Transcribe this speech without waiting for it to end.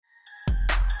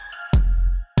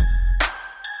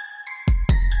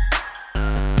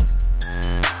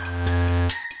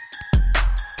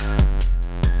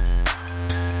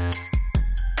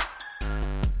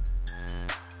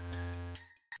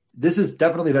this is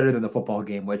definitely better than the football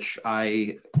game, which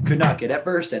I could not get at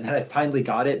first. And then I finally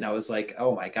got it. And I was like,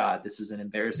 oh my God, this is an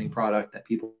embarrassing product that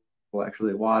people will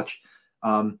actually watch.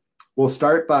 We'll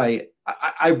start by,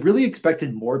 I really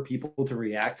expected more people to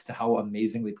react to how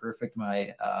amazingly perfect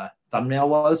my thumbnail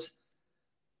was.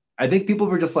 I think people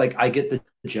were just like, I get the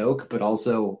joke, but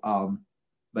also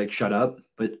like, shut up.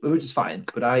 But it was just fine.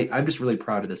 But I'm just really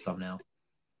proud of this thumbnail.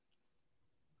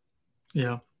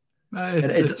 Yeah.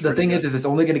 It's the thing is it's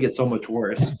only going to get so much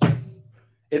worse.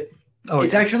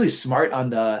 It's actually smart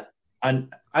on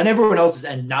everyone else's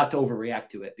end not to overreact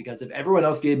to it, because if everyone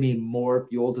else gave me more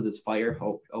fuel to this fire,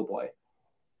 oh boy,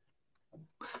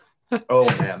 oh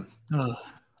man,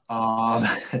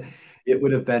 it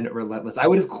would have been relentless. I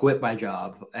would have quit my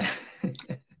job.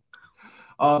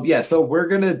 Yeah, so we're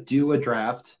gonna do a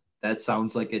draft. That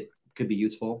sounds like it could be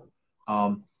useful.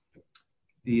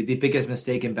 The biggest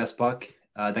mistake in Best Buck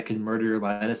that can murder your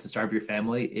Linus and starve your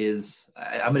family is,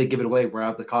 I'm going to give it away right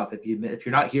off the cuff. If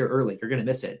you're not here early, you're going to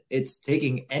miss it. It's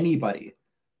taking anybody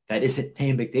that isn't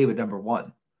named McDavid number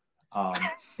one.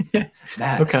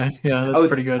 Matt. Okay, yeah, that's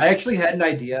pretty good. I actually had an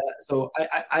idea. So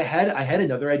I had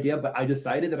another idea, but I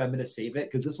decided that I'm going to save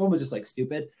it because this one was just like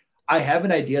stupid. I have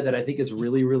an idea that I think is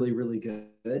really, really, really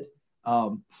good.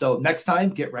 So next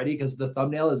time, get ready because the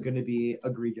thumbnail is going to be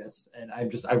egregious, and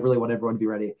I really want everyone to be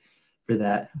ready for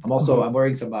that. I'm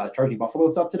wearing some Charging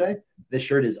Buffalo stuff today. This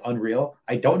shirt is unreal.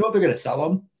 I don't know if they're going to sell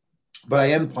them, but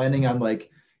I am planning on like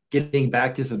getting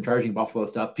back to some Charging Buffalo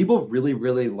stuff. People really,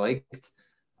 really liked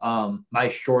my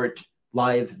short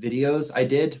live videos I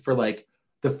did for like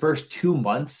the first 2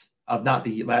 months of not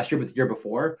the last year, but the year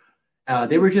before.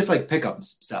 They were just like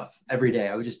pickups stuff every day.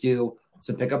 I would just do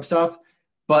some pickup stuff.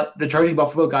 But the Charging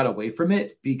Buffalo got away from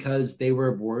it because they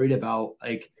were worried about,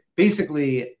 like,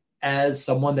 basically as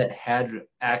someone that had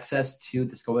access to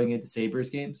this going into Sabres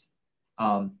games,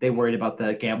 they worried about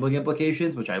the gambling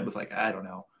implications, which I was like, I don't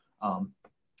know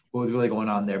what was really going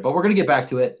on there. But we're going to get back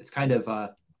to it. It's kind of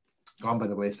gone by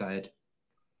the wayside.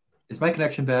 Is my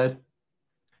connection bad?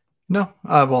 No.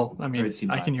 Well, I mean,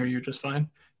 I can hear you just fine.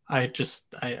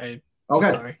 Okay.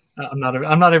 Sorry. I'm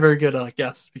not a very good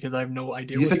guest because I have no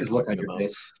idea. You said this look on your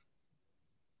face.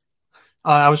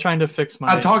 I was trying to fix my.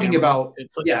 I'm talking camera. about.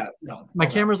 It's like, yeah. My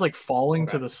camera's like falling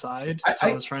to the side, so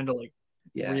I was trying to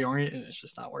reorient, and it's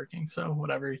just not working. So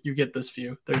whatever, you get this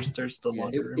view. There's the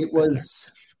laundry room. It was.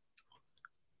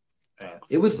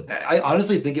 I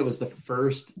honestly think it was the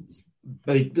first,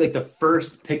 like the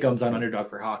first pick'ems on Underdog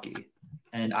for hockey,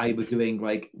 and I was doing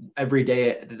like every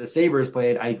day that the Sabres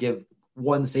played, I give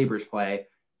one Sabres play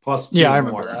plus 2 I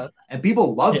more. remember that, and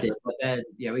people loved it. But then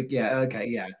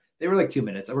they were like 2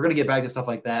 minutes. We're gonna get back to stuff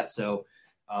like that. So,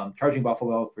 Charging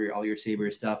Buffalo for all your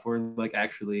Sabres stuff. We're like,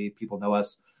 actually, people know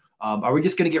us. Are we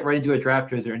just gonna get right into a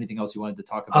draft, or is there anything else you wanted to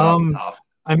talk about off the top?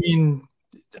 I mean,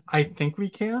 I think we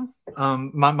can.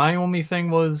 My only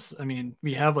thing was, I mean,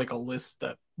 we have like a list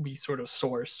that we sort of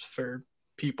source for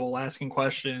people asking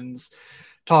questions,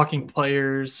 talking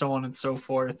players, so on and so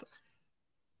forth.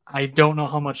 I don't know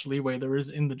how much leeway there is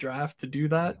in the draft to do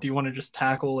that. Do you want to just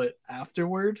tackle it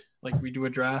afterward? Like we do a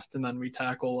draft and then we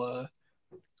tackle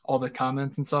all the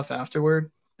comments and stuff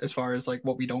afterward, as far as like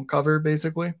what we don't cover,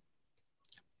 basically.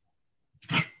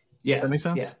 Yeah, that makes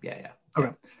sense. Yeah.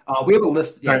 Okay. We have a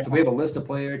list. Yeah, right. So we have a list of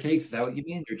player takes. Is that what you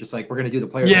mean? You're just like, we're gonna do the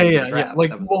player. Yeah.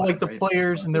 Like, well, like the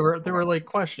players, and there were like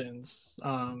questions.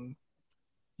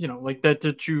 Like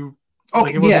that you. Oh,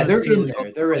 like, yeah, they're in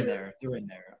there. They're in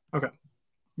there. Okay.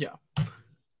 Yeah.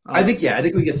 I think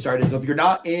we get started. So if you're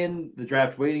not in the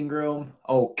draft waiting room,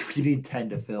 you need 10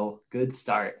 to fill. Good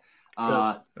start.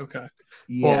 Okay.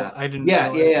 Yeah. Well, I didn't.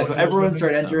 Yeah. So everyone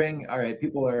start entering. All right.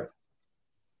 People are.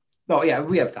 Oh yeah,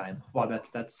 we have time. Wow,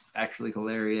 that's actually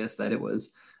hilarious that it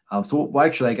was. So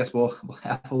actually, I guess we'll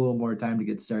have a little more time to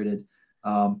get started.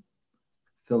 I'm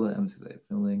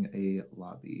filling a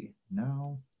lobby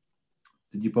now.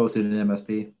 Did you post it in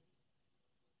MSP?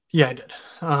 Yeah, I did.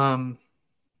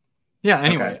 Yeah.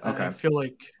 Anyway, okay. I feel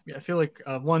like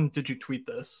one. Did you tweet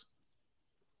this?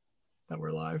 That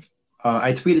we're live.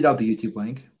 I tweeted out the YouTube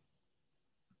link.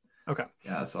 Okay.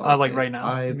 Yeah. So like right now.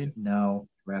 Live now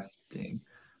drafting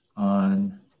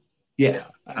on. Yeah.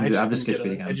 I'm just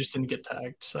tweeting him. I just didn't get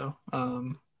tagged. So.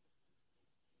 I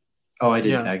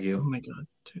did tag you. Oh my god,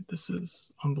 dude, this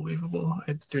is unbelievable.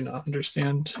 I do not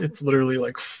understand. It's literally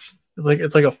like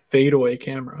it's like a fadeaway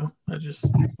camera.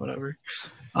 Whatever.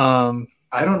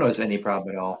 I don't notice any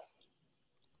problem at all.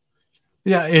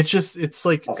 Yeah, it's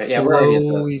like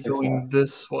slowly going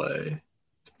this way.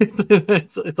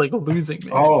 It's like losing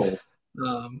me. Oh.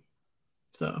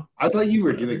 So I thought you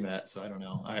were doing that, so I don't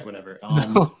know. All right, whatever.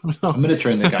 no, I'm gonna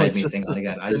turn the guide it's me just thing on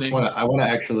again. I just spinning. want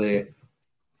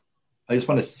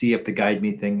to see if the guide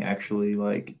me thing actually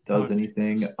like Oh, does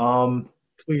anything.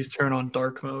 please turn on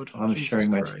dark mode. I'm Jesus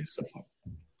sharing my Christ. stuff.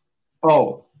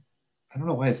 Oh, I don't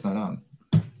know why it's not on.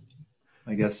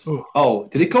 I guess. Ooh, Oh,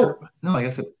 did it hurt. go? No, I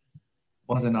guess it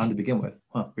wasn't on to begin with.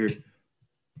 Huh, weird.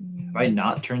 Have I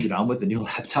not turned it on with the new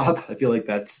laptop? I feel like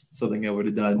that's something I would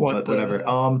have done, What but whatever. the?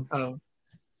 Oh,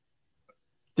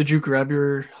 did you grab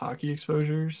your hockey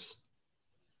exposures?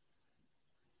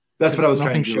 That's what I Because was trying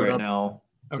nothing to do showed right up. now,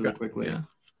 really Okay. quickly. Yeah.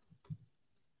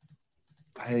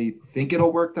 I think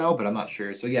it'll work now, but I'm not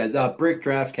sure. So yeah, the Brick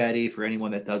Draft Caddy, for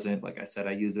anyone that doesn't, like I said,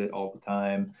 I use it all the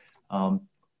time.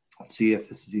 Let's see if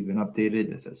this is even updated.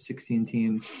 This has 16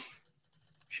 teams.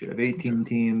 Should have 18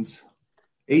 teams.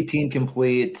 18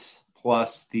 complete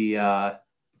plus the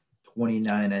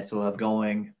 29 I still have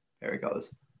going. There it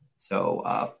goes.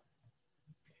 So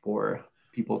for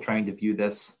people trying to view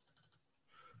this,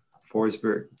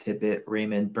 Forsberg, Tippett,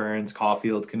 Raymond, Burns,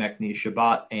 Caulfield, Konechny,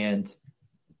 Shabbat, and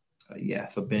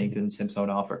so Bennington,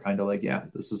 Samsonov are kind of like,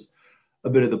 this is a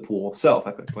bit of the pool. So if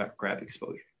I could grab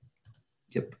exposure.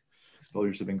 Yep.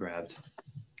 Exposures have been grabbed.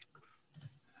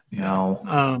 Now,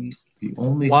 the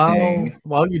only thing.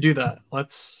 While you do that,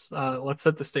 let's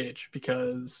set the stage,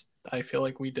 because I feel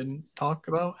like we didn't talk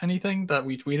about anything that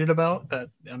we tweeted about. That,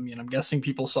 I mean, I'm guessing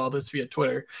people saw this via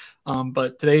Twitter.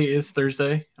 But today is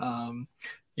Thursday.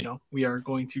 We are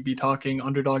going to be talking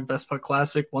Underdog Best Puck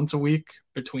Classic once a week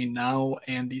between now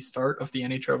and the start of the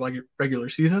NHL regular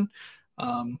season.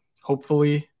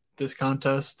 Hopefully this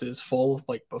contest is full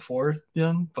like before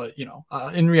then, but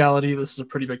in reality, this is a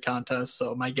pretty big contest.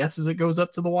 So my guess is it goes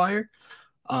up to the wire.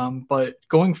 But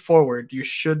going forward, you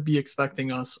should be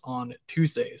expecting us on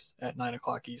Tuesdays at 9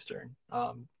 o'clock Eastern.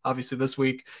 Obviously this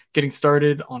week getting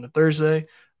started on a Thursday.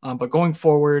 But going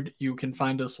forward, you can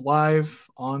find us live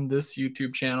on this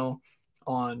YouTube channel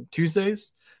on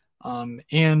Tuesdays.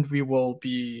 And we will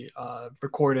be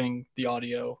recording the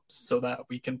audio so that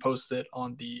we can post it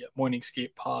on the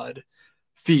Morningscape Pod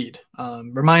feed.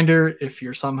 Reminder, if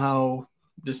you're somehow,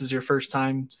 this is your first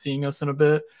time seeing us in a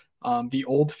bit, the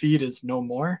old feed is no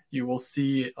more. You will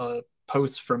see a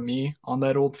post from me on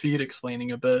that old feed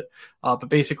explaining a bit. But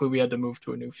basically, we had to move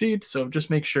to a new feed. So just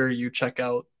make sure you check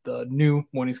out the new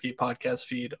Morningscape podcast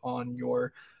feed on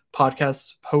your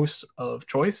podcast host of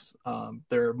choice.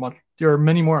 There are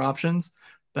many more options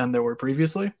than there were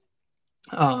previously.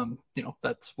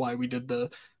 That's why we did the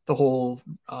whole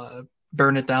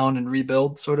burn it down and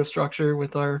rebuild sort of structure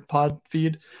with our pod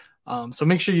feed. So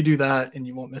make sure you do that and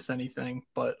you won't miss anything.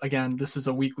 But again, this is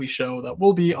a weekly show that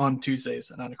will be on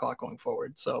Tuesdays at 9 o'clock going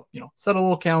forward. So, set a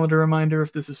little calendar reminder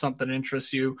if this is something that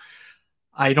interests you.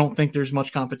 I don't think there's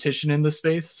much competition in this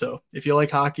space. So if you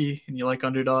like hockey and you like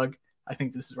Underdog, I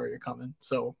think this is where you're coming.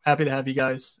 So happy to have you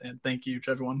guys. And thank you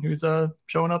to everyone who's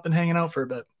showing up and hanging out for a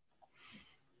bit.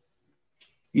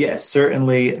 Yes,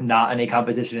 certainly not any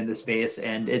competition in this space.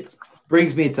 And it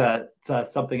brings me to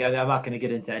something. I'm not going to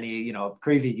get into any,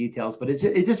 crazy details, but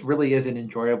it just really is an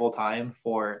enjoyable time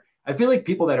for, I feel like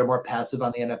people that are more passive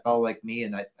on the NFL like me.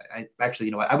 And I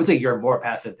actually, I would say you're more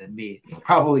passive than me,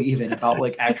 probably even about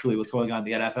like actually what's going on in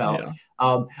the NFL. Yeah.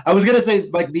 I was going to say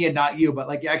like me and not you, but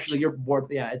like actually you're more,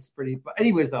 it's pretty, but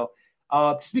anyways though,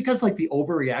 just because like the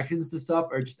overreactions to stuff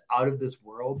are just out of this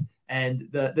world. And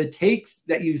the takes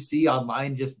that you see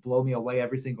online just blow me away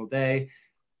every single day.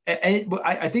 And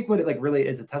I think what it like really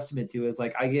is a testament to is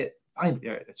like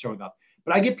it's showing up,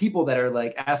 but I get people that are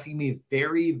like asking me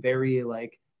very, very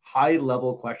like high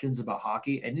level questions about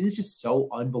hockey, and it is just so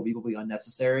unbelievably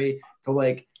unnecessary to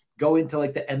like go into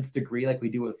like the nth degree like we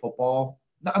do with football.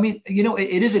 I mean,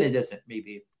 it isn't a distant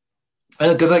maybe,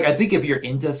 because like I think if you're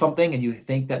into something and you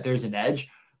think that there's an edge,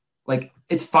 like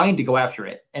it's fine to go after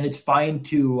it, and it's fine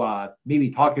to maybe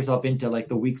talk yourself into like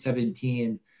the week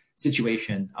 17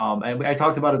 situation. And I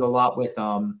talked about it a lot with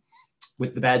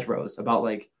the Badge Bros about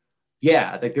like,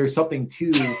 like there's something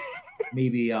to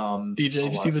maybe DJ,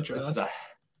 did you see the draft? This is a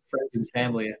friends and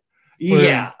family.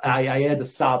 Yeah, I had to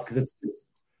stop because it's just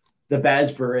the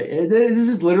Badge Bro. This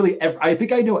is literally I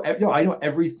think I know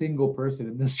every single person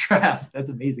in this draft. That's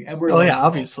amazing. And we're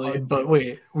obviously, but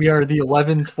wait, we are the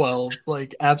 11-12,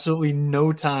 like absolutely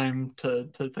no time to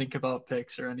think about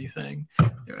picks or anything.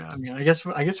 I mean, I guess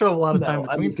we have a lot of time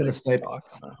between picks to talk.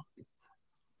 So.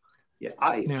 Yeah,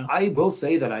 I will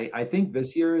say that I think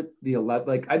this year the 11,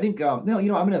 like I think I'm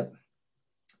gonna.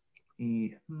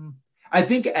 I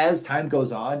think as time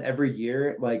goes on, every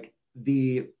year, like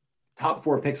the top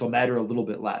 4 picks will matter a little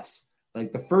bit less.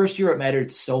 Like the first year it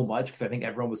mattered so much because I think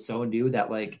everyone was so new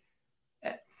that like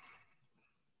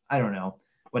I don't know,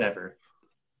 whatever.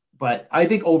 But I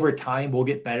think over time we'll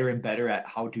get better and better at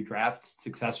how to draft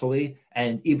successfully.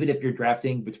 And even if you're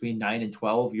drafting between 9 and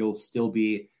 12, you'll still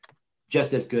be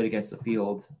just as good against the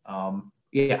field.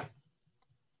 Yeah.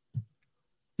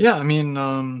 Yeah, I mean,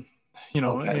 and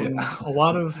a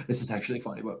lot of this is actually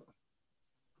funny, but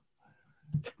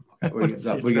okay, what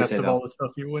are you gonna say? All the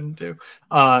stuff you wouldn't do.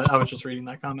 I was just reading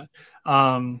that comment.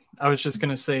 I was just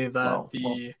gonna say that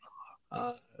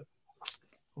what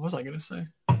was I gonna say?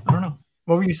 I don't know.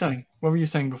 What were you saying? What were you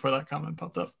saying before that comment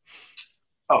popped up?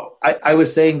 Oh, I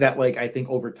was saying that like I think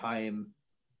over time,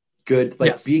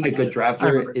 being a good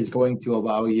drafter is going to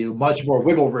allow you much more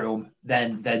wiggle room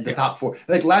than the top four.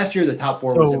 Like last year, the top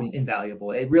four was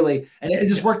invaluable. It really it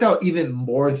just worked out even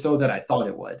more so than I thought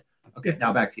it would. Okay,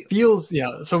 now back to you.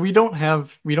 So we don't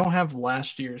have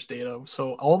last year's data.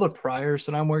 So all the priors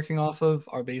that I'm working off of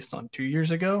are based on 2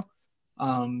 years ago.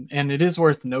 And it is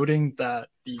worth noting that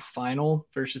the final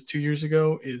versus 2 years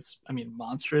ago is,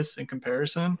 monstrous in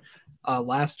comparison.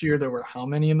 Last year there were how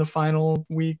many in the final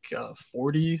week?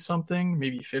 40 something,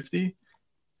 maybe 50.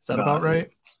 Is that about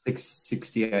right?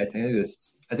 660. I think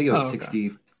it was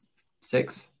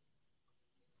 66.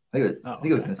 I think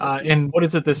it was in the 60s. And what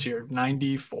is it this year?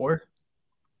 94?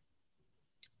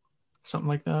 Something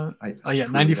like that.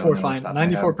 94 final,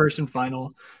 94 person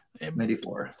final.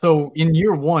 94. So in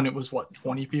year one, it was what,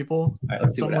 20 people? All right,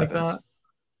 let's see something what like happens.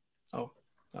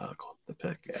 that. Call the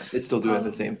pick. Yeah, it's still doing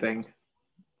the same thing.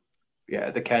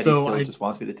 Yeah, the caddy still just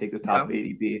wants me to take the top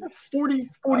ADP.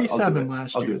 47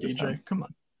 last year, DJ. Come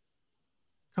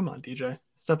on, DJ.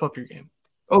 Step up your game.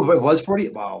 Oh, it was 40?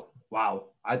 Wow.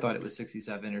 I thought it was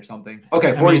 67 or something.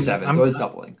 Okay, 47. So it's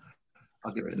doubling.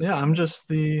 I'll get rid of this. Yeah, I'm just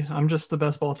the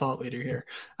best ball thought leader here.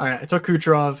 All right, I took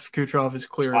Kucherov. Kucherov is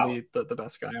clearly the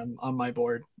best guy on my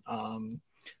board.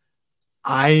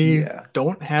 I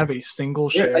don't have a single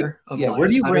share of where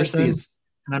do you rank these?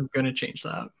 And I'm going to change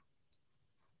that.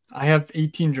 I have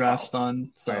 18 drafts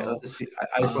done. So all right, let's just see.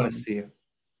 I just want to see.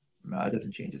 No, it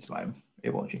doesn't change its mind.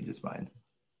 It won't change its mind.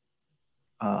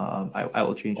 I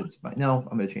will change its mind. No,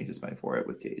 I'm going to change its mind for it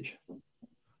with Gage.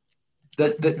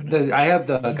 I have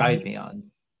the guide me on.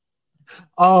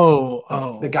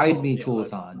 The guide me tool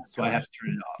is on, so I have to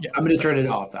turn it off. Yeah, I'm going to turn it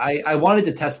off. I wanted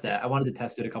to test that. I wanted to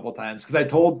test it a couple of times because I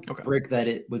told Brick that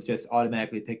it was just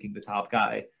automatically picking the top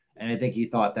guy, and I think he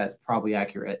thought that's probably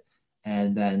accurate.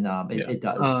 And then it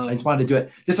does. I just wanted to do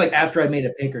it just like after I made a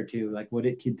pick or two. Like, would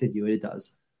it continue? It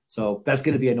does. So that's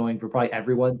going to be annoying for probably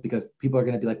everyone because people are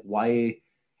going to be like, "Why?"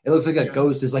 It looks like a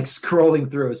ghost is like scrolling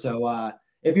through. So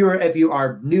if you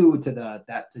are new to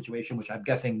that situation, which I'm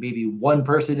guessing maybe one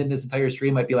person in this entire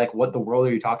stream might be like, "What the world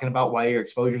are you talking about? Why are your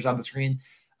exposures on the screen?"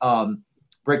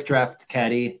 Brick Draft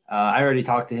Caddy. I already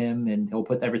talked to him, and he'll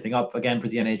put everything up again for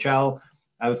the NHL.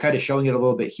 I was kind of showing it a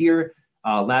little bit here.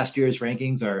 Last year's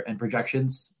rankings and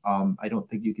projections. I don't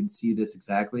think you can see this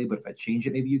exactly, but if I change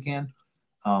it, maybe you can.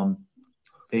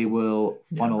 They will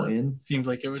funnel in. Seems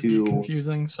like it would be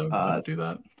confusing, so don't do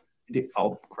that.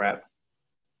 Oh crap!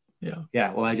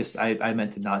 Yeah. Well, I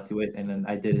meant to not do it, and then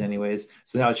I did it anyways.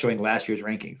 So now it's showing last year's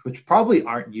rankings, which probably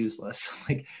aren't useless.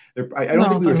 Like I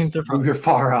don't think we were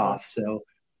far off. So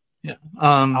yeah,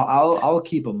 I'll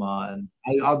keep them on.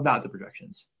 I'll not the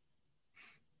projections.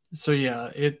 So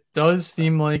yeah, it does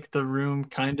seem like the room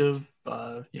kind of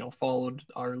followed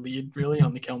our lead really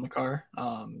on Mikhail Makar.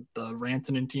 The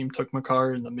Rantanen team took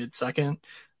Makar in the mid-second.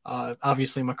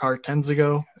 Obviously Makar tends to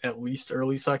go at least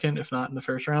early second, if not in the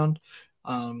first round.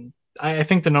 I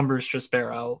think the numbers just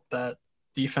bear out that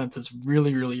defense is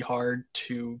really, really hard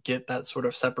to get that sort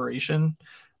of separation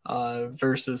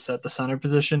versus at the center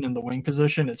position and the wing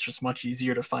position. It's just much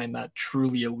easier to find that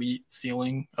truly elite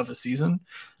ceiling of a season.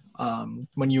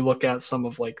 When you look at some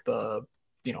of like the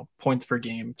points per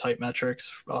game type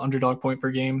metrics, underdog point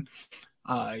per game,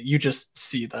 you just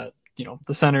see that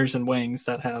the centers and wings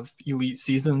that have elite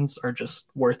seasons are just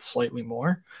worth slightly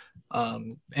more.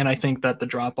 And I think that the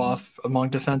drop off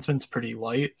among defensemen is pretty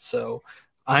light. So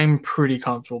I'm pretty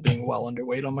comfortable being well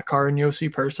underweight on Makar and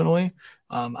Yossi personally.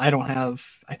 I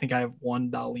think I have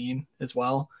one Dahlin as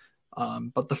well.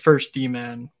 But the first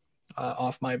D-man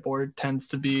off my board tends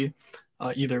to be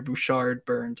either Bouchard,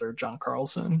 Burns, or John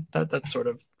Carlson. That's sort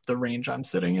of the range I'm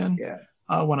sitting in. Yeah.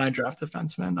 When I draft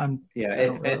defensemen, I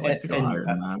don't really like to go higher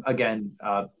than that. Again,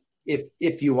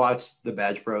 if you watched the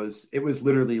Badge Bros, it was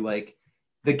literally like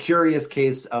the curious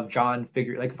case of John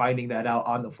finding that out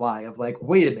on the fly of like,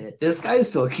 wait a minute, this guy is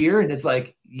still here, and it's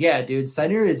like, yeah, dude,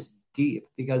 center is deep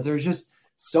because there's just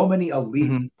so many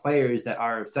elite players that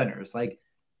are centers. Like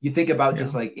you think about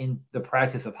just like in the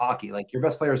practice of hockey, like your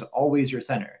best player is always your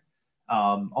center.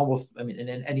 Almost, I mean,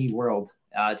 in any world,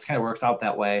 it just kind of works out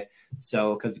that way.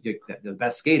 So, because you're the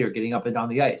best skater getting up and down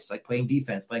the ice, like playing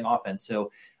defense, playing offense.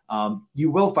 So,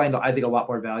 you will find, I think, a lot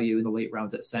more value in the late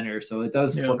rounds at center. So it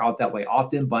does work out that way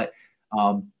often. But,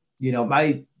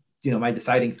 my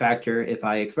deciding factor,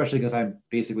 especially because I'm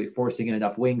basically forcing in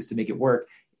enough wings to make it work,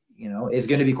 is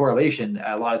going to be correlation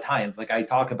a lot of times. Like I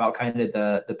talk about kind of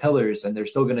the pillars, and they're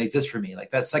still going to exist for me.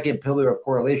 Like that second pillar of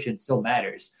correlation still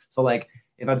matters. So like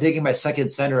if I'm taking my second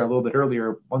center a little bit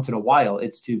earlier, once in a while,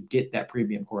 it's to get that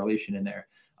premium correlation in there.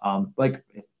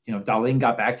 Dahlin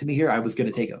got back to me here, I was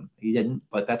going to take him. He didn't,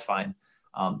 but that's fine.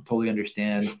 Totally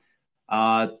understand.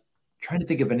 Trying to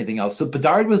think of anything else. So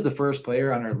Bedard was the first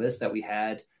player on our list that we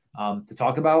had to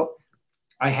talk about.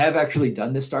 I have actually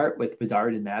done this start with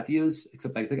Bedard and Matthews,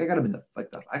 except I think I got him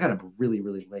I got him really,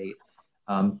 really late,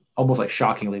 almost like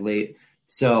shockingly late.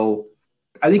 So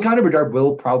I think Connor Bedard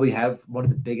will probably have one of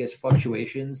the biggest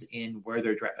fluctuations in where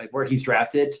where he's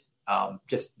drafted,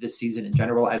 just this season in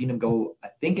general. I've seen him go, I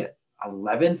think, at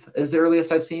 11th is the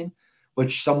earliest I've seen,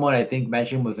 which someone I think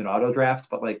mentioned was an auto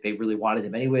draft, but like they really wanted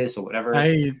him anyway, so whatever.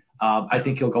 I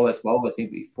think he'll go as low as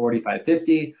maybe 45,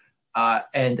 50.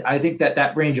 And I think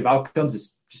that range of outcomes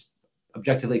is just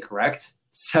objectively correct.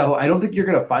 So I don't think you're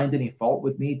going to find any fault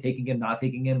with me taking him, not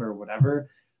taking him, or whatever.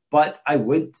 But I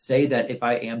would say that if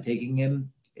I am taking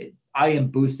him, I am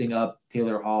boosting up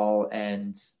Taylor Hall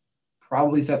and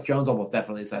probably Seth Jones, almost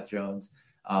definitely Seth Jones,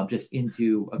 just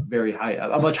into a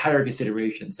much higher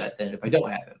consideration set than if I don't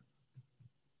have him.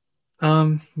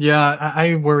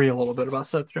 I worry a little bit about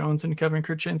Seth Jones and Kevin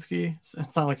Krasinski.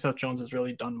 It's not like Seth Jones has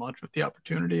really done much with the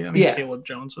opportunity. I mean, Caleb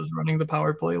Jones was running the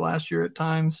power play last year at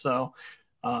times. So,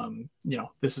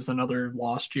 this is another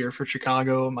lost year for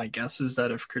Chicago. My guess is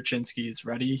that if Krasinski is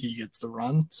ready, he gets the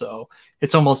run. So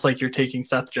it's almost like you're taking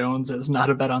Seth Jones as not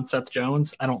a bet on Seth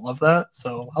Jones. I don't love that.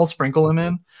 So I'll sprinkle him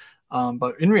in.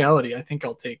 But in reality, I think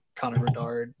I'll take Connor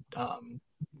Bedard.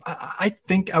 I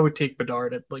think I would take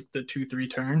Bedard at like the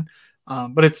 2-3 turn.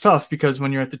 But it's tough because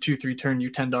when you're at the 2-3 turn,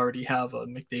 you tend to already have a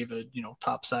McDavid,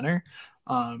 top center.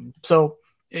 So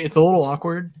it's a little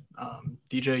awkward.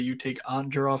 DJ, you take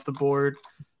Andre off the board.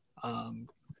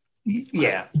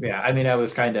 Yeah. I mean, I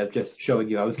was kind of just showing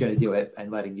you I was going to do it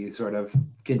and letting you sort of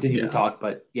continue to talk.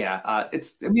 But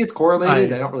it's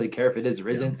correlated. I don't really care if it is or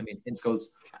isn't. I mean,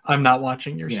 Insco's. I'm not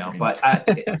watching your screen. But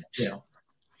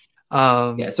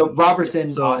So Robertson,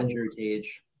 Ottinger,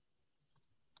 Cage.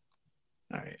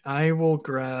 All right, I will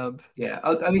grab. Yeah,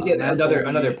 I mean,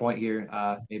 another point here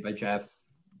made by Jeff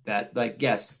that,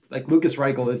 yes, Lucas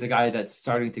Reichel is a guy that's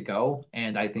starting to go,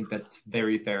 and I think that's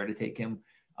very fair to take him.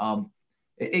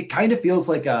 It kind of feels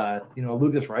like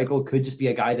Lucas Reichel could just be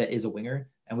a guy that is a winger,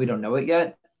 and we don't know it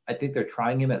yet. I think they're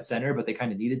trying him at center, but they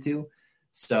kind of needed to.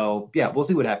 So we'll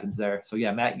see what happens there. So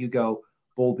Matt, you go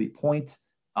boldly point.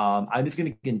 I'm just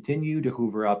going to continue to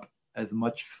hoover up as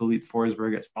much Philippe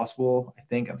Forsberg as possible. I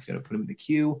think I'm just going to put him in the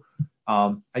queue.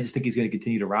 I just think he's going to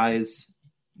continue to rise.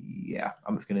 Yeah,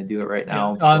 I'm just going to do it right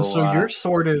now. So you're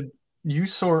sorted. You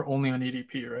sort only on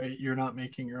ADP, right? You're not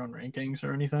making your own rankings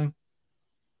or anything?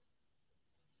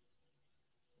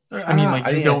 I mean,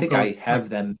 I think I have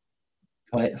them.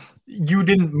 But you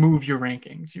didn't move your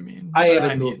rankings, you mean? I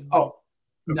haven't moved. Oh,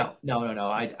 no.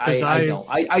 I don't.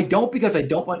 I don't because I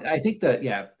don't want. I think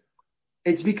that,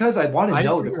 it's because I want to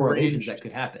know the correlations that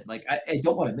could happen. Like, I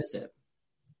don't want to miss it.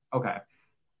 Okay.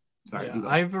 Sorry.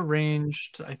 I've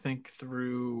arranged, I think,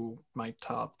 through my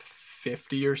top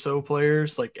 50 or so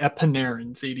players. Like at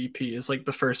Panarin's ADP is like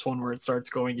the first one where it starts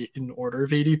going in order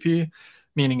of ADP,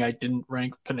 meaning I didn't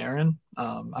rank Panarin.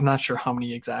 I'm not sure how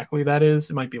many exactly that is.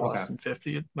 It might be less than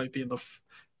 50. It might be in the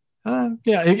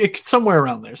somewhere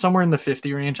around there, somewhere in the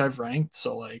 50 range I've ranked.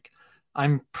 So like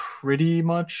I'm pretty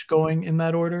much going in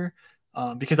that order.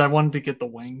 Because I wanted to get the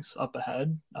wings up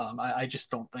ahead. I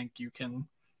just don't think you can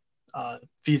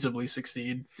feasibly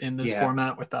succeed in this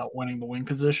format without winning the wing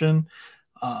position.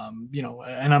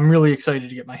 And I'm really excited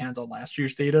to get my hands on last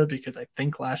year's data because I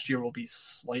think last year will be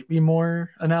slightly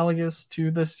more analogous to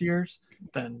this year's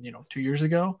than 2 years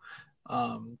ago.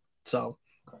 So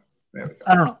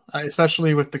I don't know,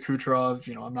 especially with the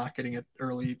Kucherov, I'm not getting it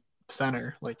early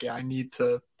center. Like, I need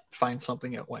to find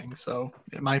something at wing. So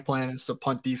my plan is to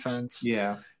punt defense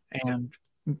and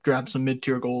grab some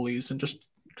mid-tier goalies and just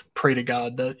pray to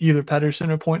God that either Pettersson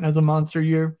or Point has a monster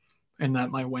year and that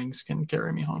my wings can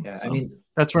carry me home. So I mean,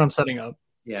 that's where I'm setting up.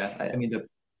 Yeah. I mean,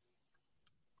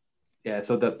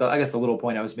 so I guess the little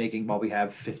point I was making while we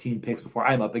have 15 picks before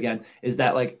I'm up again is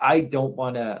that I don't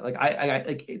want to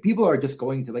I people are just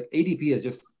going to ADP is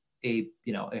just a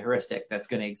heuristic that's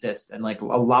going to exist, and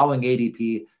allowing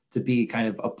ADP to be kind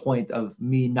of a point of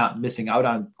me not missing out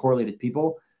on correlated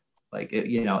people, like,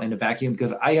 in a vacuum,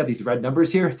 because I have these red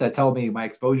numbers here that tell me my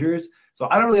exposures. So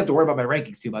I don't really have to worry about my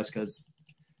rankings too much because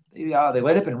they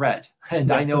light up in red.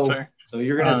 And I know, so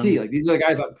you're going to see, like, these are the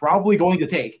guys I'm probably going to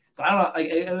take. So I don't know, like,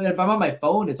 if I'm on my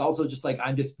phone, it's also just like,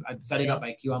 I'm setting up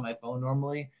my queue on my phone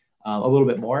normally a little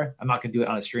bit more. I'm not going to do it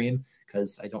on a stream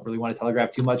because I don't really want to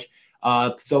telegraph too much.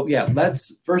 So yeah,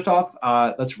 let's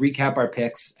recap our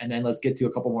picks and then let's get to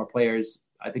a couple more players.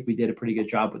 I think we did a pretty good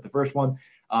job with the first one.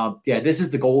 This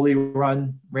is the goalie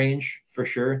run range for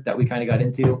sure that we kind of got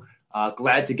into.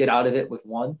 Glad to get out of it with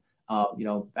one.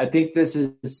 I think this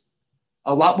is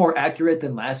a lot more accurate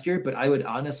than last year, but I would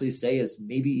honestly say is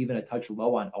maybe even a touch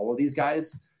low on all of these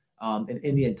guys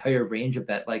in the entire range of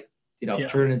that,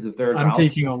 turn into the third round. I'm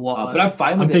taking a lot. But I'm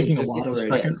fine with taking a lot of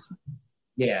seconds.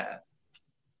 Yeah.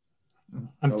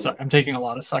 I'm taking a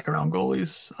lot of second round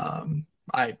goalies.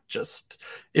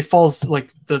 It falls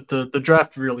like the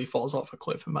draft really falls off a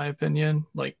cliff in my opinion,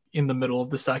 like in the middle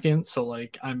of the second. So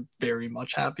like I'm very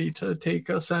much happy to take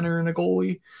a center and a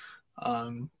goalie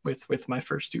with my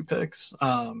first two picks.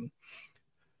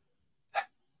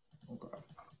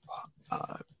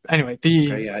 Anyway,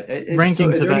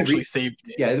 rankings have actually saved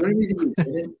me. Yeah, is there any reason you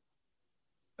didn't?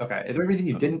 Okay, is there any reason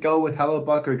you didn't go with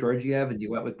Hellebuck or Georgiev and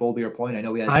you went with Boldy or Point? I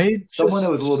know we had someone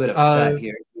that was a little bit upset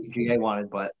here. GA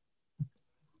wanted, but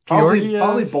probably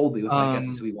Boldy was my guess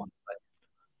as we wanted. But.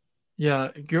 Yeah,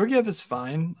 Georgiev is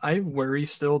fine. I worry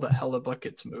still that Hellebuck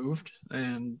gets moved,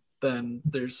 and then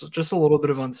there's just a little bit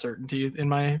of uncertainty in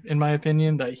my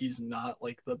opinion that he's not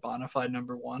like the bona fide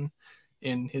number one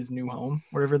in his new home,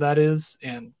 wherever that is.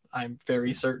 And I'm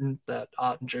very certain that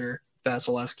Ottinger,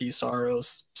 Vasilevsky,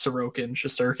 Saros, Sorokin,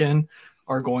 Shesterkin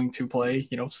are going to play,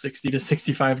 60 to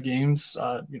 65 games,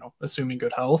 assuming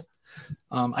good health.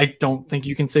 I don't think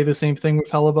you can say the same thing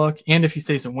with Hellebuck. And if he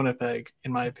stays in Winnipeg,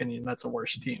 in my opinion, that's a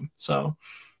worse team. So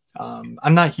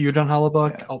I'm not huge on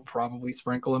Hellebuck. Yeah. I'll probably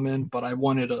sprinkle him in, but I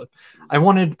wanted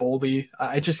Boldy.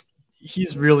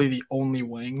 He's really the only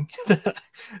wing that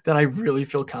I really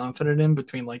feel confident in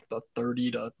between like the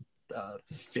 30 to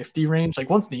 50 range. Like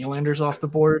once Nylander's off the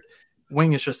board,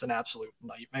 wing is just an absolute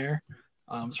nightmare.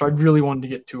 So I really wanted to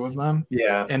get two of them.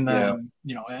 Yeah. And then,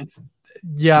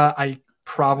 I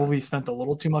probably spent a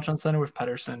little too much on center with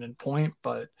Pettersson and Point,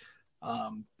 but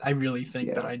I really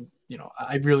think that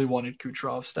I really wanted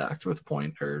Kucherov stacked with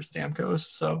Point or Stamkos.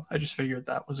 So I just figured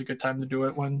that was a good time to do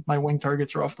it when my wing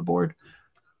targets are off the board.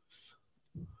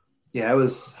 Yeah, I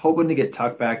was hoping to get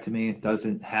Tuck back to me. It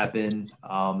doesn't happen.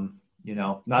 Not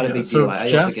a big deal. I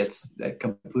don't think it's that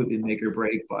completely make or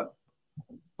break, but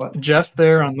what? Jeff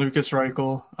there on Lucas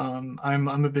Reichel. I'm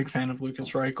a big fan of Lucas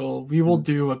Reichel. We will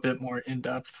do a bit more in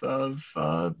depth of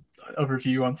a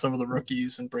review on some of the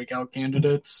rookies and breakout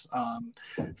candidates.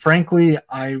 Frankly,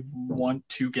 I want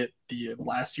to get the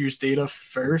last year's data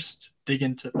first, dig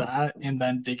into that, and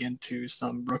then dig into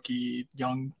some rookie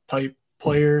young type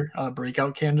player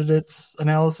breakout candidates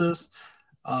analysis.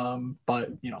 But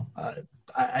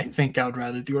I think I would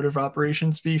rather the order of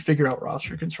operations be figure out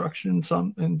roster construction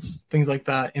and things like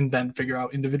that, and then figure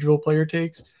out individual player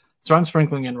takes. So I'm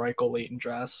sprinkling in Reichel late in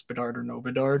drafts, Bedard or no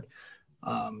Bedard.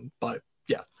 But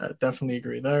yeah, I definitely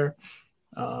agree there.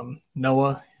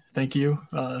 Noah, thank you.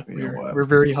 We're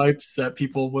very hyped that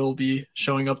people will be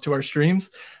showing up to our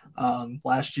streams.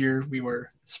 Last year we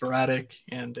were sporadic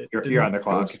and you're on the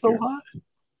clock. So hot.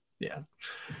 Yeah.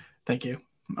 Thank you.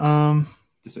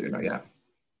 Just so you know, yeah.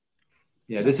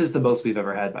 Yeah, this is the most we've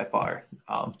ever had by far,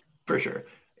 for sure.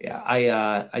 Yeah,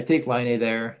 I take Laine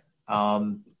there.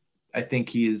 I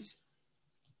think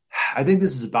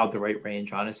this is about the right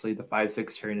range, honestly. The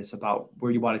 5-6 turn is about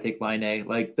where you want to take Laine.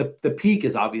 Like the peak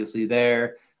is obviously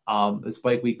there. The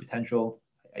spike week potential,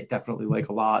 I definitely like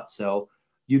a lot. So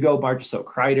you go Marchessault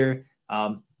Kreider.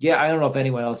 I don't know if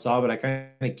anyone else saw, but I kind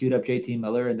of queued up JT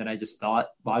Miller, and then I just thought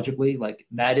logically, like,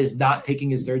 Matt is not taking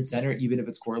his third center, even if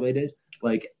it's correlated.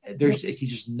 Like,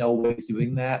 he's just no way he's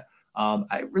doing that.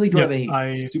 I really don't have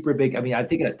any super big. I mean, I've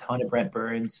taken a ton of Brent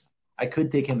Burns. I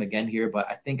could take him again here, but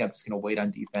I think I'm just going to wait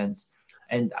on defense.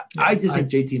 And I just think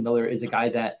JT Miller is a guy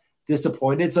that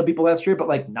disappointed some people last year, but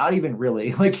like not even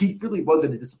really. Like he really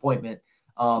wasn't a disappointment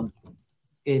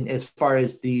in as far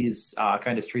as these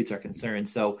kind of streets are concerned.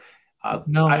 So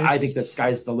I think the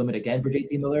sky's the limit again for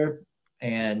JT Miller.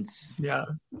 And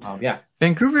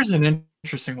Vancouver's an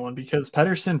interesting one because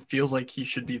Pettersson feels like he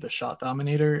should be the shot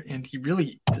dominator, and he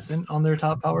really isn't on their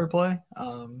top power play.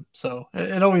 So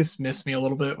it always missed me a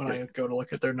little bit when I go to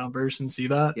look at their numbers and see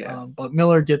that. But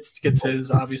Miller gets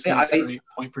his, obviously he's a great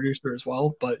point producer as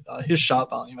well, but his shot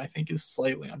volume I think is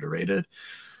slightly underrated.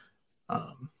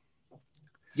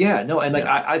 Yeah, no, and like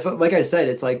Yeah. I thought, like I said,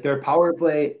 it's like their power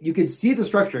play. You can see the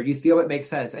structure, you feel it makes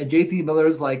sense. And JT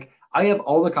Miller's like, I have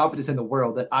all the confidence in the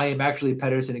world that I am actually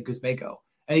Pedersen and Kuzmenko,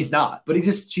 and he's not. But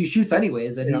he shoots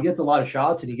anyways, and he Yeah. gets a lot of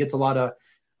shots, and he gets a lot of,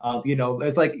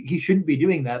 it's like he shouldn't be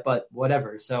doing that, but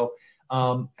whatever. So,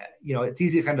 it's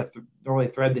easy to kind of normally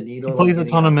thread the He needle of plays a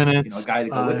getting ton of a minutes. guy to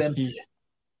go with him. He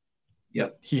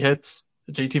Yep. he hits.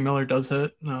 JT Miller does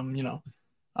hit.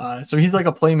 So he's like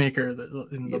a playmaker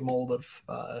in the Yep. mold of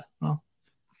well, I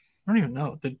don't even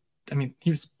know. He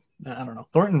was, I don't know.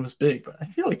 Thornton was big, but I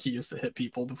feel like he used to hit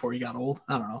people before he got old.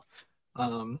 I don't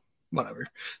know. Whatever.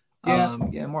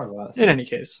 Yeah, more or less. In any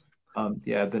case.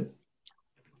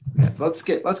 Let's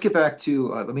get back to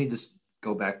let me just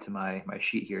go back to my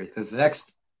sheet here, because the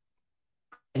next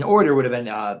in order would have been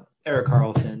Erik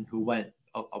Karlsson, who went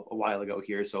a while ago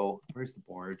here. So where's the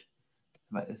board?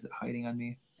 Is it hiding on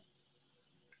me?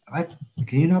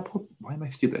 Can you not pull? Why am I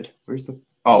stupid? Where's the?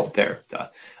 Oh, there.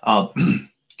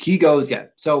 He goes, yeah.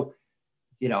 So,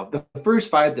 the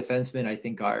first 5 defensemen I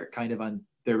think are kind of on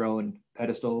their own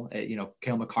pedestal.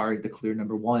 Cale Makar, the clear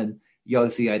number 1.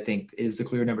 Yossi, I think, is the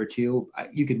clear number 2.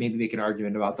 You could maybe make an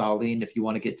argument about Dahlin if you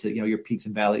want to get to, your peaks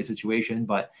and valleys situation,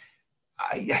 but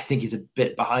I think he's a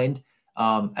bit behind.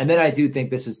 And then I do think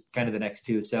this is kind of the next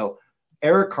 2. So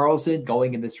Erik Karlsson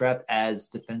going in this draft as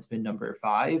defenseman number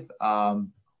 5.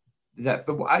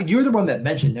 But you're the one that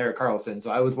mentioned Erik Karlsson,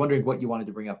 so I was wondering what you wanted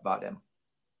to bring up about him.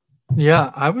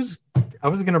 Yeah, I was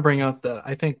going to bring up that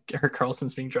I think Erik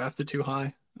Karlsson's being drafted too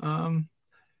high.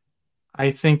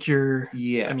 I think you're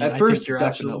at first you're definitely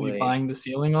absolutely buying the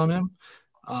ceiling on him.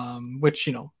 Which,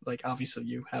 like obviously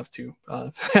you have to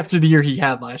after the year he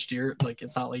had last year, like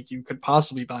it's not like you could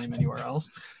possibly buy him anywhere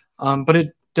else. But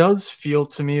it does feel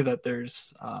to me that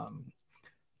there's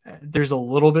a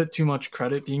little bit too much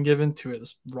credit being given to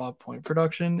his raw point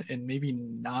production and maybe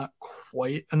not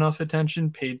quite enough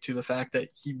attention paid to the fact that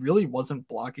he really wasn't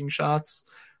blocking shots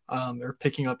or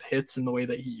picking up hits in the way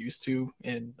that he used to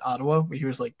in Ottawa. He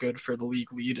was like good for the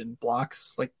league lead in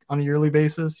blocks like on a yearly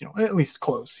basis, at least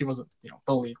close. He wasn't,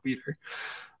 the league leader.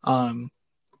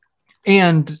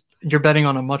 And you're betting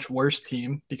on a much worse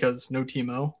team because no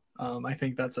Timo. I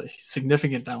think that's a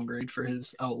significant downgrade for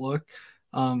his outlook.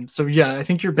 So yeah, I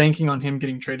think you're banking on him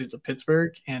getting traded to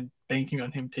Pittsburgh and banking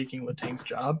on him taking Letang's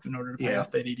job in order to pay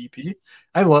off that ADP.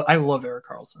 I love Erik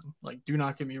Karlsson. Like, do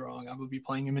not get me wrong. I would be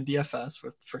playing him in DFS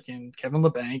with freaking Kevin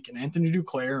LeBanc and Anthony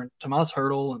Duclair and Tomas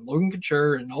Hertl and Logan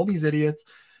Couture and all these idiots.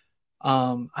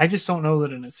 I just don't know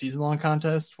that in a season-long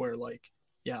contest where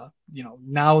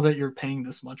now that you're paying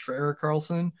this much for Erik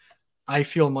Karlsson, I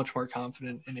feel much more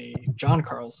confident in a John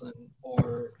Carlson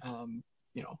or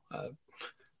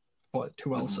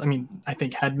who else? I mean, I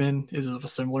think Hedman is of a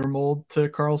similar mold to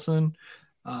Karlsson.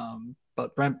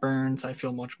 But Brent Burns, I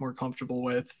feel much more comfortable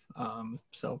with.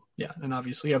 So yeah, and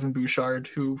obviously Evan Bouchard,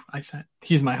 who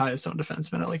he's my highest owned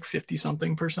defenseman at like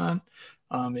 50-something%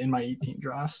 in my 18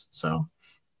 drafts. So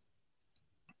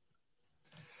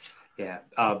yeah,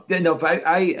 but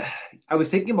I was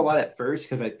taking him a lot at first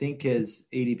because I think his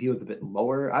ADP was a bit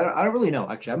lower. I don't really know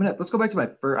actually. Let's go back to my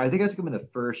first. I think I took him in the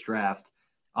first draft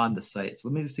on the site. So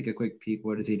let me just take a quick peek.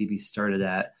 What his ADP started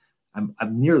at? I'm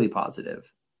nearly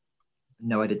positive.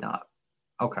 No, I did not.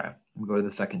 Okay, I'm gonna go to the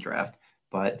second draft,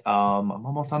 but I'm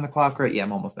almost on the clock, right? Yeah,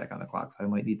 I'm almost back on the clock, so I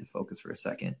might need to focus for a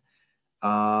second.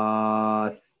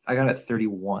 I got him at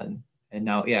 31, and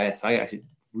now, so I actually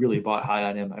really bought high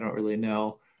on him. I don't really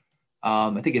know.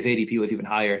 I think his ADP was even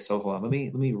higher. So hold on, let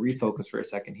me refocus for a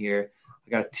second here. I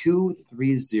got a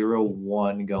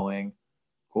 2-3-0-1 going.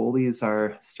 Goalies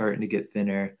are starting to get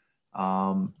thinner.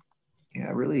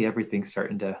 Really everything's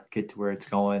starting to get to where it's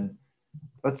going.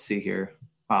 Let's see here.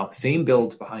 Wow, same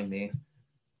build behind me.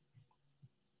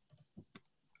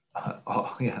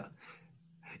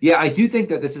 Yeah, I do think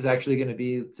that this is actually going to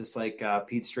be just like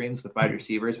Pete streams with wide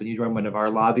receivers. When you join one of our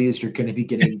lobbies, you're going to be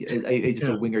getting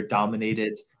a winger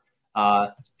dominated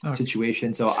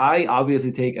situation. So I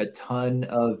obviously take a ton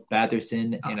of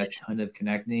Batherson and a ton of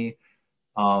Konechny.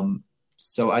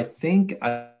 So I think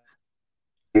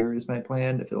here is my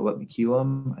plan. If it'll let me queue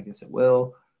them, I guess it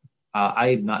will.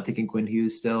 I'm not taking Quinn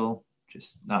Hughes still,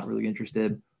 just not really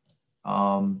interested.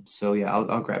 So yeah,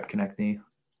 I'll grab Konechny,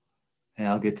 and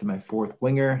I'll get to my fourth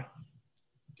winger.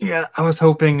 Yeah, I was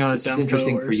hoping this is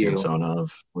interesting Demko for you.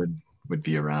 Samsonov would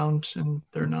be around, and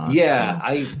they're not. Yeah,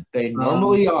 so. They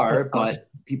normally are, but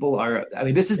people are. I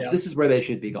mean, this is where they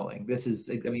should be going. This is.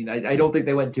 I mean, I don't think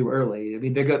they went too early. I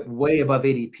mean, they got way above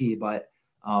ADP, but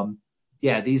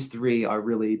these three are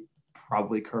really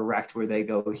probably correct where they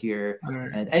go here. Right.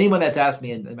 And anyone that's asked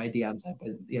me in my DMs,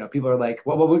 people are like,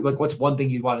 what's one thing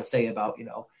you'd want to say about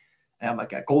And I'm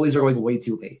like, goalies are going way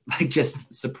too late, like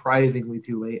just surprisingly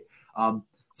too late.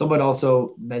 Someone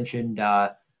also mentioned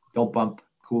don't bump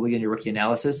Cooley in your rookie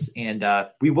analysis, and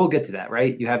we will get to that,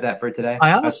 right? You have that for today?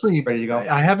 I That's honestly, ready to go.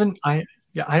 I haven't, I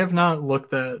have not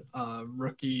looked at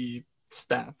rookie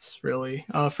stats really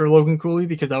for Logan Cooley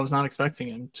because I was not expecting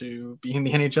him to be in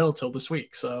the NHL till this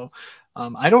week. So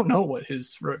I don't know what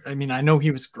his. I mean, I know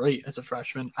he was great as a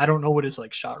freshman. I don't know what his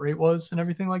like shot rate was and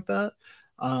everything like that.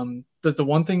 The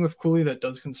one thing with Cooley that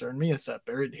does concern me is that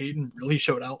Barrett Hayton really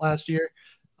showed out last year.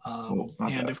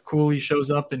 And if Cooley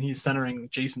shows up and he's centering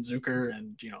Jason Zucker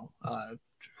and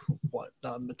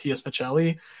Matthias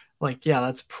Michelli, like, yeah,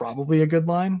 that's probably a good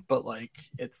line, but like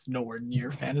it's nowhere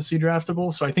near fantasy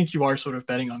draftable. So I think you are sort of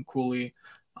betting on Cooley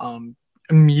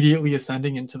immediately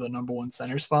ascending into the number one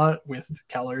center spot with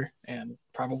Keller and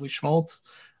probably Schmaltz.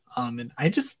 And I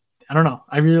don't know.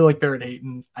 I really like Barrett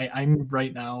Hayton. I'm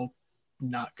right now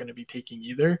not going to be taking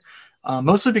either,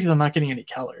 mostly because I'm not getting any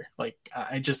Keller. Like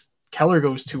Keller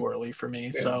goes too early for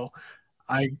me. Yeah. So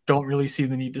I don't really see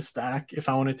the need to stack. If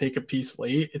I want to take a piece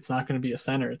late, it's not going to be a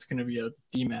center. It's going to be a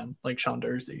D-man like Sean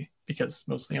Durzi because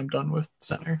mostly I'm done with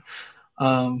center.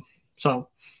 So, all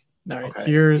right, okay.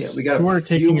 Here's we got a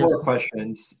few more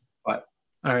questions. But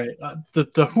all right,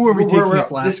 the who are we taking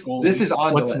as last goal? This is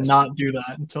on the list. Let's not do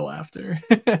that until after.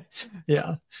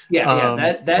 yeah.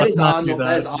 That is on the list.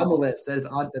 That is on the list.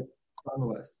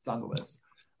 It's on the list.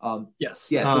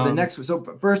 Yes. Yeah. So the next. So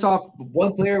first off,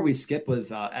 one player we skipped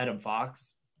was Adam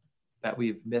Fox that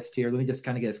we've missed here. Let me just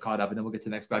kind of get us caught up, and then we'll get to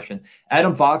the next question.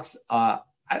 Adam Fox. Do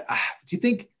you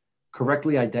think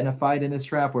correctly identified in this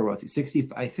draft? Where was he?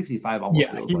 65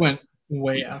 almost. Yeah, he went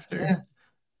way after.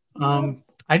 Yeah.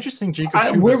 I just think Jacob.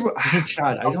 I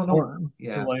don't know.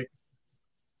 Yeah.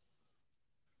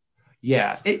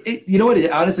 Yeah. You know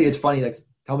what? Honestly, it's funny. Like,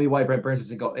 tell me why Brent Burns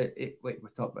isn't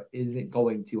isn't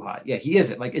going too hot. Yeah, he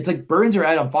isn't. Like, it's like Burns or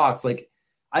Adam Fox. Like,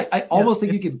 I almost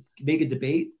think you could make a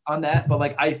debate on that, but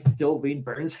like I still lean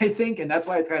Burns, I think, and that's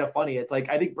why it's kind of funny. It's like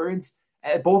I think Burns,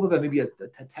 both of them maybe a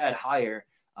tad higher.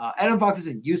 Adam Fox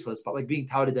isn't useless, but like being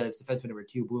touted as defenseman number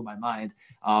 2 blew my mind.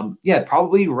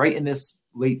 Probably right in this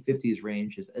late 50s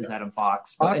range is Adam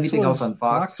Fox. But anything else on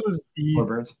Fox?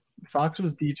 Fox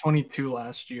was D22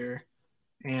 last year.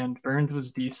 And Burns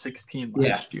was D16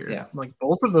 last year. Yeah. Like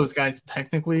both of those guys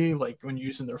technically, like when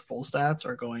using their full stats,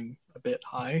 are going a bit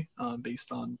high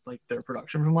based on like their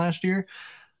production from last year.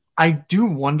 I do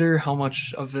wonder how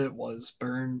much of it was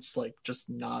Burns like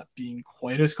just not being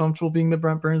quite as comfortable being the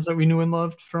Brent Burns that we knew and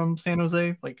loved from San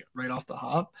Jose, like right off the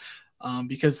hop.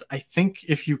 Because I think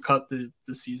if you cut the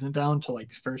season down to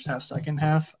like first half, second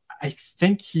half, I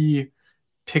think he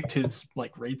picked his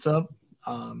like rates up.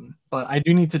 But I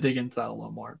do need to dig into that a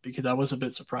little more because I was a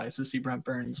bit surprised to see Brent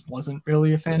Burns wasn't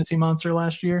really a fantasy monster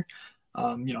last year.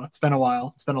 It's been a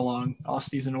while. It's been a long off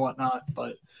season and whatnot,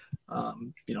 but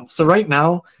so right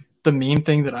now the main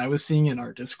thing that I was seeing in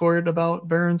our Discord about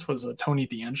Burns was a Tony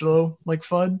DeAngelo like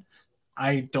FUD.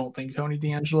 I don't think Tony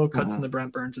DeAngelo cuts in the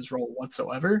Brent Burns' role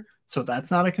whatsoever, so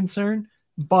that's not a concern.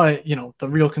 But the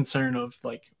real concern of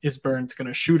like, is Burns going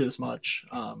to shoot as much?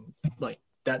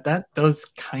 That does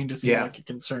kind of seem like a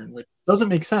concern, which doesn't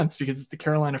make sense because it's the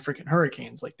Carolina freaking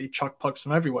Hurricanes. Like they chuck pucks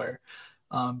from everywhere.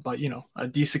 But a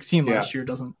D16 last year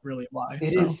doesn't really lie.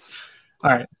 It is. All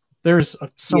right. There's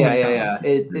so many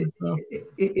comments.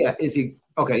 Is he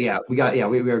okay? Yeah, we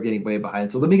are getting way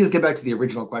behind. So let me just get back to the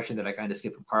original question that I kind of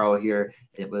skipped from Carl here.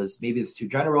 It was maybe it's too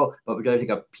general, but we got to take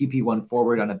a PP1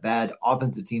 forward on a bad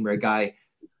offensive team or a guy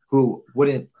who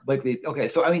wouldn't likely. Okay,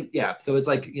 so I mean, so it's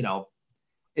like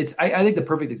it's I think the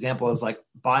perfect example is like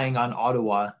buying on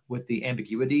Ottawa with the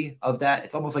ambiguity of that.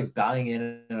 It's almost like buying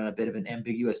in on a bit of an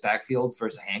ambiguous backfield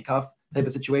versus a handcuff type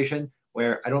of situation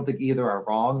where I don't think either are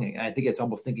wrong. And I think it's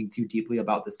almost thinking too deeply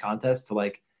about this contest to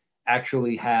like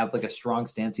actually have like a strong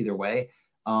stance either way.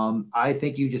 I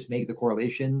think you just make the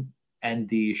correlation and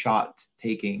the shot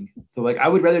taking. So like I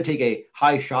would rather take a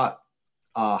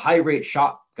high rate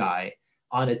shot guy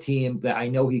on a team that I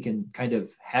know he can kind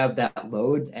of have that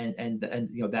load and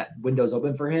that window's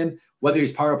open for him, whether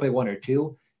he's power play 1 or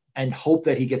 2, and hope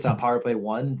that he gets on power play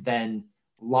 1, then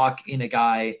lock in a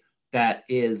guy that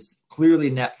is clearly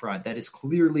net front, that is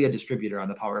clearly a distributor on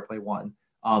the power play 1.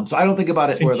 So I don't think about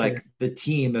it where like the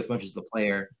team as much as the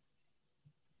player.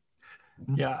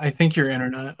 Yeah, I think your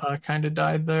internet kind of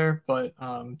died there, but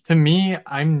to me,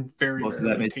 I'm very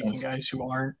rarely taking guys who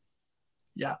aren't.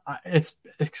 Yeah, it's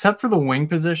except for the wing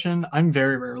position, I'm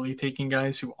very rarely taking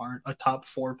guys who aren't a top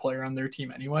 4 player on their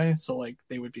team anyway. So like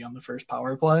they would be on the first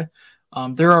power play.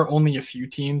 There are only a few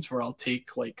teams where I'll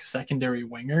take like secondary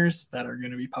wingers that are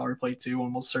going to be power play 2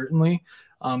 almost certainly.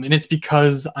 And it's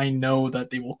because I know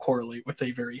that they will correlate with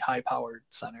a very high-powered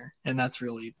center, and that's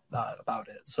really about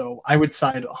it. So I would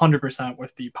side 100%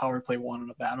 with the power play one on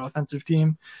a bad offensive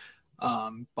team.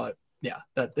 But yeah,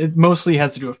 that it mostly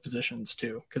has to do with positions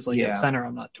too, because like at center,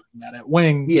 I'm not doing that. At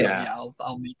wing,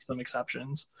 I'll make some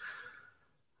exceptions.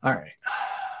 All right.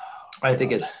 I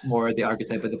think it's more the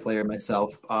archetype of the player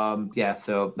myself.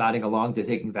 So nodding along to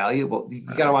taking value. Well, you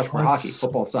got to watch more hockey.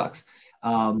 Football sucks.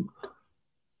 The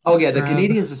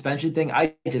Canadian suspension thing.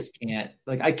 I just can't.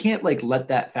 I can't let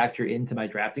that factor into my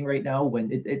drafting right now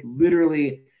when it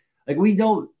literally we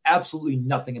know absolutely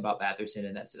nothing about Batherson,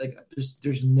 and that's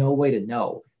there's no way to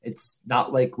know. It's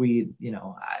not like we,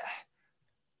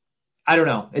 I don't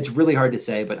know. It's really hard to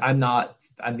say, but I'm not.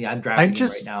 I mean, I'm drafting him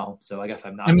right now, so I guess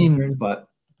I'm not concerned. But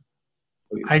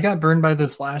I got burned by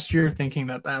this last year, thinking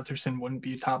that Batherson wouldn't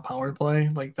be top power play,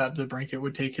 like that DeBrincat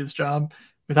would take his job.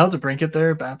 Without DeBrincat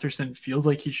there, Batherson feels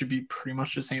like he should be pretty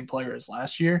much the same player as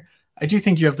last year. I do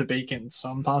think you have to bake in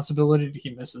some possibility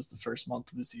he misses the first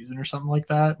month of the season or something like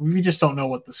that. We just don't know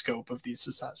what the scope of these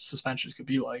suspensions could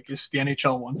be like. If the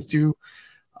NHL wants to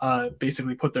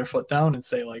basically put their foot down and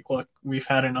say, look, we've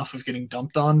had enough of getting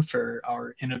dumped on for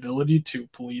our inability to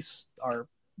police our,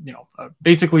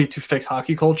 basically to fix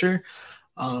hockey culture.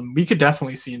 We could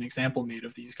definitely see an example made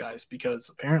of these guys because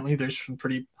apparently there's some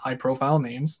pretty high profile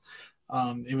names.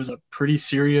 It was a pretty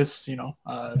serious,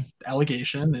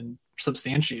 allegation and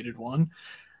substantiated one.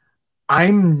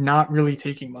 I'm not really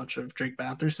taking much of Drake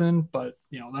Batherson, but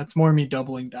that's more me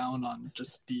doubling down on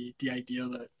just the idea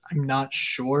that I'm not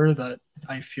sure that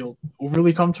I feel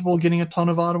overly comfortable getting a ton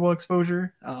of Ottawa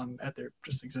exposure at their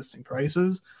just existing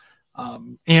prices.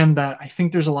 And that I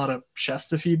think there's a lot of chefs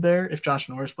to feed there. If Josh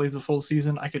Norris plays a full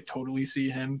season, I could totally see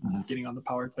him getting on the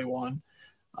power play one.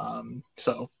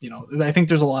 I think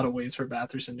there's a lot of ways for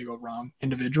Batherson to go wrong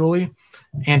individually,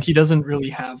 and he doesn't really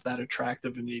have that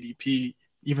attractive an ADP,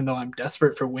 even though I'm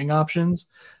desperate for wing options.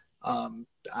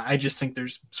 I just think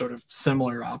there's sort of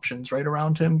similar options right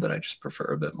around him that I just prefer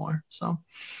a bit more. So,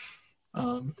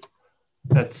 I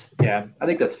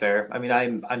think that's fair. I mean,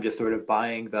 I'm just sort of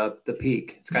buying the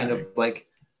peak. It's kind of like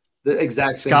the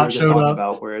exact thing we're just talking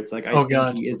about, where it's I think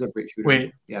he is a great shooter.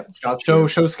 Wait, Scott. Show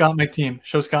Scott my team.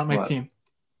 Show Scott my team.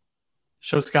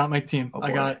 Show Scott my team.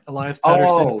 I got Elias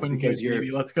Pettersson, Quinn Hughes,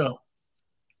 baby. Let's go.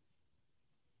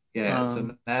 Yeah,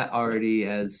 so Matt already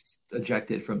has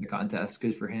ejected from the contest.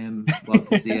 Good for him. Love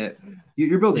to see it.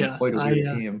 You're building quite a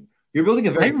weird team. You're building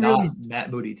a very not Matt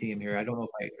Moody team here. I don't know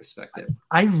if I respect it.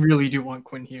 I really do want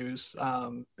Quinn Hughes.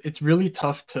 It's really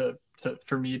tough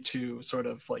for me to sort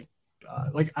of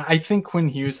I think Quinn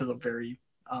Hughes has a very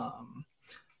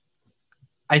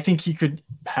I think he could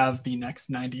have the next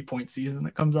 90-point season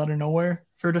that comes out of nowhere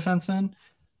for a defenseman.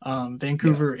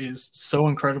 Vancouver is so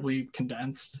incredibly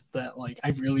condensed that I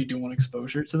really do want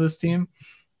exposure to this team.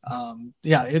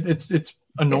 It's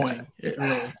annoying. It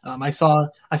really. I saw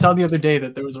the other day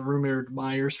that there was a rumored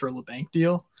Myers for a LeBanc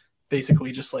deal.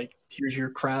 Basically, just here's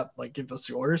your crap, give us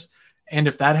yours. And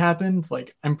if that happened,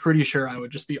 I'm pretty sure I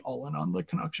would just be all in on the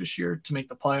Canucks this year to make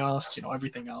the playoffs.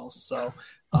 Everything else. So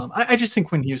I just think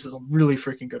Quinn Hughes is a really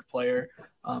freaking good player.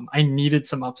 I needed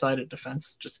some upside at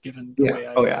defense, just given the way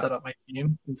I set up my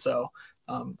team, and so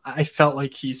I felt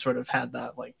like he sort of had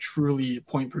that truly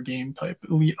point per game type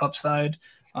elite upside.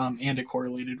 And it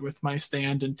correlated with my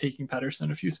stand and taking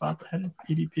Pettersson a few spots ahead of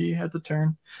ADP at the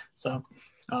turn. So,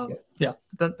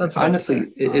 that's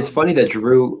honestly. It's funny that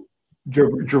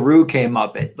Drew came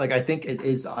up. I think it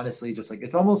is honestly just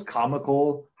it's almost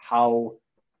comical how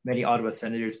many Ottawa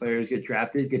Senators players get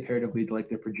drafted comparatively to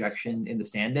their projection in the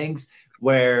standings,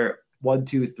 where 1,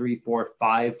 2, 3, 4,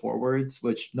 5 forwards,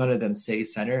 which none of them say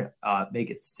center, make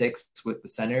it 6 with the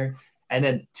center, and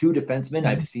then 2 defensemen.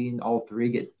 I've seen all 3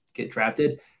 get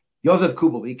drafted. You also have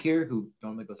Kubalik here, who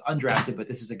normally goes undrafted, but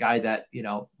this is a guy that,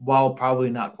 while probably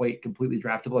not quite completely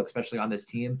draftable, especially on this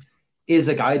team, is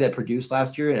a guy that produced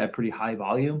last year at a pretty high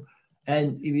volume.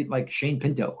 And even Shane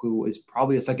Pinto, who is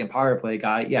probably a second power play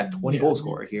guy. 20 goal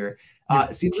scorer here.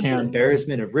 It seems like an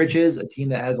embarrassment of riches, a team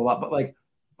that has a lot, but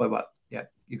what? Yeah,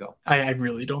 you go. I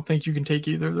really don't think you can take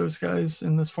either of those guys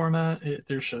in this format.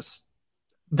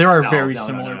 There are very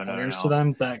similar players to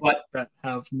them that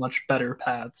have much better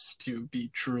paths to be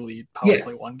truly power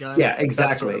play one guys. Yeah,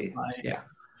 exactly.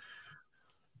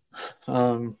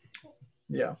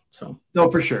 So no,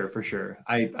 for sure.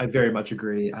 I very much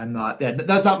agree. I'm not that.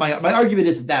 That's not my argument.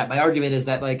 Isn't that my argument is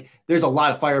that there's a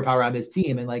lot of firepower on this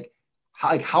team, and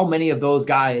how many of those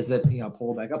guys that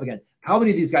pull back up again? How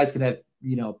many of these guys can have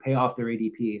pay off their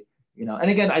ADP? And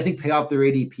again, I think pay off their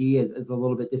ADP is a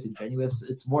little bit disingenuous.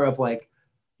 It's more of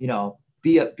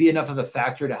be enough of a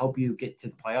factor to help you get to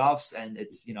the playoffs. And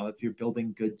it's, if you're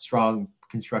building good, strong,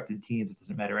 constructed teams, it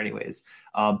doesn't matter anyways.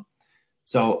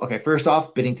 So, okay, first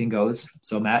off, Binnington goes.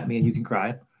 So Matt, me and you can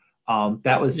cry.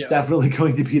 That was definitely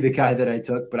going to be the guy that I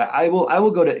took, but I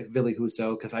will go to Ville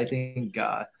Husso because I think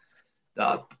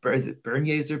is it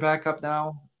Bernier's their backup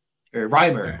now? Or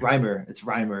Reimer. It's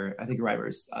Reimer. I think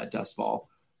Reimer's dust ball.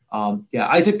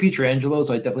 I took Pietrangelo,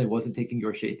 so I definitely wasn't taking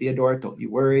your Shea Theodore. Don't you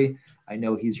worry. I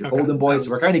know he's your golden boy,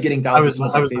 so we're kind of getting down to some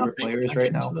of our favorite players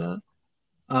right now.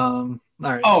 All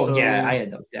right.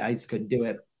 I just couldn't do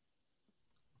it.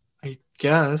 I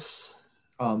guess.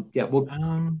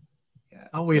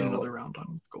 I'll wait another round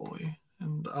on goalie,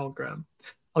 and I'll grab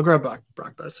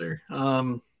Brock Besser.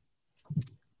 I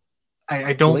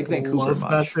don't love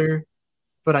Besser,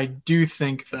 but I do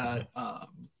think that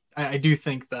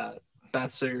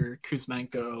Besser,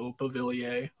 Kuzmenko,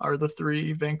 Beauvillier are the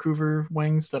three Vancouver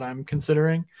wings that I'm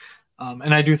considering.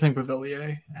 And I do think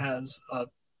Beauvillier has a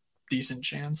decent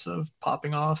chance of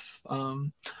popping off.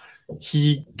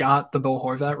 He got the Bo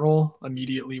Horvat role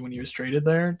immediately when he was traded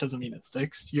there. Doesn't mean it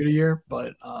sticks year to year,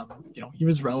 but he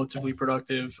was relatively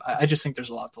productive. I just think there's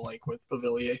a lot to like with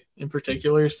Beauvillier in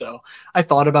particular. So I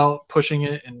thought about pushing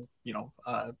it and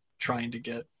trying to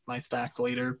get my stack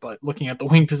later, but looking at the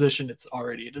wing position, it's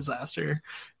already a disaster,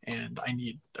 and I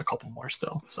need a couple more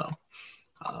still. So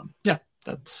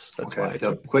that's okay, why I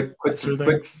took quick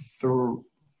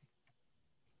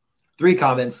three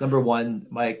comments. Number one,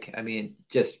 Mike, I mean,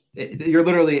 you're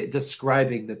literally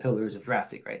describing the pillars of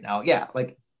drafting right now. Yeah,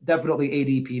 like definitely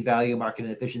ADP value, market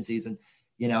inefficiencies. And,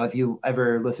 if you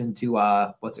ever listen to,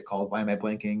 what's it called? Why am I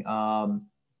blanking?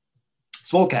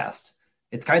 Swolecast.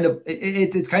 It's kind of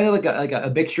like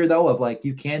a mixture though of like,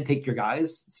 you can take your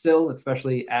guys still,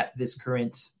 especially at this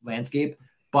current landscape.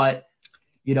 But,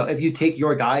 if you take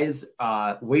your guys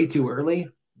way too early,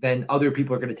 then other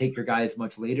people are going to take your guys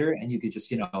much later, and you could just,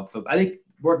 so I think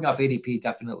working off ADP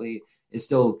definitely is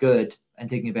still good and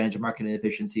taking advantage of market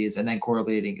inefficiencies, and then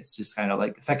correlating, it's just kind of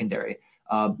like secondary.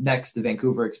 Next, the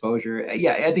Vancouver exposure.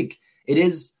 Yeah, I think it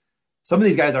is. Some of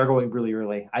these guys are going really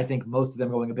early. I think most of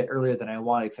them going a bit earlier than I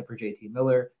want, except for JT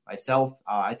Miller. Myself,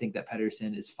 I think that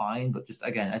Pettersson is fine, but just,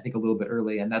 again, I think a little bit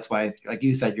early, and that's why, like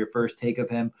you said, your first take of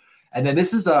him. And then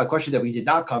this is a question that we did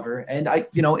not cover, and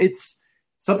it's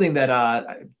something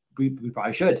that we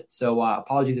probably should. So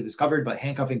apologies if it was covered, but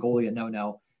handcuffing goalie a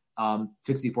no-no.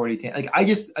 60-40. Like I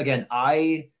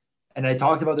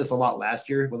talked about this a lot last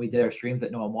year when we did our streams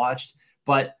that no one watched,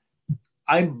 but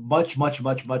I'm much, much,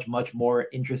 much, much, much more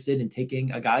interested in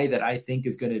taking a guy that I think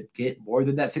is going to get more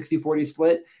than that 60-40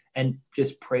 split and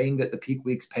just praying that the peak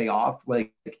weeks pay off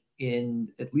like in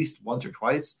at least once or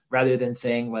twice, rather than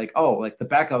saying like, oh, like the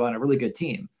backup on a really good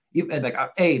team. And like,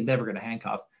 never going to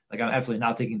handcuff. Like, I'm absolutely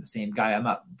not taking the same guy. I'm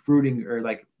not rooting or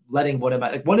like letting one of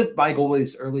my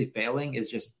goalies early failing is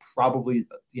just probably,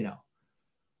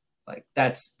 like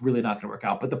that's really not going to work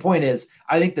out. But the point is,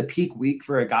 I think the peak week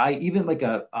for a guy, even like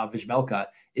a Vizmelka,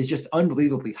 is just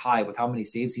unbelievably high with how many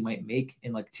saves he might make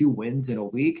in like 2 wins in a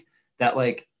week, that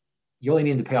like you only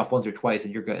need him to pay off once or twice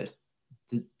and you're good.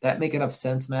 Does that make enough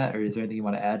sense, Matt? Or is there anything you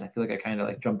want to add? I feel like I kind of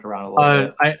like jumped around a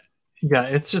little bit. Yeah,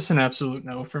 it's just an absolute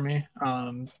no for me.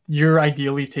 You're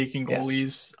ideally taking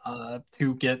goalies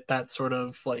to get that sort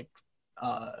of like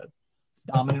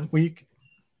dominant week.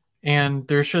 And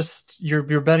there's just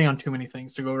you're betting on too many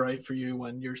things to go right for you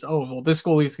when you're this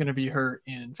goalie is going to be hurt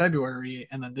in February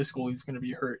and then this goalie is going to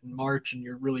be hurt in March, and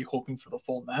you're really hoping for the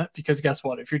full net, because guess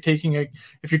what? If you're taking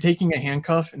a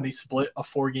handcuff and they split a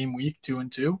 4-game week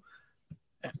 2-2,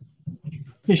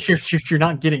 you're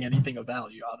not getting anything of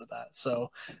value out of that.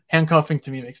 So handcuffing to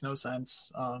me makes no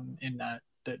sense in that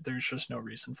there's just no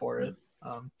reason for it.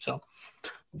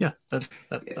 That's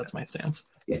my stance.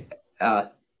 Yeah.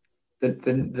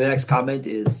 The next comment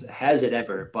is, has it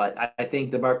ever? But I think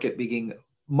the market being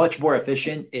much more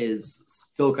efficient is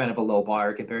still kind of a low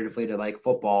bar comparatively to like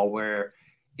football, where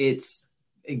it's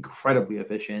incredibly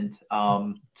efficient.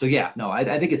 I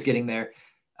think it's getting there.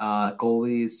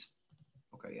 Goalies.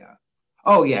 Okay. Yeah.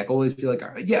 Oh yeah. Goalies feel like,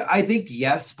 I think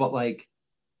yes, but like,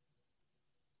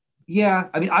 yeah,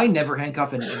 I mean, I never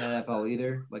handcuff in NFL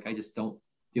either. Like, I just don't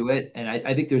do it. And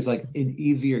I think there's like an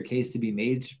easier case to be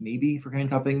made maybe for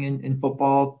handcuffing in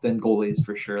football than goalies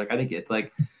for sure. Like, I think it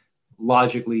like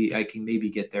logically I can maybe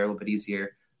get there a little bit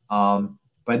easier. But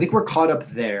I think we're caught up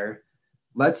there.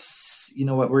 Let's,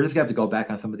 we're just gonna have to go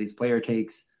back on some of these player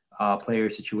takes, player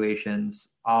situations.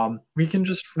 We can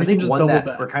just double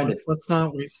back. Let's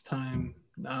not waste time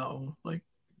now. Like,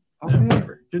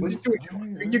 okay.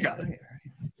 You got it.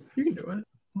 You can do it.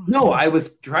 No, I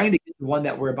was trying to get the one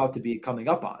that we're about to be coming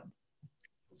up on.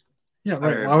 Yeah,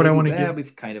 right. Why would I want to give?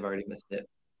 We've kind of already missed it.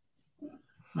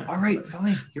 All right,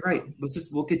 fine. You're right.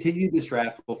 We'll continue this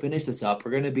draft. We'll finish this up.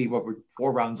 We're gonna be we're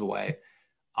 4 rounds away.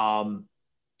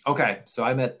 Okay, so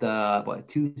I'm at the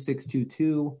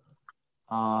 2622.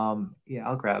 Yeah, I'm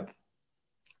gonna grab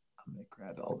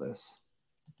all this.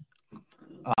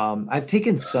 I've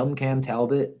taken some Cam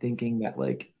Talbot thinking that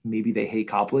like maybe they hate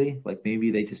Copley, like maybe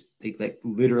they like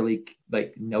literally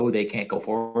like know they can't go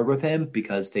forward with him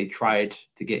because they tried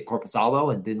to get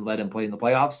Corpusalo and didn't let him play in the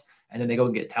playoffs, and then they go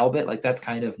and get Talbot. Like that's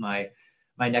kind of my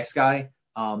next guy.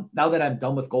 Now that I'm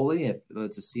done with goalie,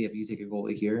 let's just see if you take a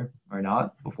goalie here or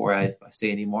not before I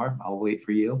say any more. I'll wait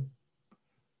for you.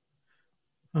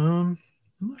 I'm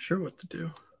not sure what to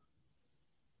do.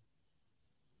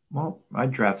 Well,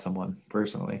 I'd draft someone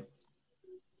personally.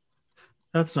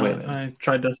 That's not. I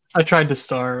tried to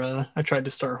star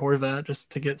Horvat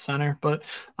just to get center, but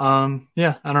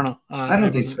yeah, I don't know. I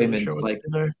don't think Swayman's really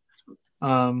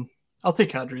I'll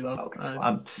take Kadri though. Okay, well,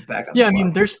 I'm back on. Yeah, I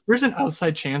mean, there's an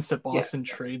outside chance that Boston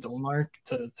trades Ullmark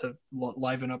to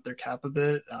liven up their cap a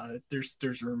bit.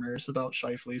 There's rumors about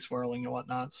Scheifele swirling and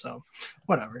whatnot. So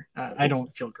whatever. I don't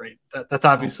feel great. That's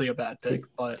obviously a bad take,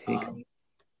 but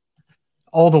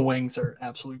all the wings are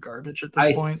absolute garbage at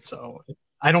this point. So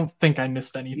I don't think I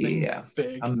missed anything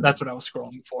big. That's what I was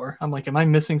scrolling for. I'm like, am I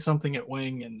missing something at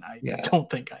wing? And I don't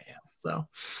think I am. So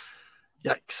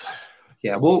yikes.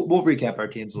 Yeah, we'll recap our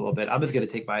teams a little bit. I'm just going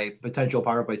to take my potential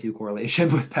power play 2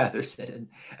 correlation with Patterson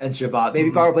and Shabbat.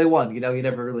 Maybe power play 1. You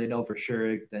never really know for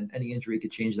sure. Then any injury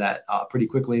could change that pretty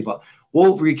quickly. But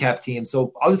we'll recap teams.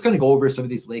 So I was going to go over some of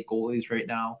these late goalies right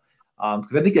now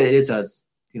because I think that it is a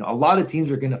lot of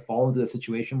teams are going to fall into the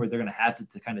situation where they're going to have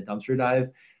to kind of dumpster dive.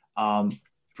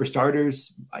 For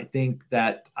starters, I think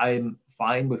that I'm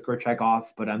fine with Gorchakov,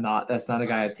 but I'm not. That's not a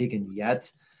guy I've taken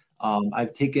yet.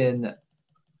 I've taken.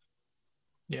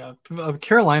 Yeah,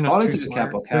 Carolina's too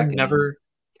smart.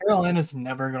 Carolina's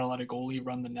never going to let a goalie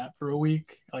run the net for a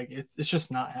week. Like it's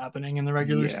just not happening in the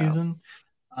regular season.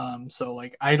 So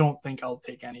like I don't think I'll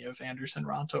take any of Anderson,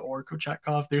 Ranta, or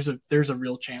Kochetkov. There's a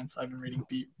real chance. I've been reading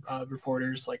beat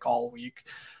reporters like all week.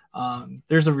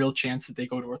 There's a real chance that they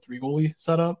go to a 3 goalie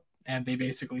setup. And they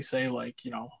basically say, like,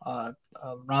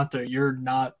 Ranta, you're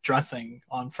not dressing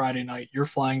on Friday night. You're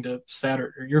flying to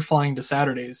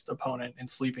Saturday's opponent and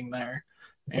sleeping there.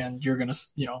 And you're going to,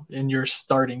 and you're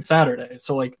starting Saturday.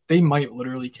 So, like, they might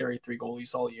literally carry 3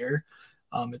 goalies all year.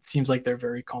 It seems like they're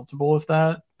very comfortable with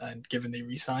that. And given they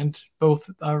re-signed both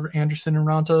Anderson and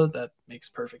Ranta, that makes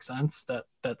perfect sense.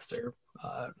 That's their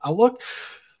outlook.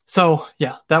 So,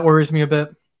 yeah, that worries me a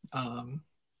bit.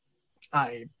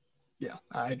 I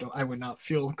would not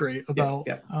feel great about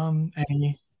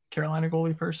any Carolina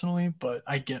goalie personally, but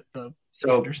I get the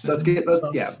Anderson.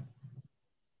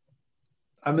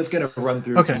 I'm just going to run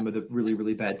through some of the really,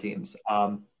 really bad teams.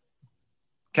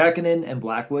 Kakkonen and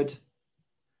Blackwood.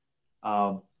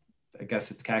 I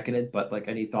guess it's Kakkonen, but like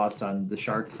any thoughts on the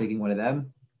Sharks taking one of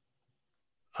them?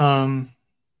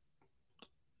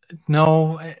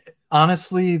 No,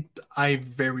 honestly, I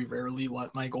very rarely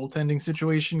let my goaltending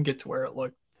situation get to where it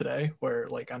looked today, where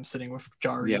like I'm sitting with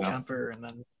Jari, Kemper, and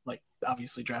then like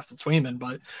obviously drafted Swayman,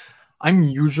 but I'm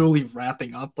usually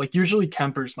wrapping up. Like usually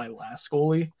Kemper's my last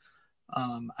goalie.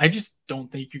 I just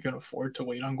don't think you can afford to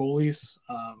wait on goalies.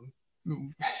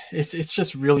 It's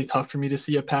just really tough for me to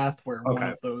see a path where one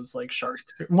of those like Sharks,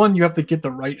 one, you have to get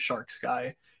the right Sharks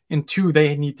guy, and 2,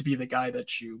 they need to be the guy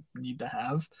that you need to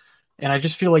have. And I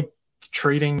just feel like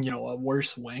trading, a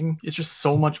worse wing, it's just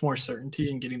so much more certainty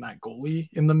in getting that goalie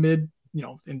in the mid,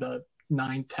 in the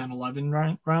 9, 10, 11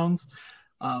 rounds.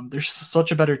 There's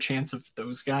such a better chance of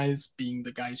those guys being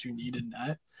the guys you need in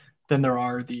net than there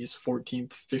are these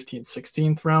 14th, 15th,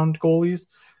 16th round goalies.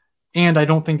 And I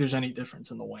don't think there's any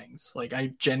difference in the wings. Like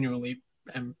I genuinely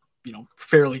am,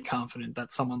 fairly confident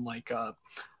that someone like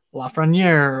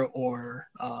Lafreniere or,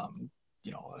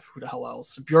 who the hell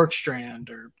else, Bjorkstrand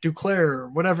or Duclair or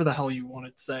whatever the hell you want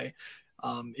to say,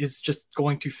 is just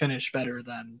going to finish better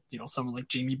than, someone like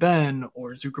Jamie Benn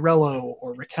or Zuccarello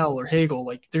or Raquel or Hagel.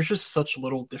 Like there's just such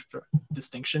little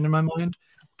distinction in my mind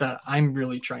that I'm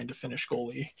really trying to finish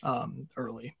goalie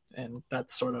early. And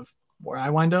that's sort of where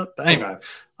I wind up. But anyway,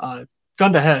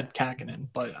 gun to head, Kakkonen,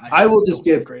 but I will just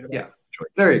give great about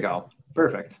there you go.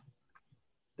 Perfect.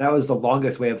 That was the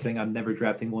longest way of saying I'm never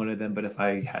drafting one of them, but if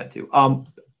I had to.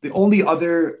 The only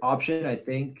other option I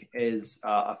think is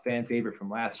a fan favorite from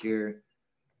last year.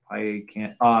 I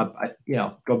can't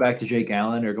go back to Jake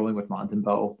Allen or going with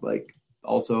Montembeault. Like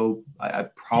also I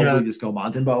probably just go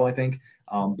Montembeault, I think.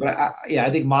 But I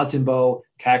think Montembeault,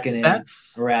 Kakkonen,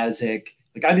 Mrazek,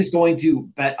 Like I'm just going to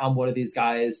bet on one of these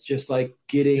guys just like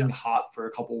getting Yes. hot for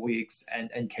a couple weeks and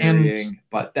And carrying.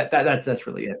 But that's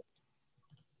really it.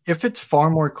 if it's far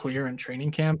more clear in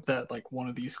training camp that like one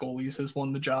of these goalies has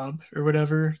won the job or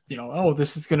whatever, oh,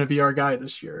 this is going to be our guy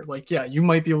this year. Like, yeah, you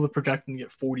might be able to project and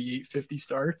get 48, 50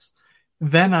 starts.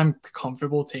 Then I'm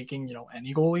comfortable taking,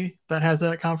 any goalie that has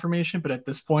that confirmation. But at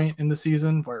this point in the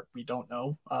season where we don't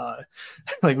know,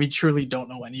 like we truly don't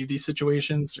know any of these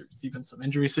situations or even some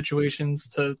injury situations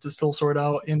to still sort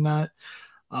out in that,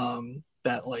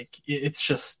 that like, it's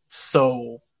just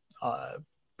so,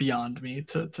 beyond me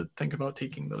to think about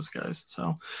taking those guys.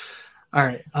 So, all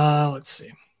right, let's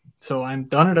see. So I'm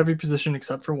done at every position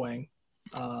except for wing.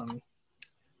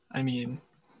 I mean,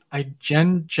 I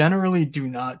generally do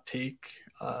not take,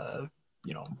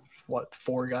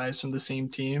 four guys from the same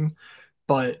team,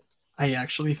 but I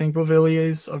actually think Beauvillier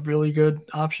is a really good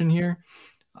option here.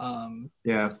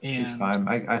 Yeah, he's And fine.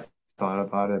 I thought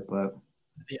about it, but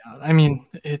yeah, I mean,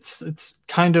 it's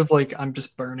kind of like I'm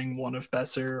just burning one of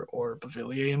Besser or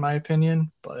Beauvillier in my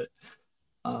opinion, but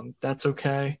that's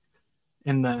okay.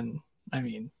 And then, I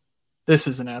mean, this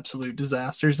is an absolute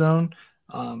disaster zone.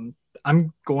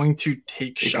 I'm going to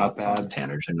take it got shots on bad.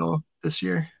 Tanner Janot this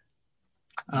year.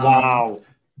 Wow.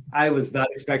 I was not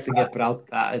expecting it, but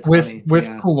it's with funny. with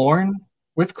Yeah.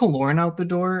 Killorn out the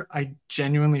door, I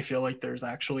genuinely feel like there's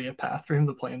actually a path for him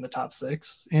to play in the top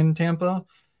 6 in Tampa.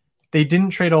 They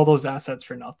didn't trade all those assets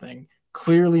for nothing.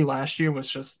 Clearly, last year was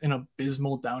just an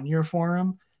abysmal down year for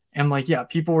him. And like, yeah,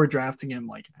 people were drafting him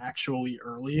like actually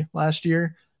early last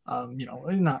year.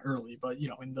 Not early, but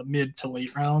in the mid to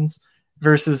late rounds.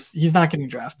 Versus he's not getting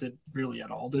drafted really at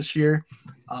all this year.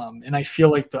 And I feel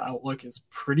like the outlook is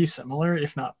pretty similar,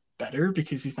 if not better,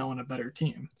 because he's now on a better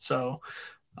team. So,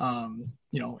 in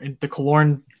the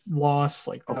Killorn loss,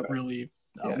 like that really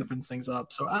opens things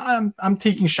up. So I'm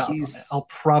taking shots on it. I'll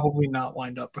probably not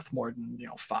wind up with more than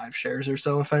 5 shares or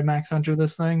so if I max enter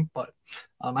this thing, but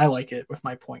I like it with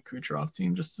my point Kucherov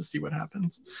team just to see what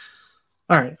happens.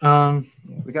 All right.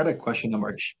 We got a question on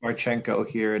Marchenko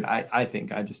here, and I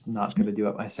think I'm just not going to do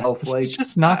it myself. Like, he's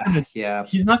just not going to. Yeah,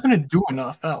 he's not going to do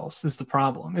enough else. Is the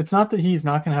problem? It's not that he's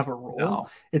not going to have a role. No.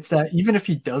 It's that even if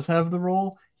he does have the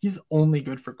role, he's only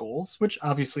good for goals, which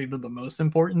obviously they're the most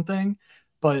important thing.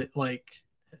 But like,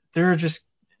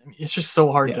 it's just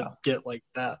so hard to get like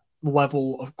that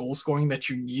level of goal scoring that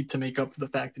you need to make up for the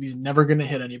fact that he's never going to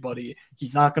hit anybody.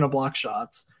 He's not going to block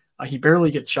shots. He barely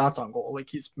gets shots on goal. Like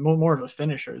he's more of a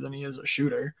finisher than he is a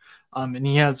shooter. And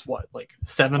he has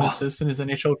 7 assists in his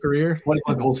NHL career.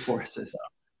 21 goals, 4 assists,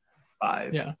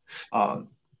 5. Yeah.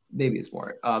 Maybe it's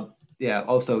more. Yeah.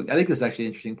 Also, I think this is actually an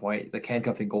interesting point. The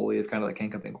handcuffing goalie is kind of like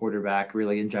handcuffing quarterback,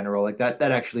 really in general. Like that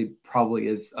actually probably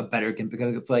is a better game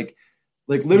because it's like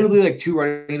literally like 2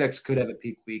 running backs could have a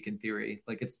peak week in theory.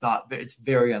 Like it's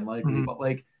very unlikely, but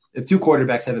like if 2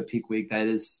 quarterbacks have a peak week,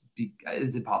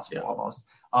 it's impossible almost.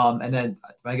 And then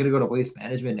am I going to go to waste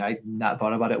management? I've not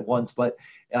thought about it once, but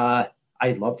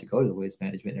I'd love to go to the waste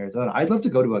management in Arizona. I'd love to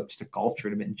go to just a golf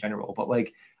tournament in general, but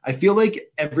like I feel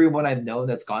like everyone I've known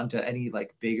that's gone to any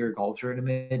like bigger golf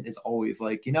tournament is always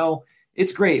like,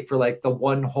 it's great for like the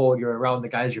one hole you're around the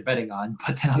guys you're betting on,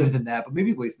 but then other than that, but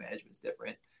maybe waste management is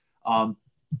different.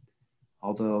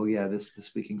 Although, yeah,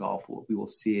 this week in golf, we will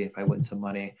see if I win some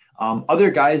money. Other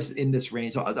guys in this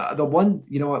range. So the one,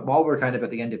 while we're kind of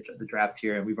at the end of the draft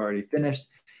here and we've already finished,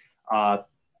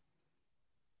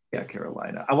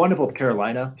 Carolina. I want to pull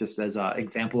Carolina just as an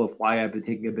example of why I've been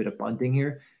taking a bit of bunting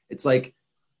here. It's like,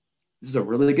 this is a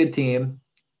really good team.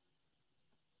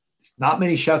 There's not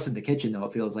many chefs in the kitchen, though,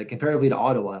 it feels like, comparatively to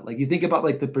Ottawa. Like, you think about,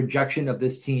 like, the projection of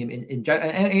this team in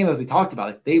and as we talked about,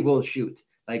 like, they will shoot.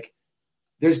 Like,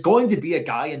 there's going to be a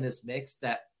guy in this mix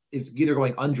that is either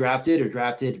going undrafted or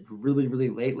drafted really, really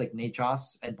late, like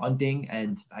Nachos and Bunting,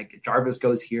 and like Jarvis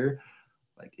goes here.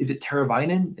 Like, is it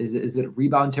Teravainen? Is it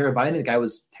rebound Teravainen? The guy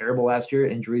was terrible last year,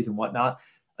 injuries and whatnot.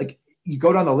 Like, you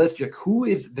go down the list, you're like, who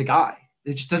is the guy?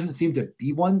 There just doesn't seem to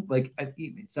be one. Like,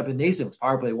 Stephen Nason was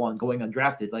power play 1 going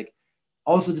undrafted. Like,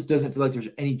 also just doesn't feel like there's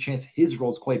any chance his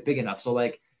role's quite big enough. So,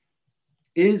 like,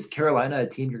 is Carolina a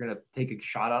team you're going to take a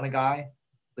shot on a guy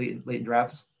late in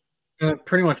drafts?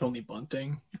 Pretty much only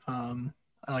Bunting. I'm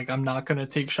not going to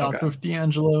take shots with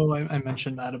D'Angelo. I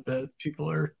mentioned that a bit. People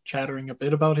are chattering a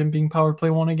bit about him being power play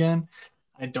 1 again.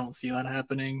 I don't see that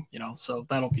happening, so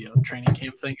that'll be a training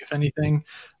camp thing, if anything.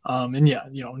 And yeah,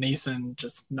 Nason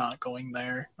just not going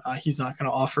there. He's not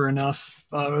going to offer enough,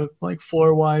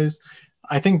 floor wise.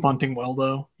 I think Bunting will,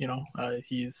 though.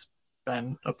 He's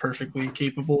been a perfectly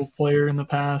capable player in the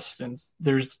past, and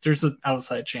there's an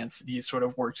outside chance that he sort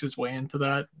of works his way into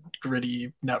that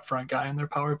gritty net front guy in their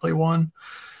power play one.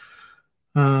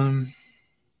 I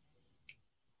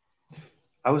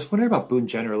was wondering about Boone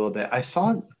Jenner a little bit. I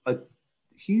saw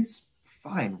he's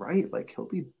fine, right? Like he'll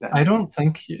be better. I don't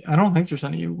think there's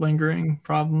any lingering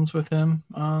problems with him.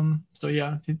 So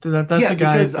yeah, that's a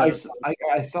guy. Because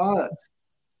I saw,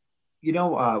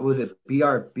 was it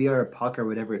BR Puck or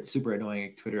whatever? It's super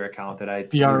annoying Twitter account that I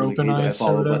BR Open Ice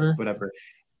or whatever.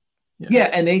 Yeah,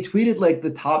 and they tweeted like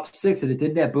the top 6, and it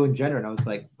didn't have Boone Jenner, and I was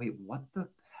like, wait, what the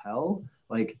hell?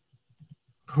 Like,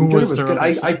 who was good?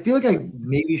 I feel like I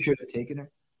maybe should have taken her.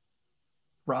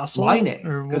 Russell? Line,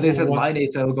 because they said Line,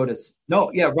 so it'll go to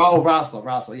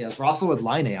Russell. Yes, Russell with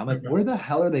Line. I'm like, where the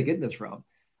hell are they getting this from?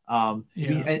 And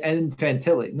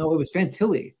Fantilli. No, it was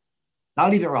Fantilli.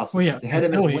 Not even Russell. Well, yeah, they had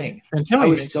him at the wing. Fantilli, I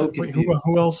was so confused. Wait,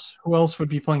 who else would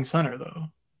be playing center though?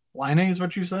 Line is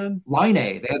what you said? Line.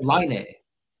 They had Line.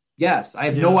 Yes, I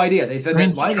have no idea. They said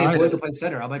that Line is going to play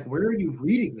center. I'm like, where are you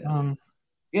reading this?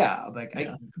 I'm like,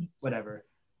 whatever.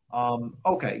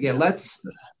 Okay, let's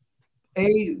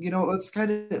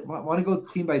kind of want to go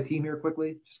team by team here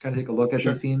quickly. Just kind of take a look at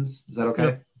these teams. Is that okay?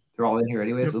 Yep. They're all in here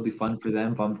anyways. It'll be fun for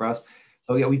them, fun for us.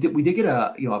 So we did get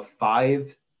a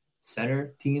 5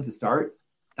 center team to start.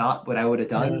 Not what I would have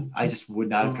done. Yeah. I just would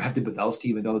not have drafted Pavelski,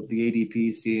 even though the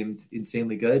ADP seemed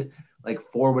insanely good. Like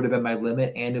 4 would have been my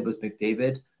limit, and it was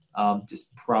McDavid.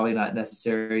 Just probably not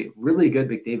necessary. Really good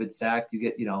McDavid stack. You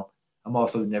get, I'm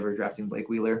also never drafting Blake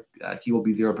Wheeler. He will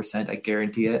be 0%. I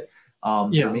guarantee it. For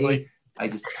me, I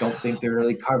just don't think they're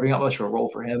really carving out much of a role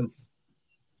for him.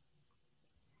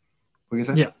 What are you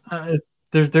saying? Yeah.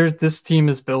 This team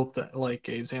is built like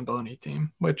a Zamboni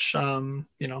team, which,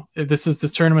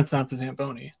 this tournament's not the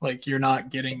Zamboni. Like, you're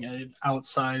not getting an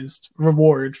outsized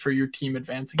reward for your team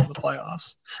advancing in the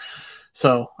playoffs.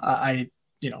 So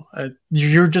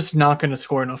you're just not going to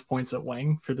score enough points at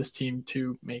wing for this team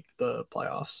to make the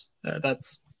playoffs.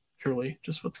 That's truly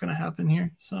just what's going to happen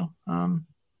here. So,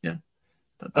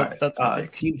 that's my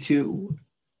pick. Team 2.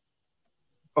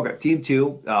 Okay, team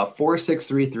 2,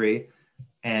 4-6-3-3,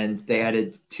 and they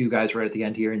added 2 guys right at the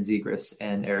end here in Zegras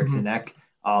and Eriksson Ek.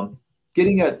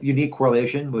 Getting a unique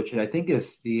correlation, which I think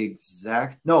is the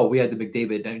exact. No, we had the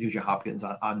McDavid and Nugent Hopkins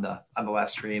on the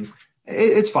last stream.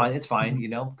 It's fine. It's fine.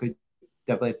 Could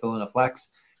definitely fill in a flex.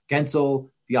 Gensel,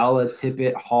 Fiala,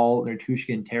 Tippett, Hall,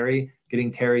 Nertushkin, Terry. Getting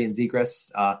Terry and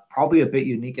Zegras, probably a bit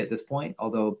unique at this point,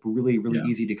 although really, really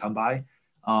easy to come by.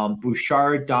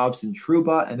 Bouchard, Dobbs, and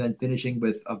Trouba, and then finishing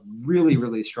with a really,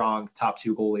 really strong top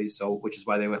 2 goalies. So, which is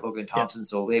why they went Logan Thompson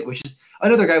so late, which is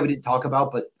another guy we didn't talk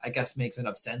about, but I guess makes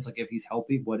enough sense. Like, if he's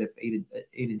healthy, what if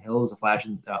Aiden Hill is a flash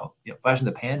in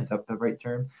the pan? Is that the right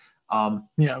term?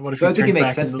 What if? So I think it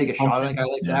makes sense to take a shot on a guy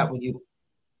like that when you.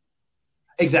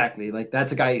 Exactly. Like,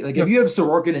 that's a guy, like, if you have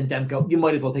Sorokin and Demko, you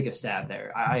might as well take a stab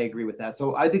there. I agree with that.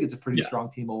 So I think it's a pretty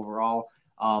strong team overall.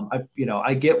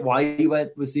 I get why he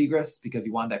went with Zegras because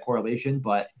he wanted that correlation,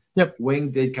 but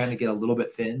wing did kind of get a little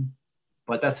bit thin,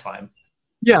 but that's fine.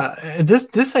 Yeah,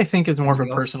 this I think is more of a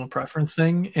personal preference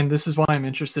thing, and this is why I'm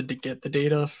interested to get the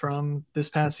data from this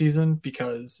past season,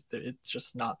 because it's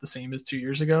just not the same as 2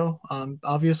 years ago,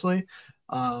 obviously.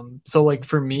 So like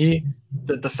for me,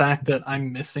 the fact that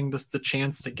I'm missing the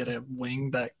chance to get a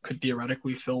wing that could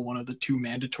theoretically fill one of the 2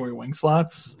 mandatory wing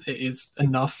slots is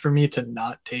enough for me to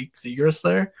not take Zegras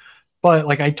there. But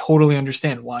like, I totally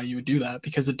understand why you would do that,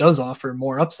 because it does offer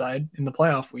more upside in the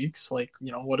playoff weeks. Like,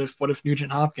 what if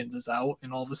Nugent Hopkins is out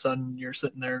and all of a sudden you're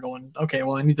sitting there going, okay,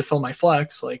 well, I need to fill my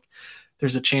flex. Like,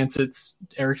 there's a chance it's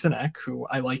Eriksson Ek, who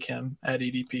I like him at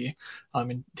ADP.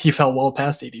 And he fell well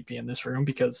past ADP in this room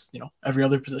because, every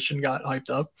other position got hyped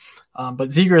up. But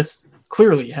Zegras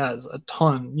clearly has a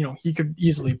ton, he could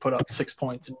easily put up 6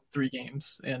 points in 3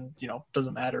 games, and,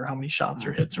 doesn't matter how many shots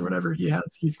or hits or whatever he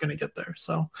has, he's going to get there.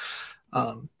 So,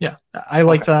 I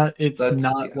like that. It's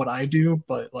not what I do,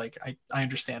 but like, I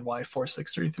understand why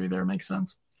 4-6-3-3 there makes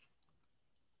sense.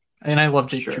 And I love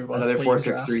Jake Trouba. Another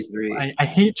 4-6-3-3. I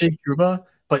hate Jake Trouba,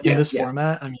 but in this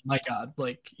format, I mean, my God,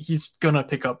 like, he's gonna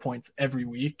pick up points every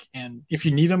week, and if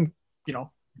you need him,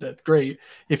 that's great.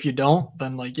 If you don't,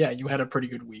 then like, you had a pretty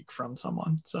good week from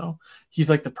someone. So he's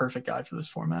like the perfect guy for this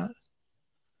format.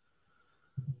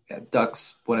 Yeah,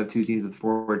 Ducks, one of 2 teams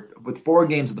with 4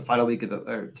 games of the final week of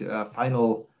the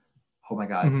final. Oh my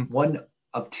God, one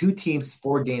of 2 teams,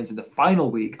 4 games in the final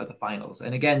week of the finals.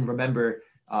 And again, remember.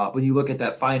 When you look at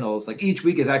that finals, like, each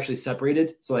week is actually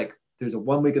separated. So like, there's a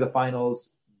 1 week of the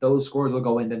finals, those scores will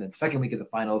go in, then the second week of the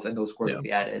finals, and those scores will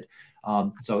be added.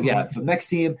 So next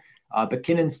team,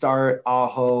 McKinnon start,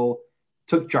 Aho,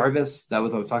 took Jarvis. I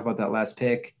was talking about that last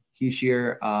pick.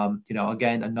 Heishier,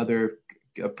 again,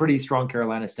 a pretty strong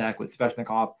Carolina stack with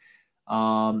Svechnikov.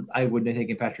 I wouldn't have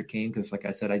taken Patrick Kane because, like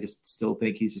I said, I just still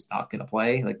think he's just not going to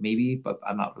play. Like maybe, but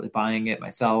I'm not really buying it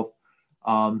myself.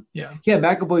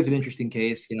 McAvoy's an interesting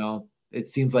case. It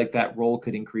seems like that role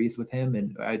could increase with him,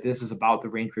 and this is about the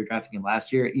range we were drafting him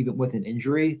last year, even with an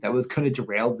injury that was kind of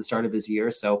derailed the start of his year.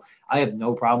 So I have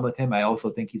no problem with him. I also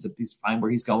think he's fine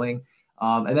where he's going.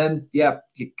 And then,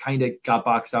 he kind of got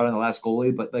boxed out on the last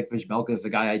goalie, but like Vizmelka is the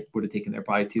guy I would have taken there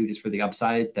probably too, just for the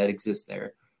upside that exists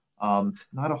there.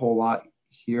 Not a whole lot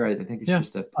here. I think it's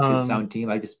just a good sound team.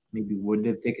 I just maybe wouldn't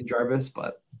have taken Jarvis,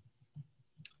 but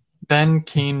Ben,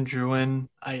 Kane, Druin.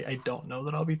 I don't know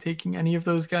that I'll be taking any of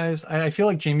those guys. I feel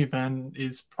like Jamie Benn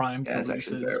is primed to lose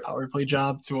his power play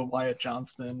job to a Wyatt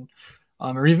Johnston,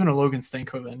 or even a Logan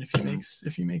Stankoven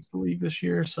if he makes the league this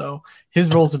year. So his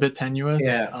role's a bit tenuous.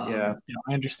 I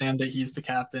understand that he's the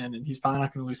captain and he's probably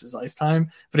not going to lose his ice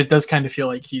time, but it does kind of feel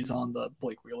like he's on the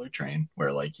Blake Wheeler train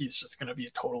where like he's just going to be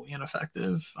totally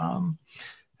ineffective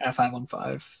at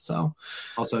 5-on-5. So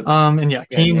also,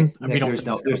 Kane. Nick, we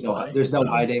don't. There's no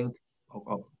hiding.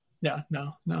 Oh. Yeah,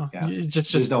 no. Yeah.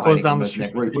 Just close down the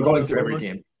street. We're going through every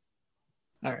game.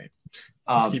 All right.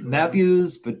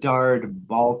 Matthews, Bedard,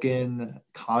 Balkan,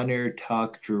 Connor,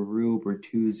 Tuck, Giroux,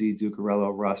 Bertuzzi,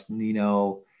 Zuccarello, Rust,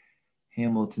 Nino,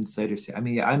 Hamilton, Seider. I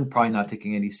mean, I'm probably not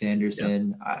taking any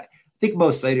Sanderson. Yeah. I think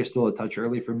most Seider's still a touch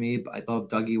early for me, but I love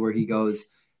Dougie where he goes.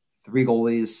 3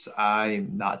 goalies.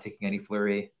 I'm not taking any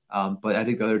Fleury. But I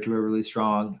think the other 2 are really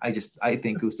strong. I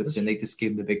think Gustafsson, they just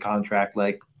gave him the big contract.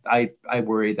 Like I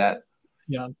worry that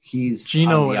he's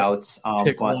Gino on the outs.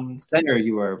 But center,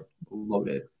 you are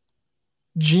loaded.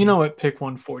 Gino at pick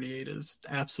 148 is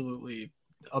absolutely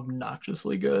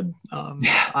obnoxiously good.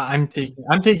 I'm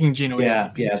taking Gino.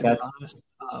 That's honest.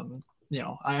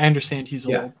 I understand he's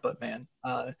old, but man,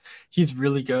 he's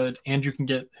really good. And you can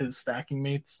get his stacking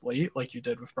mates late, like you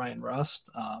did with Brian Rust.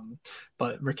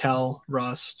 But Raquel,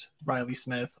 Rust, Riley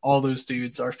Smith, all those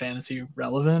dudes are fantasy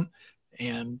relevant.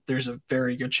 And there's a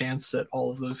very good chance that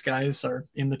all of those guys are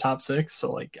in the top 6. So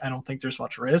like, I don't think there's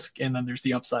much risk. And then there's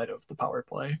the upside of the power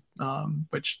play,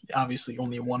 which obviously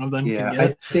only one of them can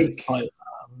get. But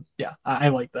I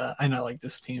like that. And I like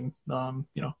this team.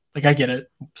 Like I get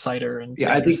it, Cider and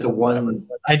I think the one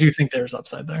I do think there's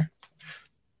upside there.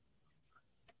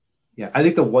 Yeah, I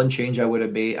think the one change I would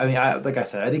have made. I mean, like I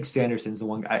said, I think Sanderson's the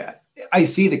one. I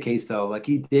see the case though. Like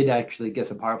he did actually get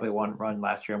some power play one run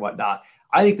last year and whatnot.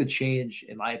 I think the change,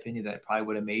 in my opinion, that I probably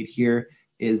would have made here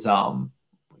is why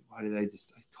did I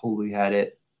totally had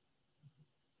it.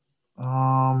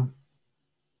 Mo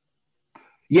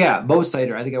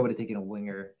Seider. I think I would have taken a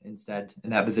winger instead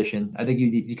in that position. I think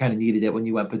you kind of needed it when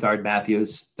you went Bedard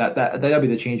Matthews. That'd be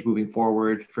the change moving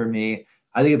forward for me.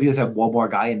 I think if you just have one more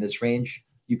guy in this range,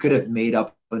 you could have made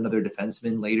up another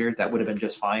defenseman later. That would have been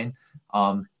just fine.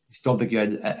 Just don't think you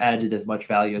had added as much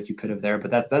value as you could have there, but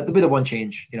that'll be the one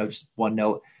change, just one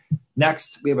note.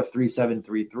 Next, we have a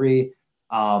 3-7-3-3.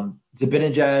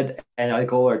 Zibanejad and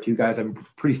Eichel are 2 guys I'm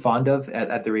pretty fond of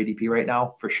at their ADP right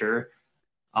now, for sure.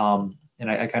 And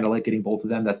I kind of like getting both of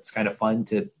them. That's kind of fun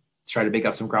to try to make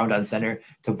up some ground on center.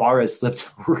 Tavares slipped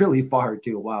really far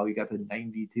too. Wow, he got the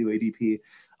 92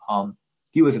 ADP.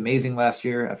 He was amazing last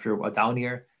year after a down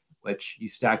year, which you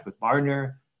stacked with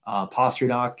Marner.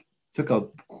 Pasternak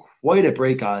took quite a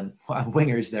break on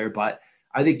wingers there, but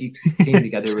I think you came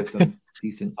together with some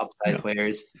decent upside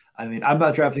players. I mean, I'm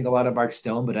not drafting a lot of Mark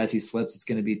Stone, but as he slips, it's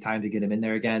going to be time to get him in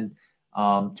there again.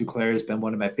 Duclair has been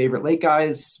one of my favorite late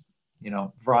guys.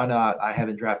 Vrana, I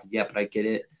haven't drafted yet, but I get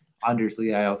it.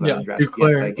 Undersley, I also haven't drafted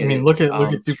Duclair, yet, but I get it. Look at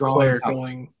Duclair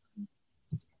going.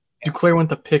 Duclair went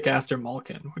to pick after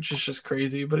Malkin, which is just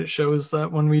crazy, but it shows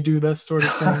that when we do that sort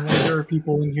of thing, there are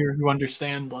people in here who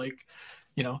understand,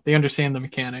 they understand the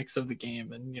mechanics of the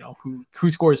game and, who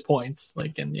scores points.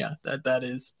 That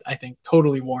is, I think,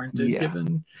 totally warranted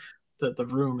given the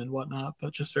room and whatnot,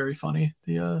 but just very funny,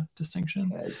 the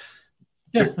distinction.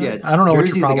 I don't know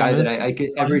Jersey's what your problem the guy is. that I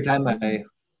get every time I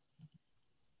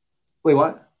wait,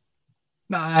 what?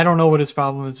 No, I don't know what his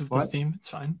problem is with this team. It's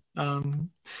fine.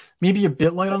 Maybe a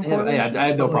bit light on correlation. I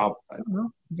have no problem. I don't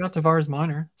know. You got Tavares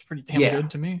Minor. It's pretty damn good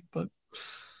to me. But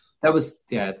that was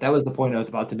the point I was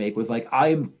about to make. Was like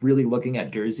I'm really looking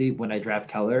at Jersey when I draft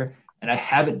Keller, and I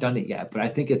haven't done it yet, but I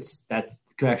think that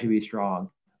could actually be strong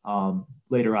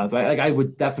later on. So I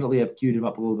would definitely have queued him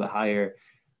up a little bit higher.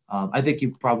 I think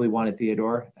you probably wanted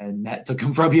Theodore, and Matt took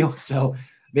him from you. So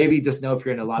maybe just know if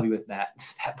you're in a lobby with Matt,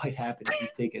 that might happen if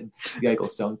you've taken the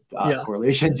Eichel-Stone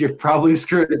correlations. You're probably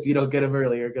screwed if you don't get him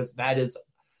earlier because Matt is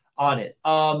on it.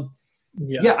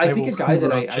 Yeah, Yeah, I I think will a guy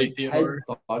that hoover up Shea I had Theodore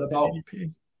thought at about.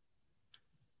 ADP.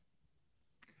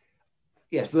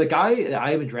 Yeah, so the guy that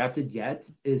I haven't drafted yet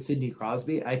is Sidney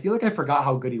Crosby. I feel like I forgot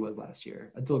how good he was last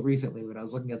year until recently when I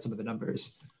was looking at some of the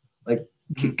numbers. Like,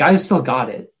 Mhm. guys still got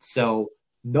it. So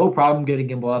no problem getting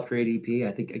him well after ADP.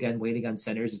 I think again, waiting on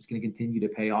centers is going to continue to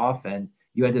pay off, and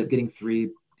you ended up getting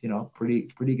three,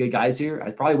 pretty good guys here.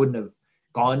 I probably wouldn't have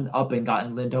gone up and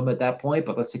gotten Lindholm at that point,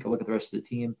 but let's take a look at the rest of the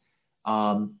team.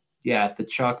 Yeah, the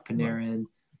Chuck, Panarin,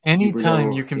 Anytime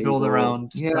Huberdeau, you can build Hagel.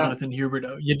 around Yeah, Jonathan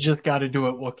Huberdeau, you just got to do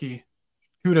it, Wookie.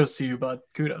 Kudos to you, bud.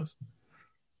 Kudos.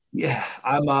 yeah.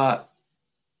 I'm not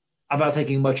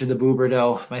taking much of the boober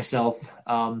though myself,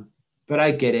 but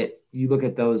I get it. You look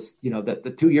at those,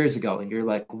 the 2 years ago, and you're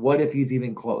like, what if he's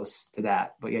even close to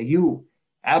that? But yeah, you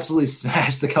absolutely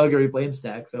smashed the Calgary Flame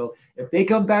stack. So if they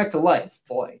come back to life,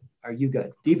 boy, are you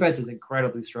good? Defense is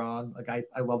incredibly strong. Like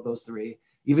I love those three.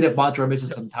 Even if Montour misses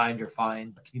some time, you're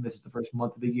fine. Like if he misses the first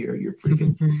month of the year, you're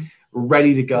freaking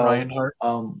ready to go. Ryan Hart.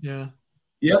 Um, Yeah.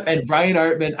 Yep, and Brian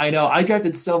Artman, I know I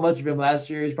drafted so much of him last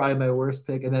year. He's probably my worst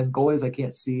pick. And then goalies, I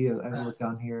can't see. I look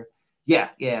down here. Yeah,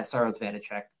 Saros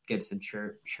Vanacek, Gibson,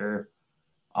 sure.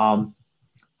 Where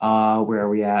are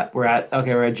we at? We're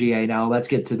at GA now. Let's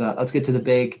get to the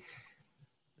big,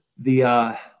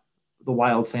 the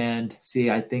Wilds fan. See,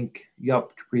 I think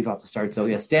Capri's off to start. So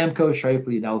yeah, Stamkos,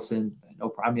 Scheifele, Nelson. No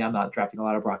problem. I mean, I'm not drafting a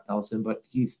lot of Brock Nelson, but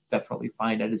he's definitely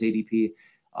fine at his ADP.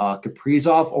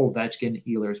 Kaprizov, Ovechkin,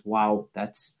 Ehlers. Wow,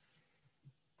 that's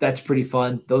pretty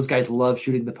fun. Those guys love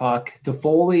shooting the puck.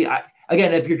 Toffoli,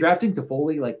 again, if you're drafting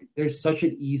Toffoli, like there's such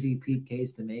an easy peak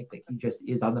case to make. Like he just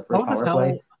is on the first power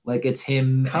play. Like it's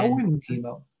him and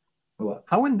Timo. What?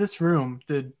 How in this room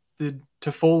did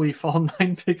Toffoli fall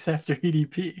 9 picks after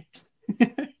EDP?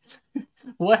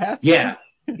 What happened?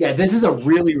 Yeah, this is a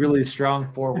really, really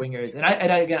strong four wingers. And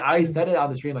I said it on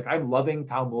the stream, like I'm loving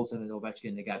Tom Wilson and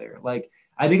Ovechkin together. Like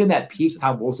I think in that peak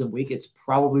Tom Wilson week, it's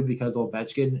probably because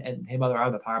Ovechkin and him are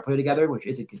on the power play together, which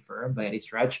isn't confirmed by any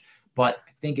stretch. But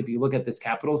I think if you look at this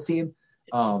Capitals team,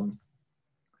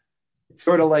 it's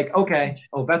sort of like, okay,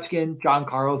 Ovechkin, John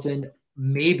Carlson,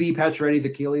 maybe Pacioretty's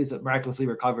Achilles miraculously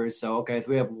recovers. So, okay,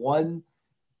 so we have 1,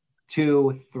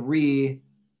 2, 3,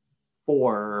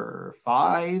 4,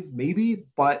 5, maybe,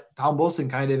 but Tom Wilson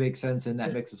kind of makes sense in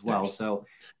that mix as well. So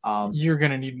you're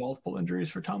going to need multiple injuries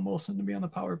for Tom Wilson to be on the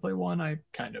power play one. I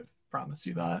kind of promise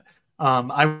you that.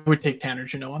 I would take Tanner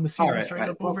Jeannot on the season straight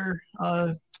up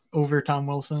over Tom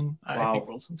Wilson. Wow. I think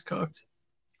Wilson's cooked.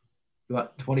 You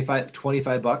want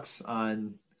 $25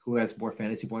 on who has more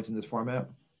fantasy points in this format?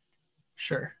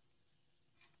 Sure.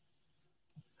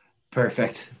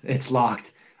 Perfect. It's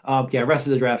locked. Rest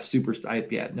of the draft,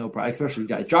 no problem. Especially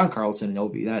guys, John Carlson and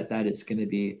Ovi. That is going to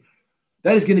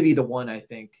be the one. I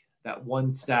think that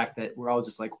one stack that we're all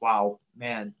just like, wow,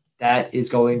 man, that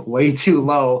is going way too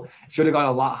low. Should have gone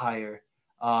a lot higher.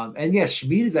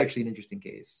 Schmid is actually an interesting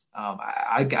case.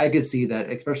 I could see that,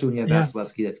 especially when you have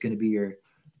Vasilevsky. That's going to be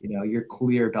your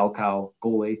clear bell cow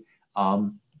goalie.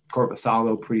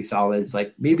 Corpusalo, pretty solid. It's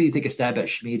like maybe you take a stab at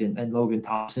Schmid and Logan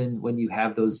Thompson when you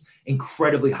have those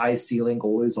incredibly high ceiling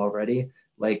goalies already.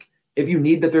 Like if you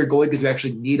need the third goalie because you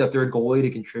actually need a third goalie to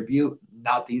contribute,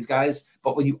 not these guys.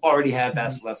 But when you already have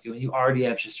Vasilevsky, when you already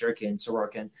have Shesterkin,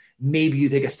 Sorokin, maybe you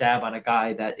take a stab on a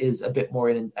guy that is a bit more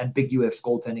in an ambiguous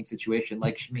goaltending situation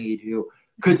like Schmid, who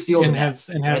could steal and the has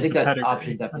net. And I think that pedigree.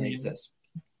 option definitely exists.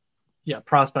 Yeah,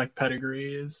 prospect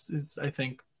pedigree is I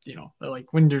think, like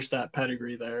Winterstadt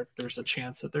pedigree there's a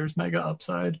chance that there's mega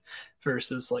upside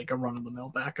versus like a run-of-the-mill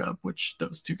backup, which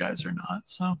those two guys are not.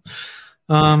 So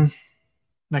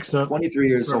next up, 23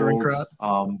 years old.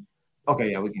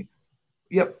 Okay, yeah, we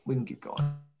can keep going.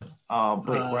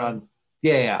 Wait, we're on.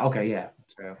 Okay, yeah.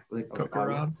 Sorry,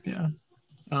 Rob, yeah.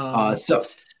 So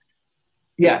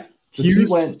Hughes, he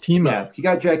went. Timo. Yeah, he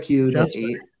got Jack Hughes at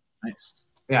 8. Nice.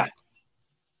 Yeah.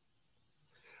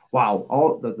 Wow,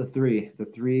 all the three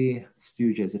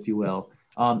stooges, if you will.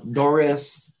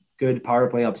 Norris, good power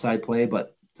play, upside play,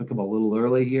 but took him a little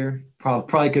early here.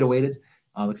 Probably could have waited,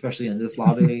 especially in this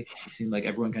lobby. It seemed like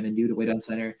everyone kind of knew to wait on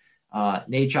center.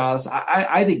 Nachos,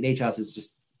 I think Nachos is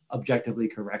just objectively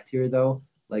correct here, though.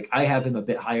 Like I have him a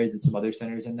bit higher than some other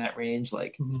centers in that range.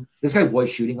 Like this guy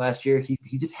was shooting last year.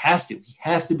 He just has to. He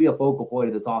has to be a focal point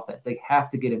of this offense. They have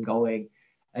to get him going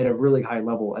at a really high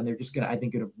level, and they're just gonna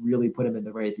really put him in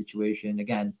the right situation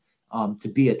again to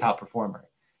be a top performer.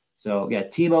 So yeah,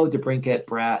 Timo, DeBrincat,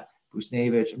 Bratt,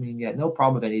 Busnevich. I mean, yeah, no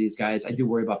problem with any of these guys. I do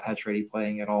worry about Pacioretty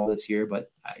playing at all this year,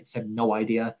 but I just have no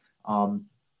idea.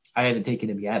 I haven't taken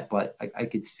him yet, but I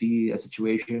could see a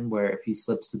situation where if he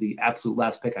slips to the absolute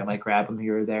last pick, I might grab him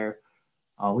here or there.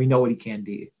 We know what he can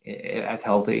be if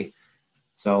healthy.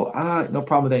 So no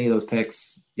problem with any of those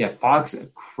picks. Yeah, Fox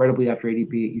incredibly after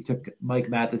ADP. You took Mike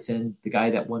Matheson, the guy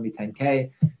that won me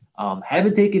 10K.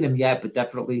 Haven't taken him yet, but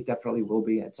definitely will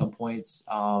be at some points.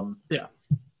 Yeah,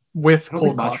 with I don't Cole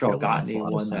think Montreal Caulfield, got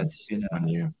anyone that's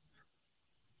gonna.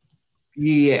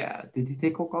 Yeah, did he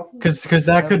take Cole Caulfield? Because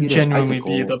that could genuinely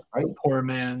be the right? poor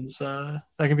man's. That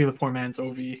could be the poor man's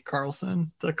Ovi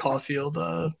Carlson, the Caulfield,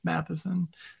 Matheson.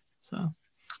 So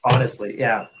honestly,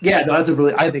 yeah. No, that's a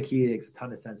really. I think he makes a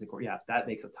ton of sense. Yeah, that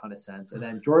makes a ton of sense. And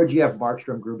then George, you have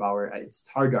Markstrom, Grubauer. It's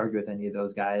hard to argue with any of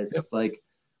those guys. Yep. Like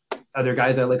other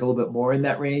guys I like a little bit more in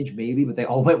that range, maybe, but they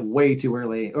all went way too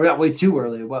early, or not way too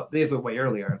early. Well, they went way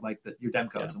earlier, like your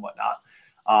Demkos and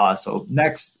whatnot. So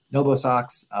next, Nobo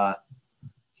Sox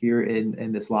here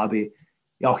in this lobby.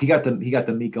 He got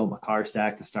the Miko Makar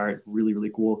stack to start. Really,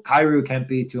 really cool. Kairu,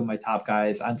 Kempe, two of my top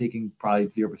guys. I'm taking probably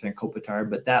 0% Kopitar,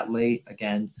 but that late,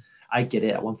 again, I get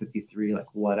it at 153,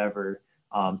 like whatever.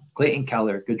 Clayton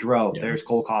Keller, Gaudreau. Yeah. There's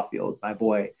Cole Caulfield, my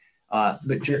boy.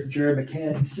 But Jared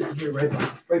McCann, he's sitting here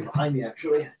right behind me,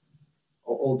 actually.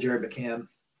 Old Jared McCann.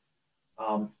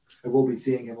 I will be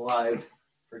seeing him live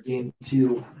for game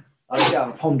 2.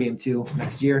 Home game 2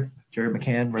 next year. Jared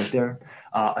McCann right there.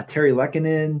 Terry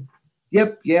Lehkonen.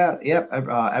 Yep.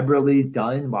 Eberle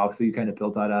done. Wow. So you kind of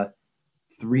built out a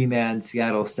 3-man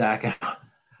Seattle stack.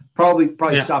 probably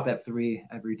stop at 3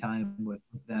 every time with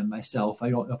them myself. I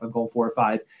don't know if I'm going 4 or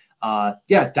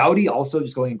 5. Doughty also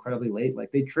just going incredibly late.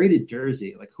 Like they traded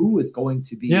Jersey. Like who is going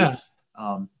to be? Yeah.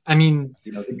 I mean,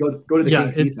 they go to the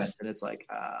Kings defense, and it's like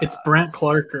it's Brent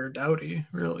Clark or Doughty,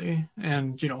 really.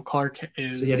 And Clark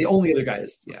is the only other guy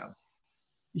is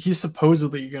he's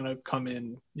supposedly going to come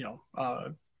in,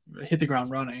 hit the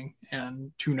ground running,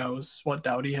 and who knows what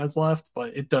Doughty has left,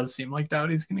 but it does seem like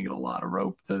Doughty's going to get a lot of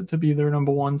rope to be their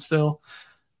number 1 still.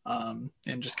 And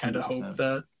just kind of hope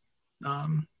that,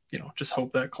 just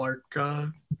hope that Clark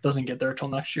doesn't get there till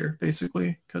next year,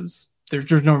 basically, because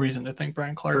there's no reason to think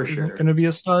Brian Clark isn't going to be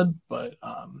a stud. But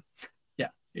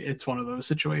it's one of those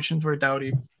situations where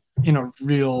Doughty, in a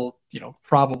real,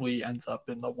 probably ends up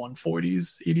in the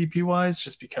 140s ADP wise,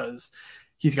 just because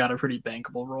he's got a pretty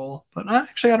bankable role. But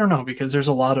actually, I don't know, because there's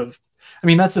a lot of,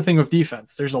 that's the thing with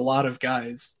defense. There's a lot of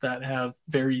guys that have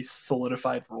very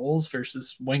solidified roles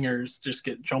versus wingers just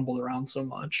get jumbled around so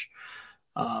much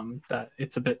that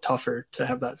it's a bit tougher to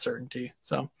have that certainty.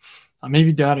 So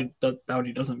maybe Doughty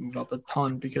doesn't move up a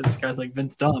ton because guys like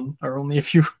Vince Dunn are only a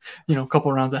few,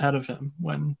 couple rounds ahead of him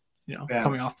when,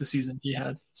 coming off the season he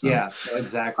had. So, yeah,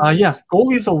 exactly.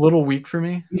 Goalie's a little weak for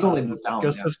me. He's only moved down.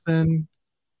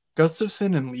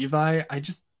 Gustafson and Levi, I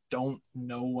just don't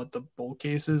know what the bull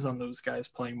case is on those guys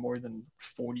playing more than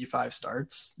 45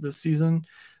 starts this season.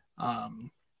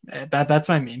 That's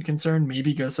my main concern.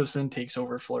 Maybe Gustafson takes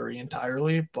over Fleury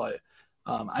entirely, but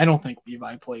I don't think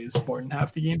Levi plays more than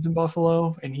half the games in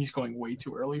Buffalo, and he's going way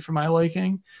too early for my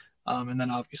liking. And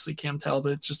then obviously Cam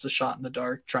Talbot, just a shot in the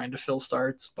dark trying to fill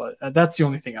starts. But that's the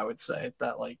only thing I would say,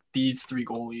 that like these 3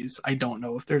 goalies, I don't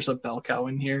know if there's a bell cow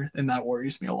in here, and that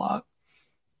worries me a lot.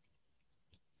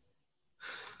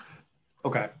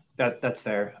 Okay, that's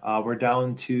fair. We're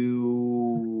down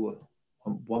to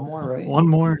one more, right? One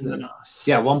more than us.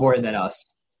 Yeah, one more and then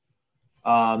us.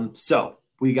 So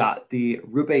we got the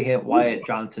Rupe Hint, Wyatt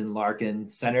Johnson, Larkin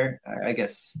center. I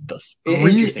guess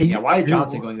interesting. Yeah, Wyatt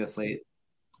Johnson going this late.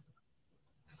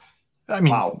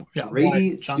 Wow. Yeah,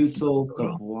 Brady, Stutzel,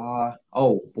 Dubois.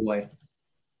 Oh boy.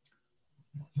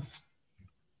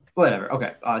 Whatever.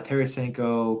 Okay.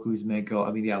 Tarasenko,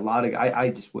 Kuzmenko. A lot of. I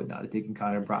just would not have taken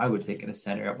Connor Brown. I would have taken a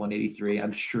center at 183.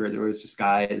 I'm sure there was just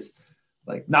guys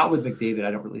like, not with McDavid.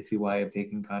 I don't really see why I'm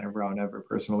taking Connor Brown ever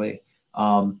personally.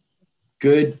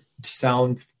 Good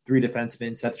sound 3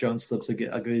 defensemen. Seth Jones slips a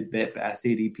good bit past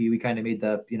ADP. We kind of made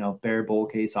the bare bull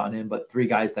case on him, but 3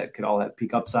 guys that could all have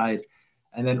peak upside,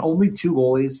 and then only 2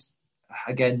 goalies.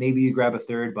 Again, maybe you grab a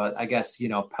third, but I guess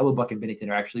Pellebuck and Binnington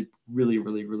are actually really,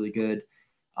 really, really good.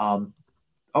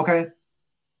 Okay.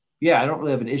 Yeah, I don't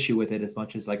really have an issue with it as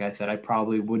much as, like I said, I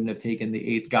probably wouldn't have taken the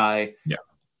 8th guy. Yeah.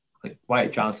 Like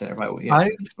Wyatt Johnson. I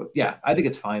think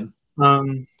it's fine.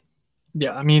 The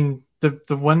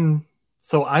one,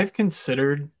 so I've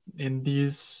considered in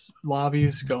these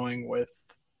lobbies going with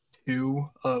 2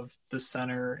 of the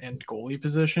center and goalie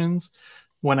positions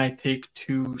when I take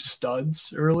 2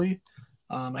 studs early.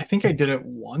 I think I did it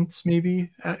once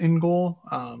maybe in goal.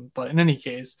 But in any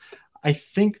case, I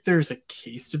think there's a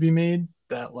case to be made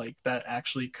that that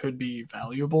actually could be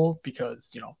valuable,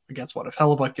 because, I guess what if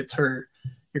Hellebuck gets hurt,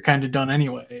 you're kind of done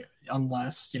anyway,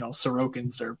 unless,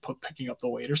 Sorokin's there picking up the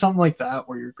weight or something like that,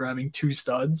 where you're grabbing 2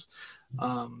 studs.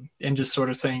 and just sort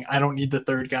of saying, I don't need the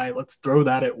third guy. Let's throw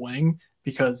that at wing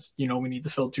because, we need to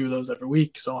fill 2 of those every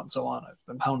week, so on and so on.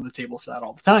 I'm pounding the table for that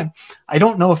all the time. I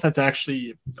don't know if that's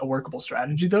actually a workable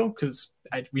strategy, though, because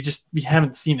we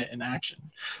haven't seen it in action.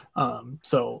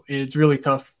 So it's really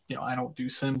tough. I don't do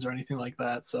sims or anything like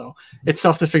that. So it's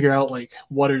tough to figure out, like,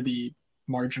 what are the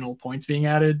marginal points being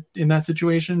added in that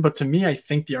situation. But to me, I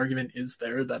think the argument is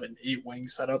there that an 8-wing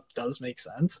setup does make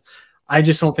sense. I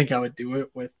just don't think I would do it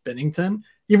with Binnington,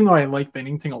 even though I like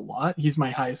Binnington a lot. He's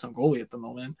my highest on goalie at the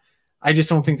moment. I just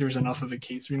don't think there's enough of a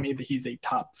case to be made that he's a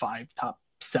top 5, top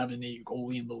 7, 8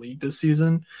 goalie in the league this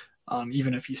season.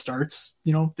 Even if he starts,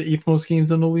 the 8th most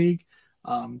games in the league,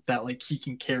 that like he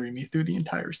can carry me through the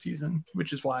entire season,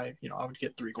 which is why, I would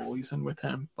get 3 goalies in with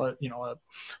him. But,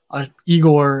 a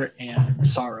Igor and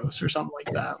Saros or something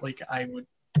like that, like I would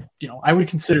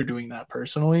consider doing that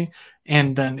personally.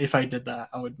 And then if I did that,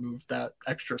 I would move that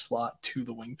extra slot to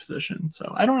the wing position.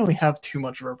 So I don't really have too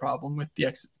much of a problem with the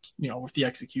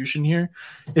execution here.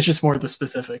 It's just more the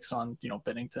specifics on,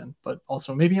 Binnington. But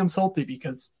also maybe I'm salty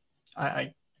because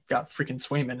I got freaking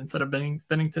Swayman instead of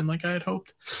Binnington like I had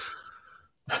hoped.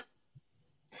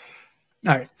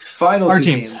 All right. Final Our 2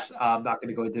 teams. I'm not going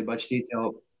to go into much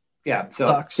detail. Yeah. So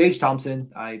Sucks. Tage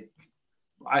Thompson, I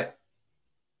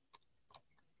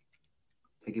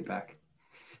take it back.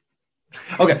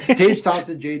 Okay, Tage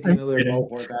Thompson, JT Miller, Bo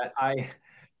Horvat.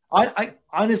 I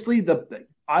honestly,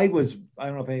 I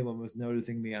don't know if anyone was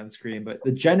noticing me on screen, but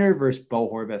the Jenner versus Bo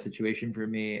Horvat situation for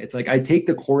me, it's like I take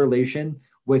the correlation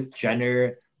with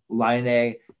Jenner,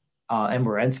 Laine, and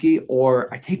Werenski,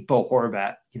 or I take Bo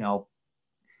Horvat.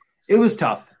 It was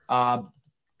tough. I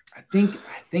think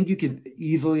you could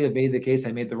easily have made the case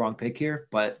I made the wrong pick here,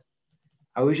 but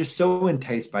I was just so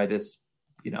enticed by this,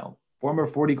 former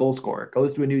 40 goal scorer,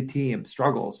 goes to a new team,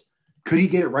 struggles. Could he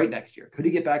get it right next year? Could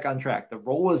he get back on track? The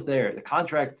role is there. The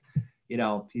contract,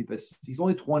 he's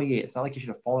only 28. It's not like he should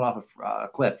have fallen off a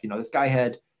cliff. This guy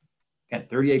had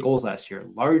 38 goals last year,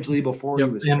 largely before he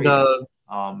was traded.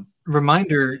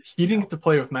 Reminder, he didn't get to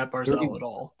play with Matt Barzal at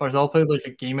all. Barzal played like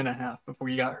a game and a half before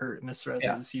he got hurt and missed the rest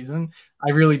of the season.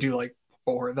 I really do like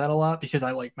that a lot because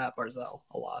I like Matt Barzal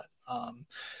a lot.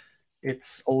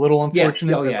 It's a little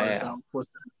unfortunate that Barzal was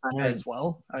center as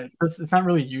well. It's not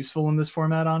really useful in this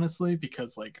format, honestly,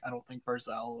 because like I don't think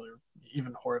Barzal or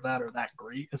even Horvat are that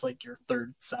great as like your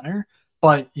third center.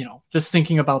 But just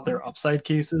thinking about their upside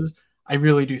cases, I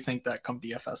really do think that come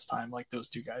DFS time, like those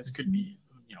 2 guys could be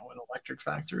an electric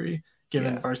factory,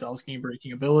 given Barzal's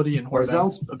game-breaking ability and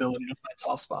Horvat's ability to find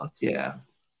soft spots. Yeah,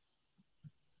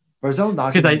 Barzal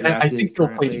not because I think he'll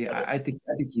play. I think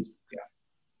he's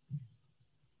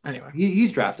Anyway,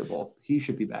 he's draftable. He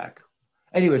should be back.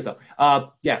 Anyways, though,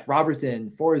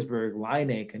 Robertson, Forsberg,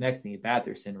 Laine, Konechny,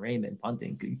 Batherson, Raymond,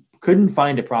 Bunting. Couldn't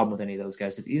find a problem with any of those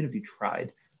guys, even if you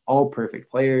tried. All perfect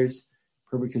players,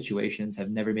 perfect situations, have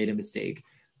never made a mistake,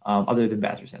 other than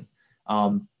Batherson.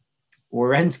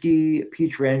 Werenski,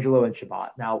 Pietrangelo, and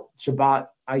Shabbat. Now, Shabbat,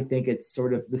 I think it's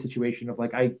sort of the situation of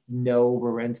like, I know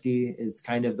Werenski is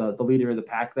kind of the leader of the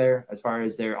pack there as far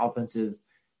as their offensive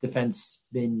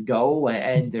defensemen go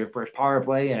and their first power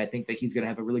play. And I think that he's going to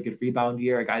have a really good rebound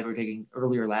year, a guy we were taking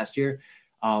earlier last year.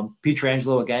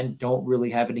 Pietrangelo, again, don't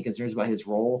really have any concerns about his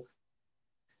role.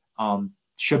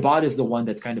 Shabbat is the one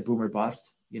that's kind of boomer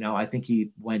bust. I think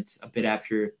he went a bit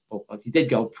after, he did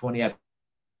go 20 after.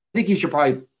 I think he should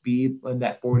probably be in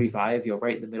that 45,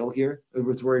 right in the middle here. It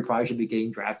was where he probably should be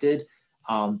getting drafted.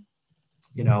 I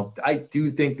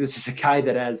do think this is a guy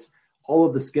that has all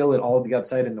of the skill and all of the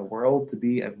upside in the world to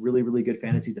be a really, really good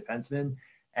fantasy defenseman,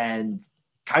 and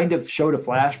kind of showed a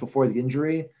flash before the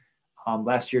injury.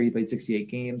 Last year he played 68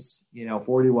 games,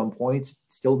 41 points,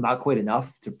 still not quite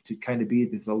enough to kind of be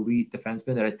this elite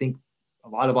defenseman that I think a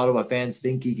lot of Ottawa fans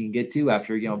think he can get to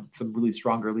after, some really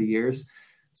strong early years.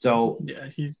 So yeah,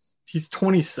 he's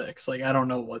 26. Like, I don't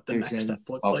know what the next step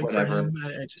looks like for him.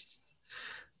 I just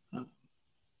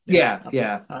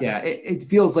It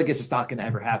feels like it's just not going to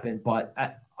ever happen. But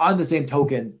on the same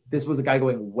token, this was a guy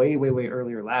going way, way, way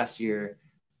earlier last year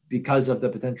because of the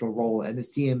potential role. And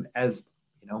this team, as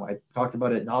I talked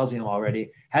about it nauseum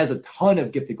already, has a ton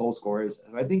of gifted goal scorers.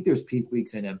 I think there's peak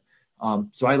weeks in him.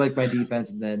 So I like my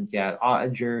defense. And then,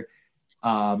 Ottinger,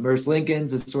 Merce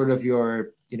Lincoln's is sort of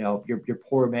your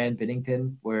poor man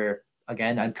Binnington, where,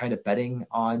 again, I'm kind of betting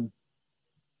on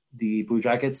the Blue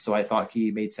Jackets, so I thought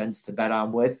he made sense to bet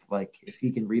on with, like, if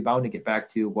he can rebound and get back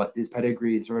to what his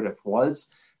pedigree sort of was.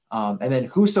 And then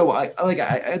Husso,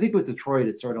 I think with Detroit,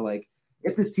 it's sort of like,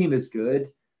 if this team is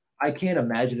good, I can't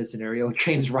imagine a scenario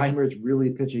James Reimer's really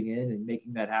pitching in and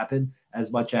making that happen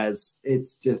as much as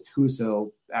it's just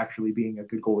Huso actually being a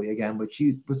good goalie again, which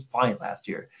he was fine last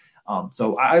year.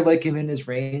 So I like him in his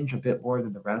range a bit more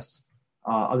than the rest,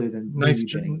 other than maybe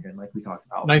Bennington, like we talked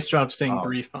about. Nice job staying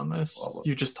brief on this.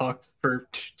 You just talked for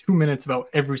 2 minutes about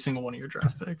every single one of your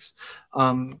draft picks.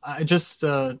 I just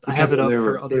I have it up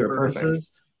for other purposes.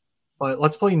 Perfect. But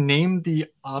let's play Name the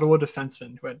Ottawa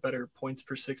defenseman who had better points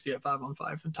per 60 at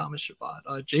 5-on-5 than Thomas Chabot.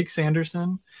 Jake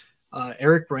Sanderson,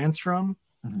 Eric Brandstrom,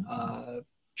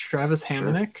 Travis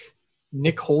Hamonic,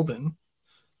 Nick Holden.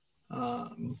 All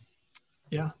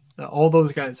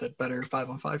those guys had better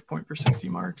 5-on-5 point per 60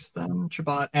 marks than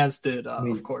Chabot, as did,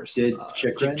 of course, Jake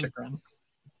Chychrun.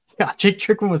 Yeah, Jake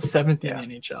Chychrun was 7th in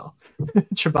the NHL.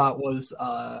 Chabot was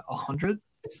 100,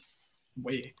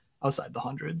 way outside the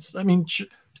hundreds. I mean,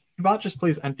 Chabot just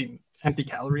plays empty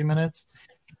calorie minutes.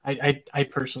 I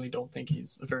personally don't think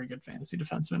he's a very good fantasy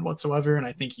defenseman whatsoever, and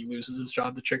I think he loses his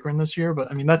job to Chychrun this year.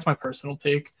 But I mean, that's my personal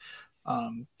take.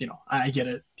 I get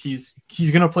it. He's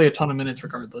gonna play a ton of minutes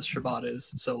regardless. Chabot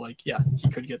is, so like, yeah, he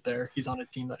could get there. He's on a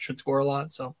team that should score a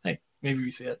lot, so hey, maybe we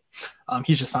see it.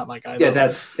 He's just not my guy. Yeah,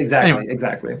 that's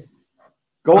exactly.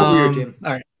 Go over your team.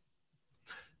 All right.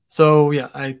 So yeah,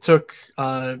 I took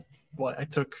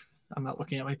I'm not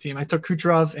looking at my team. I took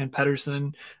Kucherov and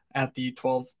Pettersson at the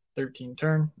 12-13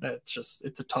 turn.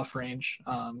 It's a tough range.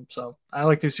 So I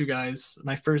like those two guys.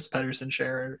 My first Pettersson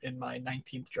share in my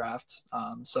 19th draft.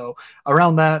 So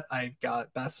around that, I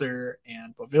got Besser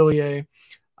and Beauvillier.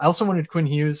 I also wanted Quinn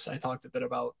Hughes. I talked a bit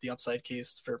about the upside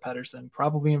case for Pettersson,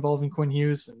 probably involving Quinn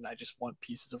Hughes, and I just want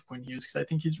pieces of Quinn Hughes because I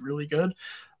think he's really good.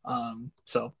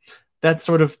 So that's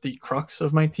sort of the crux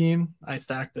of my team. I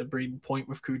stacked a Braden Point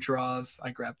with Kucherov.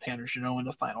 I grabbed Tanner Jeannot in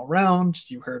the final round.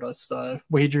 You heard us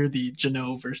wager the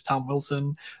Jeannot versus Tom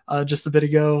Wilson just a bit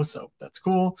ago, so that's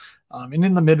cool. And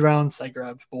in the mid-rounds, I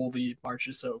grabbed Boldy,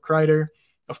 Marchessault, Kreider.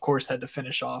 Of course, had to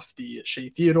finish off the Shea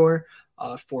Theodore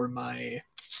for my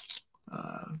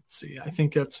let's see, I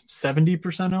think that's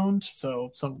 70% owned.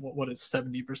 So what is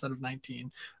 70% of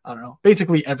 19? I don't know.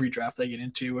 Basically every draft I get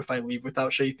into, if I leave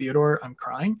without Shea Theodore, I'm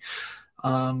crying.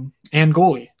 And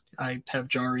goalie, I have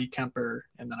Jari, Kemper,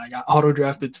 and then I got auto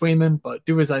drafted Swayman, but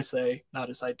do as I say, not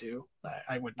as I do.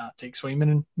 I would not take Swayman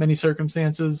in many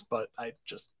circumstances, but I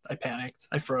panicked.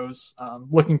 I froze,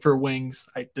 looking for wings.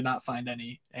 I did not find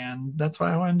any, and that's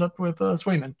why I ended up with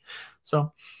Swayman.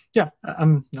 So yeah,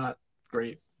 I'm not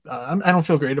great. I don't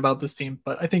feel great about this team,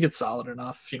 but I think it's solid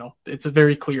enough. It's a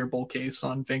very clear bull case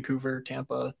on Vancouver,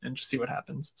 Tampa, and just see what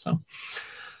happens. So,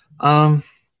 I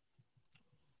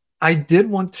did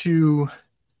want to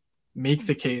make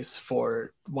the case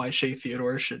for why Shea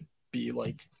Theodore should be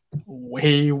like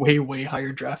way, way, way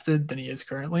higher drafted than he is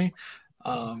currently.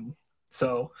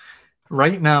 So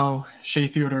right now, Shea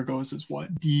Theodore goes as what?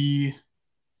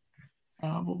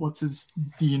 What's his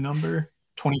D number?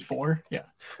 24. Yeah.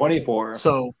 24.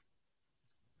 So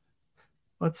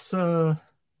let's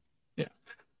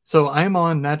So I'm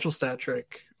on Natural Stat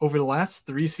Trick. Over the last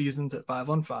 3 seasons at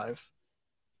 5-on-5,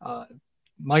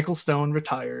 Michael Stone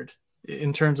retired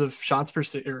in terms of shots per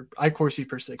or I-Corsi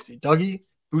per 60. Dougie,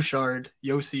 Bouchard,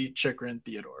 Yossi, Chychrun,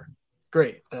 Theodore.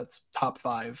 Great. That's top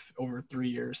 5 over 3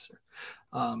 years.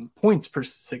 Points per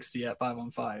 60 at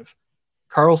 5-on-5.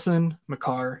 Carlson,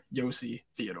 Makar, Yossi,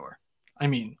 Theodore. I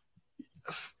mean,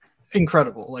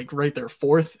 incredible. Like right there,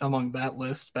 4th among that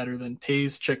list, better than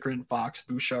Taze, Chychrun, Fox,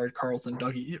 Bouchard, Carlson,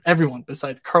 Dougie, everyone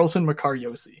besides Carlson, Makar,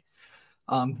 Yossi.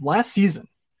 Last season,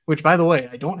 which by the way,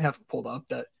 I don't have pulled up,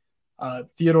 that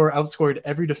Theodore outscored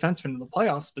every defenseman in the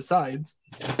playoffs besides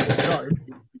Bouchard,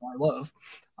 who I love.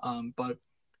 But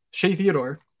Shea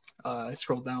Theodore, I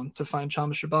scrolled down to find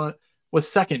Thomas Chabot, was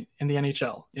 2nd in the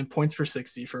NHL in points per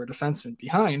 60 for a defenseman,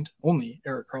 behind only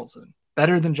Erik Karlsson.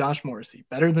 Better than Josh Morrissey,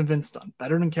 better than Vince Dunn,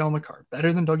 better than Cale Makar,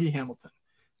 better than Dougie Hamilton.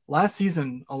 Last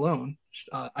season alone,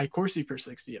 I-Corsi per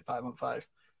 60 at 5-on-5,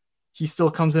 he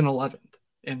still comes in 11th.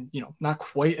 And, not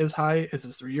quite as high as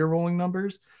his 3-year rolling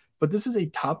numbers, but this is a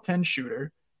top 10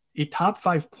 shooter, a top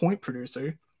 5 point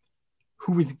producer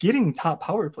who is getting top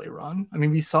power play run. I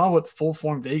mean, we saw what full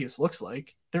form Vegas looks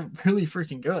like. They're really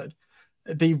freaking good.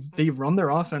 They run their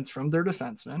offense from their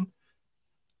defensemen.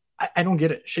 I don't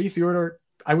get it. Shea Theodore,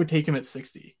 I would take him at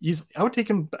 60. I would take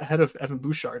him ahead of Evan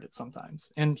Bouchard at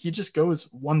sometimes, and he just goes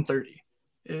 130.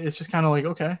 It's just kind of like,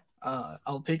 okay,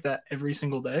 I'll take that every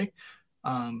single day.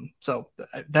 So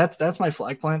that's my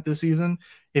flag plant this season.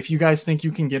 If you guys think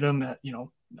you can get him at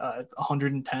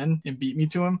 110 and beat me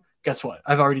to him, guess what?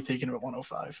 I've already taken him at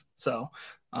 105. So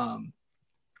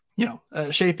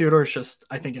Shea Theodore is just,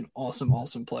 I think, an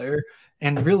awesome player.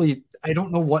 And really, I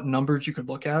don't know what numbers you could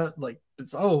look at. Like,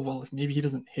 it's, oh, well, maybe he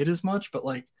doesn't hit as much, but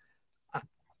like,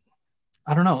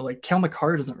 I don't know. Like, Kel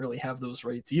McCarr doesn't really have those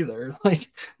rates either.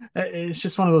 Like, it's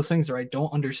just one of those things where I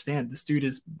don't understand. This dude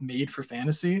is made for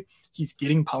fantasy. He's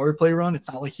getting power play run.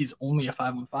 It's not like he's only a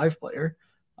 5-on-5 player.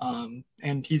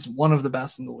 And he's one of the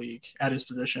best in the league at his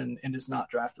position and is not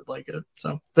drafted like it.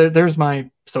 So there's my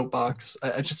soapbox.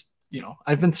 I just,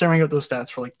 I've been staring at those stats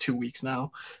for like 2 weeks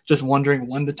now, just wondering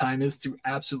when the time is to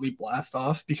absolutely blast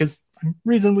off, because I'm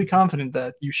reasonably confident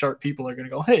that you sharp people are going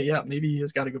to go, hey, yeah, maybe he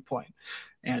has got a good point,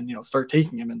 and start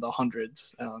taking him in the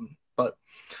hundreds. But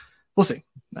we'll see.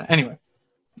 Anyway,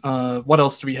 what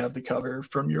else do we have to cover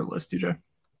from your list, DJ?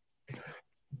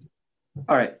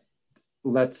 All right.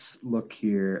 Let's look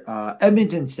here.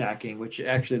 Edmonton stacking, which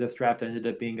actually this draft ended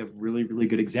up being a really, really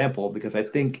good example, because I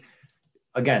think,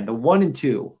 again, the 1 and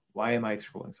 2, why am I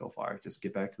scrolling so far? Just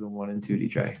get back to the 1 and 2,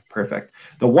 DJ. Perfect.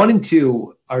 The 1 and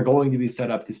 2 are going to be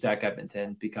set up to stack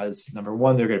Edmonton because, number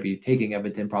one, they're going to be taking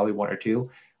Edmonton, probably 1 or 2.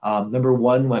 Number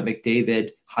 1 went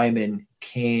McDavid, Hyman,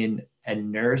 Kane,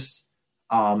 and Nurse.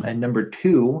 And number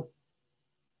 2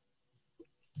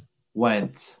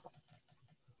 went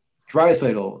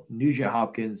Draisaitl, Nugent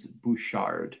Hopkins,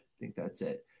 Bouchard. I think that's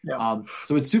it. Yeah.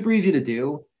 So it's super easy to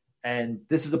do. And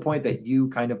this is a point that you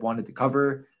kind of wanted to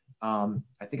cover.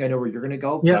 I think I know where you're going to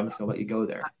go, but I'm just going to let you go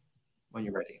there when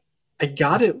you're ready. I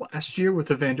got it last year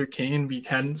with Evander Kane. We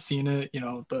hadn't seen it.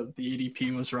 The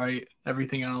ADP was right,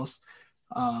 everything else.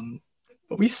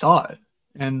 But we saw it.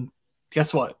 And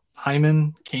guess what?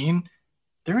 Hyman, Kane,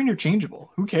 they're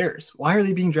interchangeable. Who cares? Why are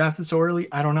they being drafted so early?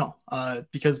 I don't know.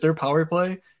 Because their power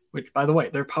play, which, by the way,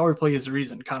 their power play is the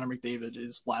reason Connor McDavid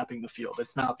is lapping the field.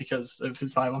 It's not because of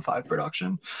his 5-on-5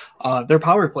 production. Their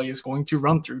power play is going to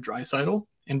run through Draisaitl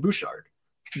and Bouchard.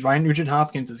 Ryan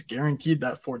Nugent-Hopkins is guaranteed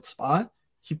that fourth spot.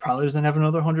 He probably doesn't have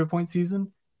another 100-point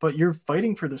season, but you're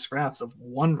fighting for the scraps of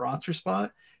one roster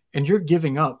spot, and you're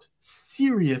giving up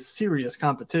serious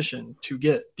competition to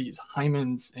get these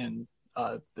Hymans and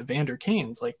the Vander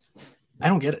Kanes. Like, I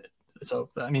don't get it. So,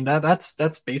 I mean,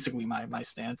 that's basically my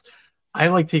stance. I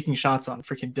like taking shots on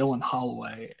freaking Dylan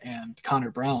Holloway and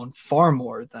Connor Brown far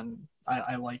more than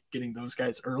I like getting those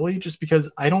guys early, just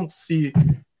because I don't see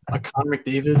a Connor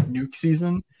McDavid nuke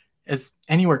season as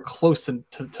anywhere close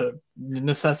to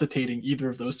necessitating either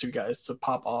of those two guys to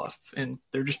pop off, and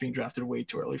they're just being drafted way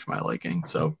too early for my liking.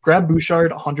 So grab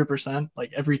Bouchard 100%,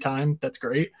 like every time. That's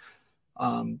great.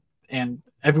 And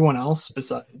everyone else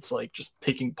besides like just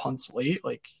taking punts late,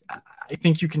 like I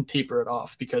think you can taper it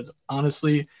off, because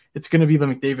honestly, it's going to be the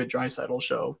McDavid Draisaitl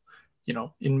show,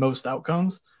 in most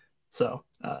outcomes. So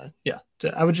yeah,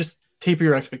 I would just taper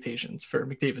your expectations for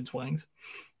McDavid's wings,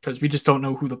 because we just don't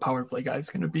know who the power play guy is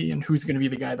going to be and who's going to be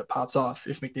the guy that pops off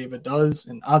if McDavid does.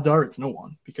 And odds are it's no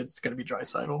one, because it's going to be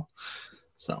Draisaitl.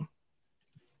 So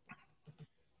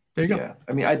there you go. Yeah,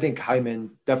 I mean, I think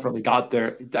Hyman definitely got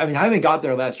there. I mean, Hyman got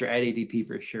there last year at ADP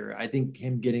for sure. I think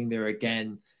him getting there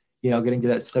again, getting to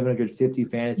that 750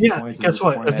 fantasy points. Guess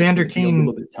what? Evander Kane, a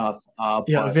little bit tough.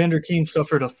 Evander Kane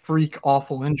suffered a freak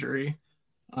awful injury.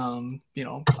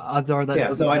 Odds are that.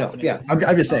 Yeah, so I know. Yeah, I'm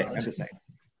just saying.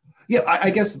 Yeah, I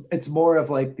guess it's more of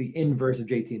like the inverse of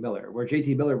JT Miller, where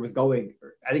JT Miller was going,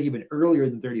 I think, even earlier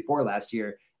than 34 last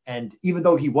year. And even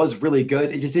though he was really good,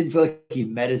 it just didn't feel like he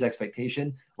met his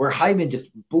expectation, where Hyman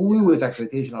just blew his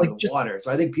expectation out of the water.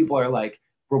 So I think people are like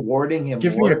rewarding him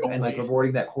more and like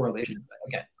rewarding that correlation. But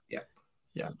again,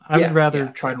 yeah. I would rather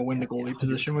try to win the goalie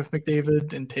position with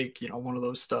McDavid and take, one of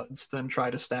those studs than try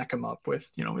to stack him up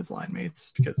with, his line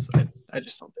mates, because I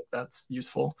just don't think that's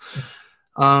useful.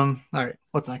 All right,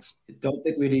 what's next? I don't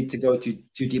think we need to go too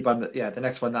deep on the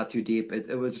next one, not too deep.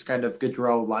 It was just kind of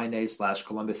Gaudreau, Line /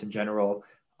 Columbus in general.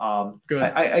 Good.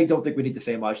 I don't think we need to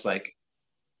say much. Like,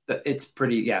 it's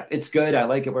pretty, it's good. I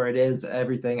like it where it is,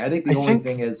 everything. I think the only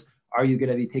thing is, are you going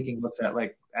to be taking looks at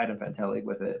like Adam Fantilli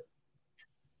with it?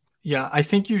 Yeah, I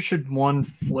think you should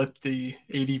flip the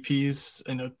ADPs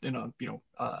in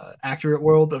a accurate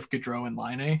world of Gaudreau and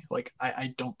Line. Like,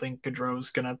 I don't think Gaudreau's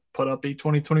gonna put up a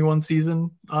 2021 season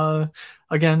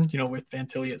again, with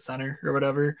Fantilli at center or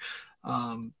whatever.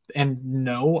 And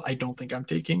no, I don't think I'm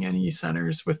taking any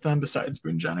centers with them besides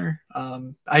Boone Jenner. I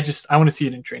want to see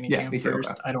it in training camp first.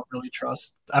 Okay. I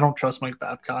don't trust Mike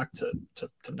Babcock to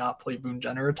not play Boone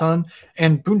Jenner a ton.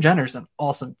 And Boone Jenner's an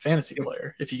awesome fantasy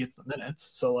player if he gets the minutes.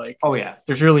 So like,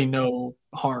 there's really no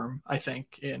harm, I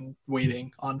think, in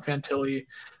waiting on Fantilli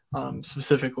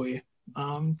specifically,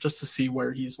 just to see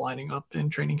where he's lining up in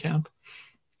training camp.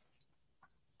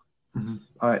 Mm-hmm.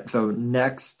 All right. So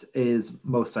next is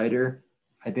Mo Sider.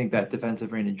 I think that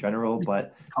defensive range in general,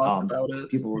 but Talked about it.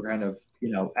 people were kind of,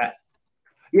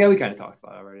 yeah, we kind of talked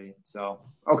about it already. So,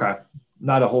 okay.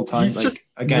 Not a whole ton. He's just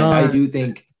again, not, I do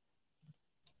think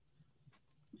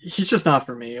he's just not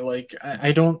for me. Like,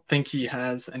 I don't think he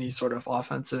has any sort of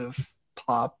offensive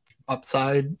pop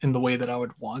upside in the way that I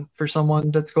would want for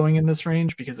someone that's going in this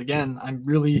range. Because again, I'm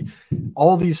really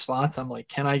all these spots. I'm like,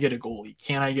 can I get a goalie?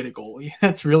 Can I get a goalie?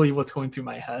 That's really what's going through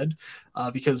my head.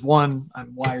 Because one,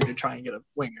 I'm wired to try and get a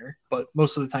winger, but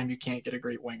most of the time you can't get a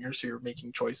great winger, so you're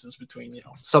making choices between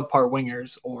subpar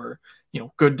wingers or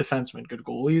good defensemen, good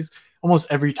goalies.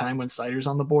 Almost every time when Seider's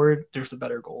on the board, there's a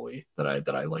better goalie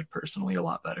that I like personally a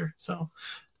lot better. So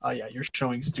yeah, you're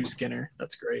showing Stu Skinner.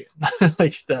 That's great.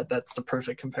 Like that's the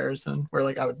perfect comparison where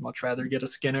like I would much rather get a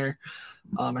Skinner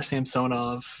or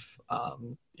Samsonov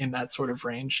in that sort of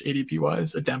range, ADP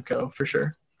wise, a Demko for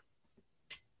sure.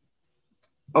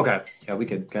 Okay. Yeah, we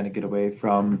could kind of get away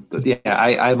from I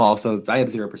have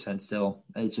 0% still.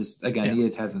 It's just again, he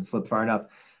just hasn't slipped far enough.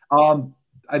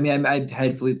 I mean, I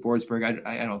had Philippe Forsberg.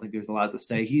 I don't think there's a lot to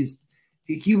say.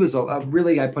 He was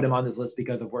really, I put him on this list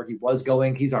because of where he was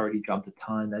going. He's already jumped a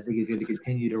ton. I think he's going to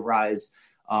continue to rise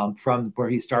from where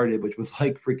he started, which was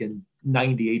like freaking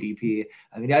 90 ADP.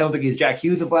 I mean, I don't think he's Jack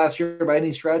Hughes of last year by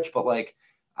any stretch, but like,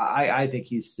 I think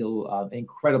he's still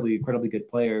incredibly good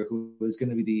player who is going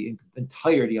to be the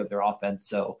entirety of their offense.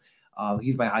 So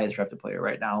he's my highest drafted player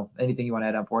right now. Anything you want to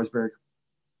add on Forsberg?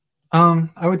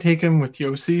 I would take him with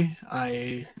Yossi.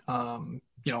 I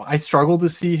struggle to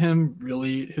see him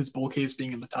really his bull case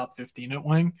being in the top 15 at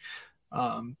wing.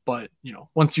 But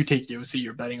once you take Yossi,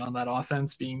 you're betting on that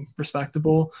offense being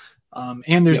respectable.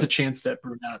 And there's a chance that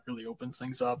Brunette really opens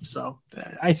things up. So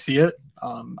I see it.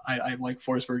 I like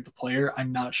Forsberg the player.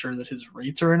 I'm not sure that his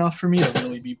rates are enough for me to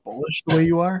really be bullish the way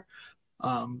you are.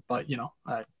 But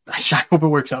I hope it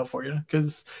works out for you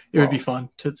because it would be fun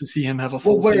to see him have a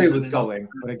full season. Where he was going,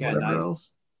 but again, I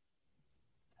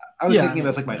was thinking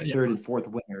that's like my third and fourth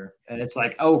winger, and it's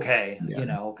like okay,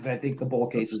 because I think the bull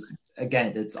case is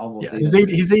again, it's almost his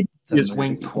is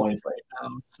wing 20 right now.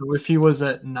 So if he was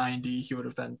at 90, he would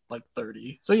have been like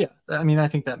 30. So yeah, I mean, I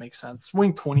think that makes sense.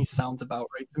 Wing 20 sounds about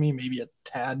right to me. Maybe a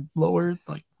tad lower,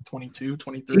 like 22,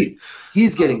 23.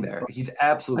 He's getting there. He's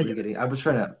absolutely getting. I was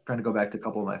trying to go back to a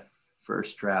couple of my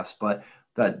first drafts, but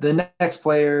the next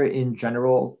player in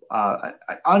general,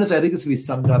 honestly, I think this could be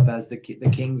summed up as the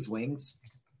Kings wings.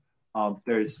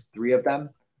 There's three of them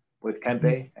with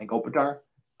Kempe and Kopitar.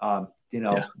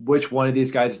 Which one of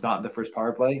these guys is not in the first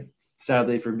power play?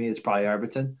 Sadly for me, it's probably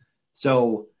Arvidsson.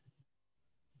 So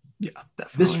yeah,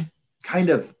 definitely.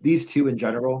 These two in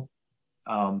general.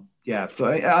 So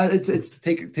it's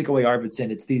take away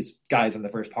Arvidsson. It's these guys on the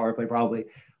first power play probably.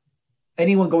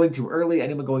 Anyone going too early,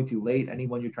 anyone going too late,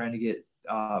 anyone you're trying to get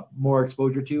more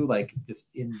exposure to, like just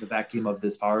in the vacuum of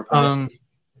this power play.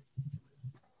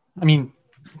 I mean,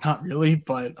 not really,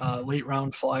 but late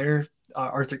round flyer,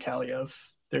 Arthur Kaliev.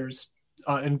 There's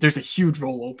a huge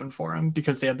role open for him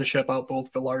because they have to ship out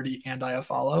both Velarde and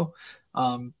Iafallo.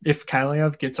 If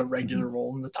Kaliev gets a regular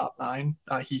role in the top 9,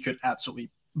 he could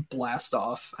absolutely blast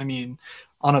off. I mean,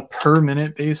 on a per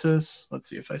minute basis, let's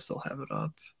see if I still have it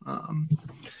up.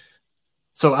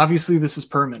 So obviously this is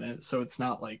per minute, so it's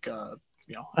not like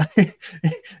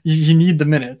you need the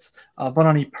minutes. But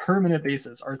on a per minute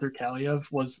basis, Arthur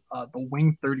Kaliev was the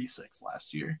wing 36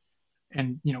 last year.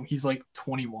 And, he's like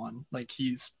 21. Like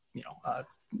he's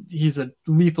a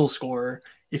lethal scorer.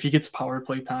 If he gets power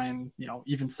play time,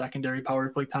 even secondary power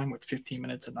play time with 15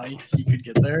 minutes a night, he could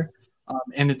get there.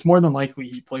 And it's more than likely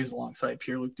he plays alongside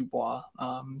Pierre-Luc Dubois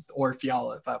or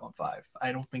Fiala at 5-on-5.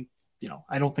 I don't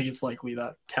think it's likely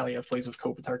that Kaliev plays with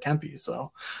Kopitar Kempe.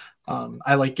 So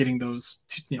I like getting those,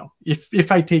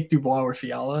 if I take Dubois or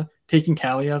Fiala, taking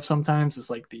Kaliev sometimes is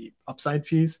like the upside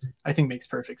piece. I think makes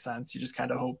perfect sense. You just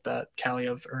kind of hope that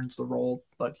Kaliev earns the role,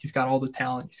 but he's got all the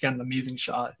talent. He's got an amazing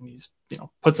shot and he's,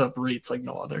 puts up rates like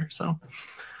no other. So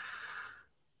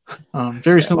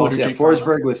very similar to Jake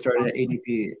Forsberg was started at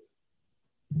ADP.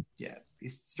 Yeah, he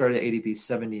started at ADP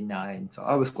 79. So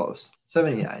I was close.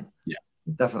 79. Yeah.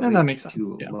 Definitely and that makes sense.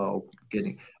 Too low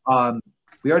getting.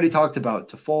 We already talked about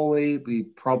Toffoli. We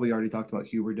probably already talked about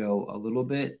Huberdeau a little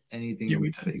bit. Anything you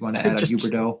want to add on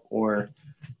Huberdeau or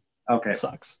okay?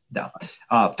 Sucks. No.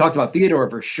 Talked about Theodore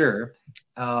for sure.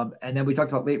 And then we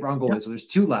talked about late round goalies. Yep. So there's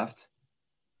 2 left.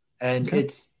 And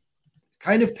it's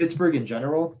kind of Pittsburgh in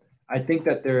general. I think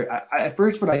that at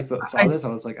first when I saw this, I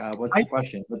was like, what's the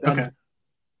question? But then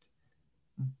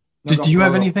do you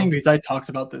have anything? Because I talked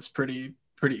about this pretty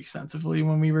extensively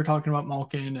when we were talking about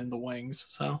Malkin and the wings.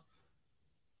 So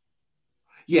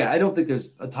yeah, I don't think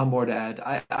there's a ton more to add.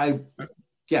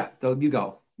 Yeah, though you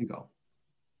go.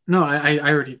 No, I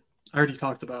already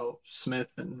talked about Smith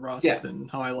and Yeah, Rust and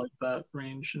how I like that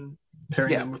range and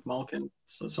pairing yeah, them with Malkin,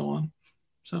 so on.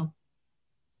 So I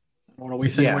don't want to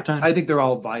waste any more yeah. time. I think they're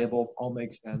all viable. All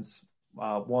make sense.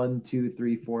 1, 2,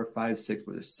 3, 4, 5, 6.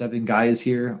 Well, there's 7 guys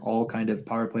here, all kind of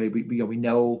power play. We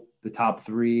know the top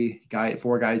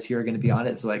 4 guys here are going to be on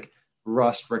it. So like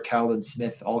Rust, Raquel, and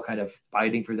Smith, all kind of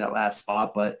fighting for that last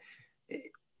spot. But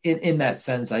in that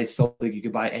sense, I still think you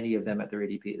could buy any of them at their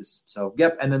ADPs. So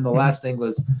yep. And then the last thing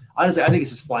was honestly, I think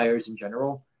it's just flyers in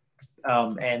general.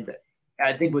 And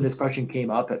I think when this question came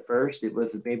up at first, it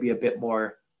was maybe a bit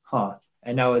more, huh?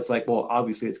 And now it's like, well,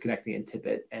 obviously it's connecting and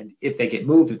Tippett. And if they get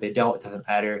moved, if they don't, it doesn't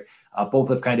matter. Both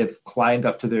have kind of climbed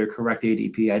up to their correct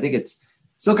ADP. I think it's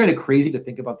still kind of crazy to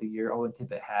think about the year Owen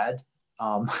Tippett had.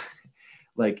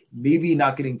 Like maybe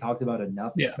not getting talked about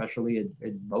enough, Yeah. especially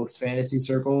in most fantasy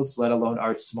circles, let alone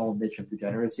our small niche of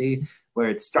degeneracy, where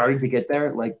it's starting to get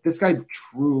there. Like this guy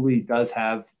truly does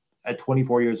have, at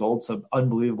 24 years old, some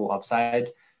unbelievable upside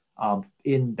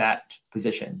in that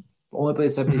position. Only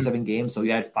played 77 games, so he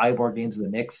had 5 more games in the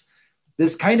mix.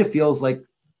 This kind of feels like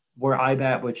where I'm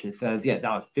at, which it says, yeah,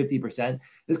 now 50%.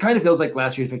 This kind of feels like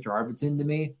last year's Victor Arvidsson to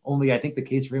me, only I think the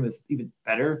case for him is even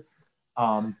better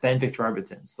than Victor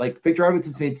Arvidsson's. Like Victor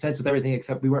Arvidsson's made sense with everything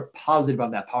except we weren't positive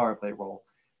on that power play role.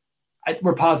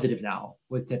 We're positive now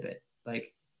with Tippett.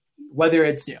 Like whether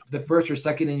it's the first or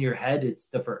second in your head, it's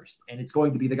the first, and it's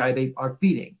going to be the guy they are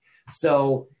feeding.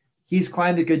 So he's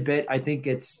climbed a good bit. I think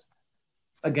it's,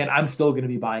 again, I'm still going to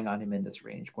be buying on him in this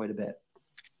range quite a bit.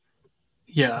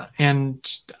 Yeah, and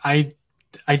I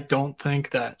don't think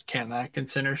that Cam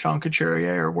Atkinson or Sean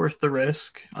Couturier are worth the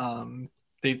risk.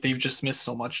 They've just missed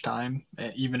so much time,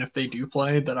 even if they do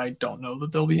play, that I don't know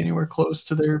that they'll be anywhere close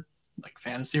to their like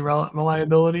fantasy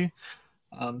reliability.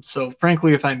 So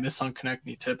frankly, if I miss on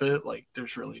Konechny Tippett, like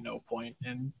there's really no point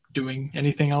in doing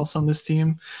anything else on this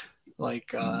team.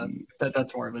 Like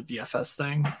that's more of a DFS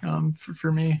thing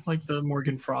for me, like the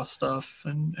Morgan Frost stuff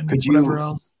and whatever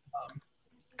else.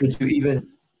 Could you even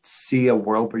see a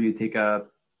world where you take a?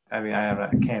 I mean, I have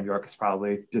a Cam York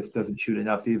probably just doesn't shoot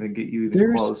enough to even get you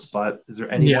even close. But is there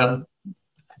anyone?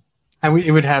 Yeah,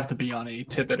 it would have to be on a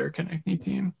Tippett or Konechny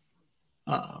team.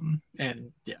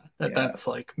 And that's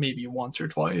like maybe once or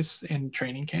twice in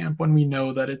training camp when we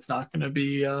know that it's not going to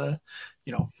be,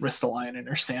 Ristolainen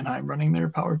or Sanheim running their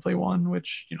power play one,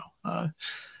 which,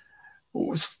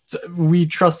 we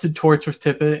trusted Torts with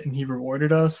Tippett and he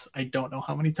rewarded us. I don't know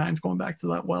how many times going back to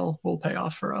that well will pay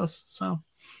off for us. So,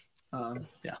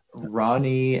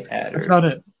 Ronnie Adder. That's about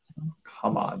it.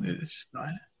 Come on. It's just not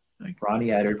like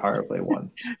Ronnie Adder power play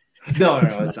one. No,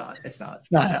 it's not. It's not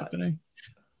happening.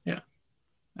 Yeah.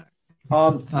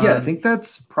 I think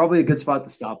that's probably a good spot to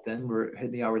stop then. We're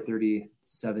hitting the hour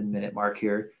 37-minute mark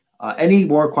here. Any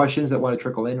more questions that want to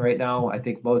trickle in right now? I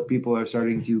think most people are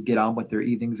starting to get on with their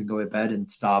evenings and go to bed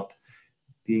and stop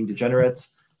being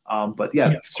degenerates. But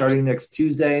starting next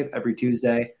Tuesday, every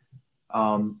Tuesday,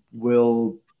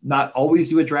 we'll not always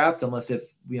do a draft unless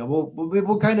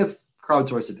we'll kind of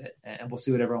crowdsource a bit and we'll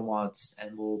see what everyone wants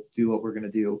and we'll do what we're going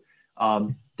to do.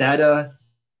 Data,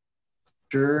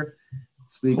 sure.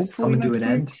 This week's coming to an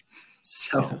end.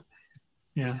 So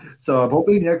So I'm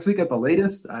hoping next week at the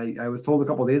latest. I was told a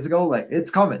couple of days ago, like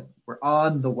it's coming. We're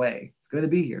on the way. It's going to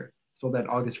be here. Told that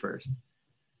August 1st.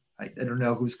 I don't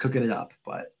know who's cooking it up,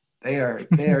 but they are.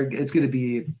 It's going to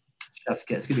be chef's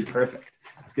kiss. It's going to be perfect.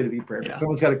 It's going to be perfect. Yeah.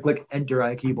 Someone's got to click enter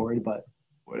on a keyboard, but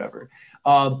whatever.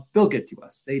 They'll get to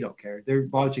us. They don't care. They're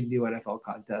launching new NFL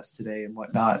contests today and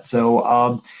whatnot.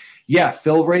 So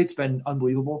fill rate's been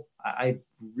unbelievable. I'm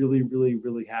really, really,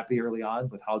 really happy early on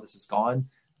with how this has gone.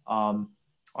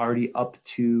 Already up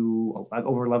to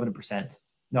over 11%.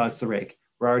 No, it's the rake.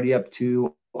 We're already up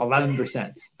to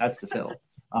 11%. That's the fill.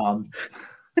 Oh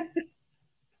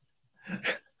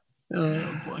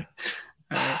boy.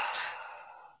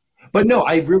 But no,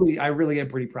 I really am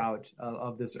pretty proud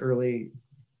of this early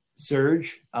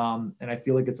surge. And I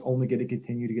feel like it's only going to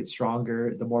continue to get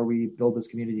stronger the more we build this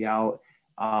community out.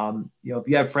 If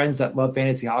you have friends that love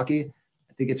fantasy hockey,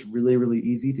 I think it's really, really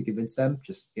easy to convince them.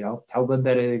 Just, tell them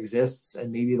that it exists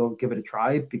and maybe they'll give it a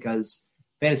try because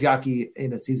fantasy hockey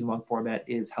in a season-long format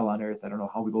is hell on earth. I don't know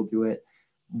how people do it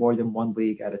more than one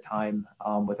league at a time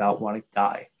without wanting to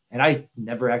die. And I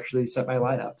never actually set my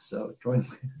lineup. So join.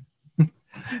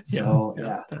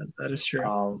 That is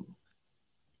true.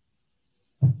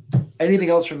 Anything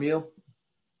else from you?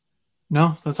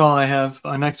 No, that's all I have.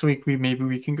 Next week, we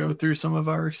can go through some of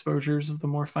our exposures of the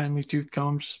more finely toothed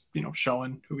comb, just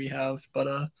showing who we have.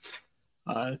 But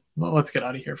let's get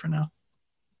out of here for now.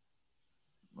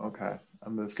 Okay.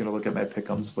 I'm just going to look at my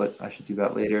pick'ems, but I should do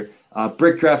that later.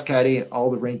 Brick Draft Caddy, all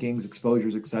the rankings,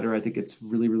 exposures, etc. I think it's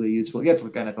really, really useful. You have to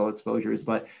look at NFL exposures,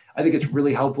 but I think it's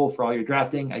really helpful for all your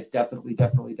drafting. I definitely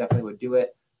would do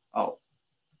it.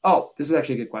 This is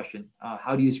actually a good question.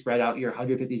 How do you spread out your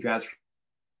 150 drafts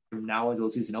from now until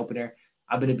the season opener?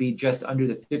 I'm going to be just under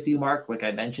the 50 mark, like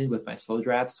I mentioned, with my slow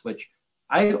drafts, which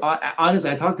I honestly,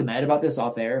 I talked to Matt about this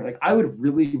off air. Like, I would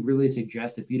really, really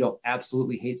suggest, if you don't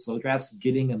absolutely hate slow drafts,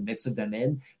 getting a mix of them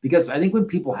in, because I think when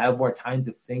people have more time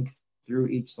to think through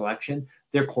each selection,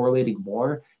 they're correlating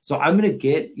more. So I'm going to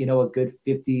get, a good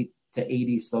 50 to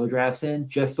 80 slow drafts in,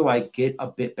 just so I get a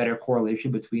bit better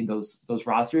correlation between those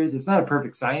rosters. It's not a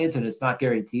perfect science and it's not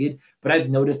guaranteed, but I've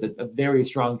noticed a very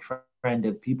strong trend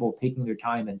of people taking their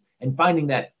time and finding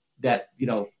that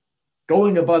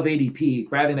going above ADP,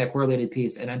 grabbing that correlated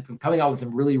piece, and I'm coming out with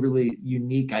some really, really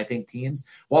unique, I think, teams.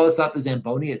 While it's not the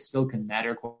Zamboni, it still can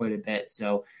matter quite a bit.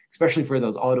 So, especially for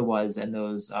those Ottawas and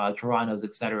those Torontos,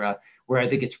 et cetera, where I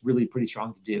think it's really pretty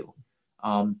strong to do.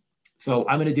 So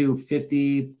I'm going to do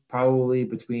 50, probably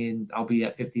I'll be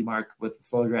at 50 mark with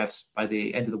slow drafts by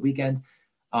the end of the weekend.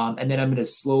 And then I'm going to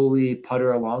slowly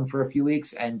putter along for a few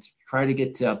weeks and try to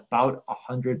get to about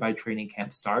 100 by training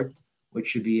camp start, which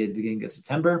should be at the beginning of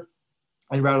September.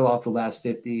 And rattle off the last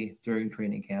 50 during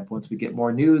training camp. Once we get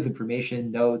more news,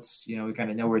 information, notes, we kind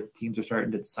of know where teams are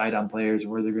starting to decide on players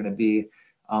and where they're going to be,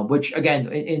 which, again,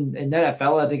 in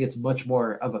NFL, I think it's much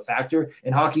more of a factor.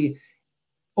 In hockey,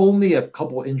 only a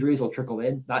couple injuries will trickle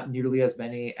in, not nearly as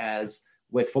many as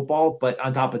with football. But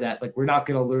on top of that, like, we're not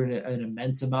going to learn an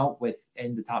immense amount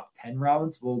within the top 10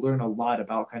 rounds. We'll learn a lot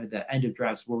about kind of the end of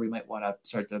drafts where we might want to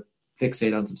start to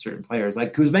fixate on some certain players,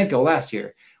 like Kuzmenko last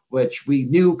year, which we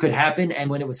knew could happen. And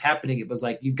when it was happening, it was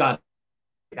like, you got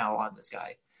now on this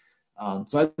guy.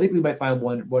 So I think we might find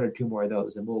one or two more of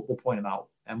those, and we'll point them out.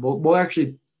 And we'll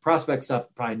actually prospect stuff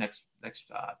probably next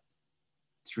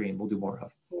stream. We'll do more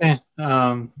of.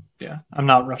 Yeah, I'm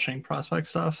not rushing prospect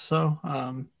stuff. So,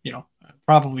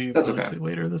 probably that's okay.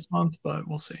 Later this month, but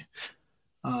we'll see.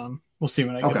 We'll see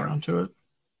when I get around to it.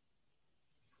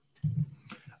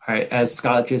 All right. As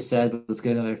Scott just said, let's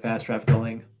get another fast draft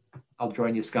going. I'll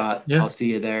join you, Scott. Yeah. I'll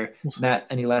see you there. Matt,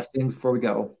 any last things before we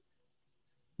go?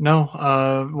 No.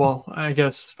 Well, I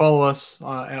guess follow us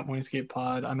at Moinscape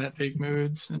Pod. I'm at Fake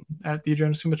Moods and at the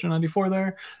Agenda Switcher 94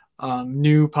 there.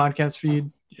 New podcast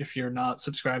feed. If you're not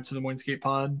subscribed to the Moinscape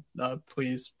Pod,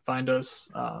 please find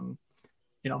us.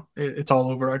 It's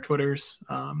all over our Twitters.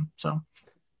 So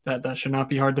that should not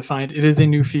be hard to find. It is a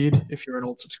new feed if you're an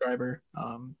old subscriber.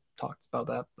 Talked about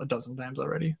that a dozen times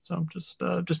already. So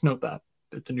just note that.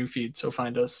 It's a new feed, so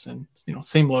find us, and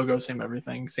same logo, same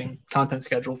everything, same content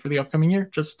schedule for the upcoming year.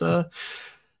 Just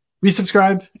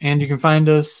resubscribe, and you can find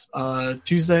us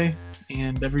Tuesday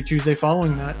and every Tuesday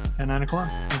following that at 9:00.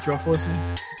 Thank you all for listening.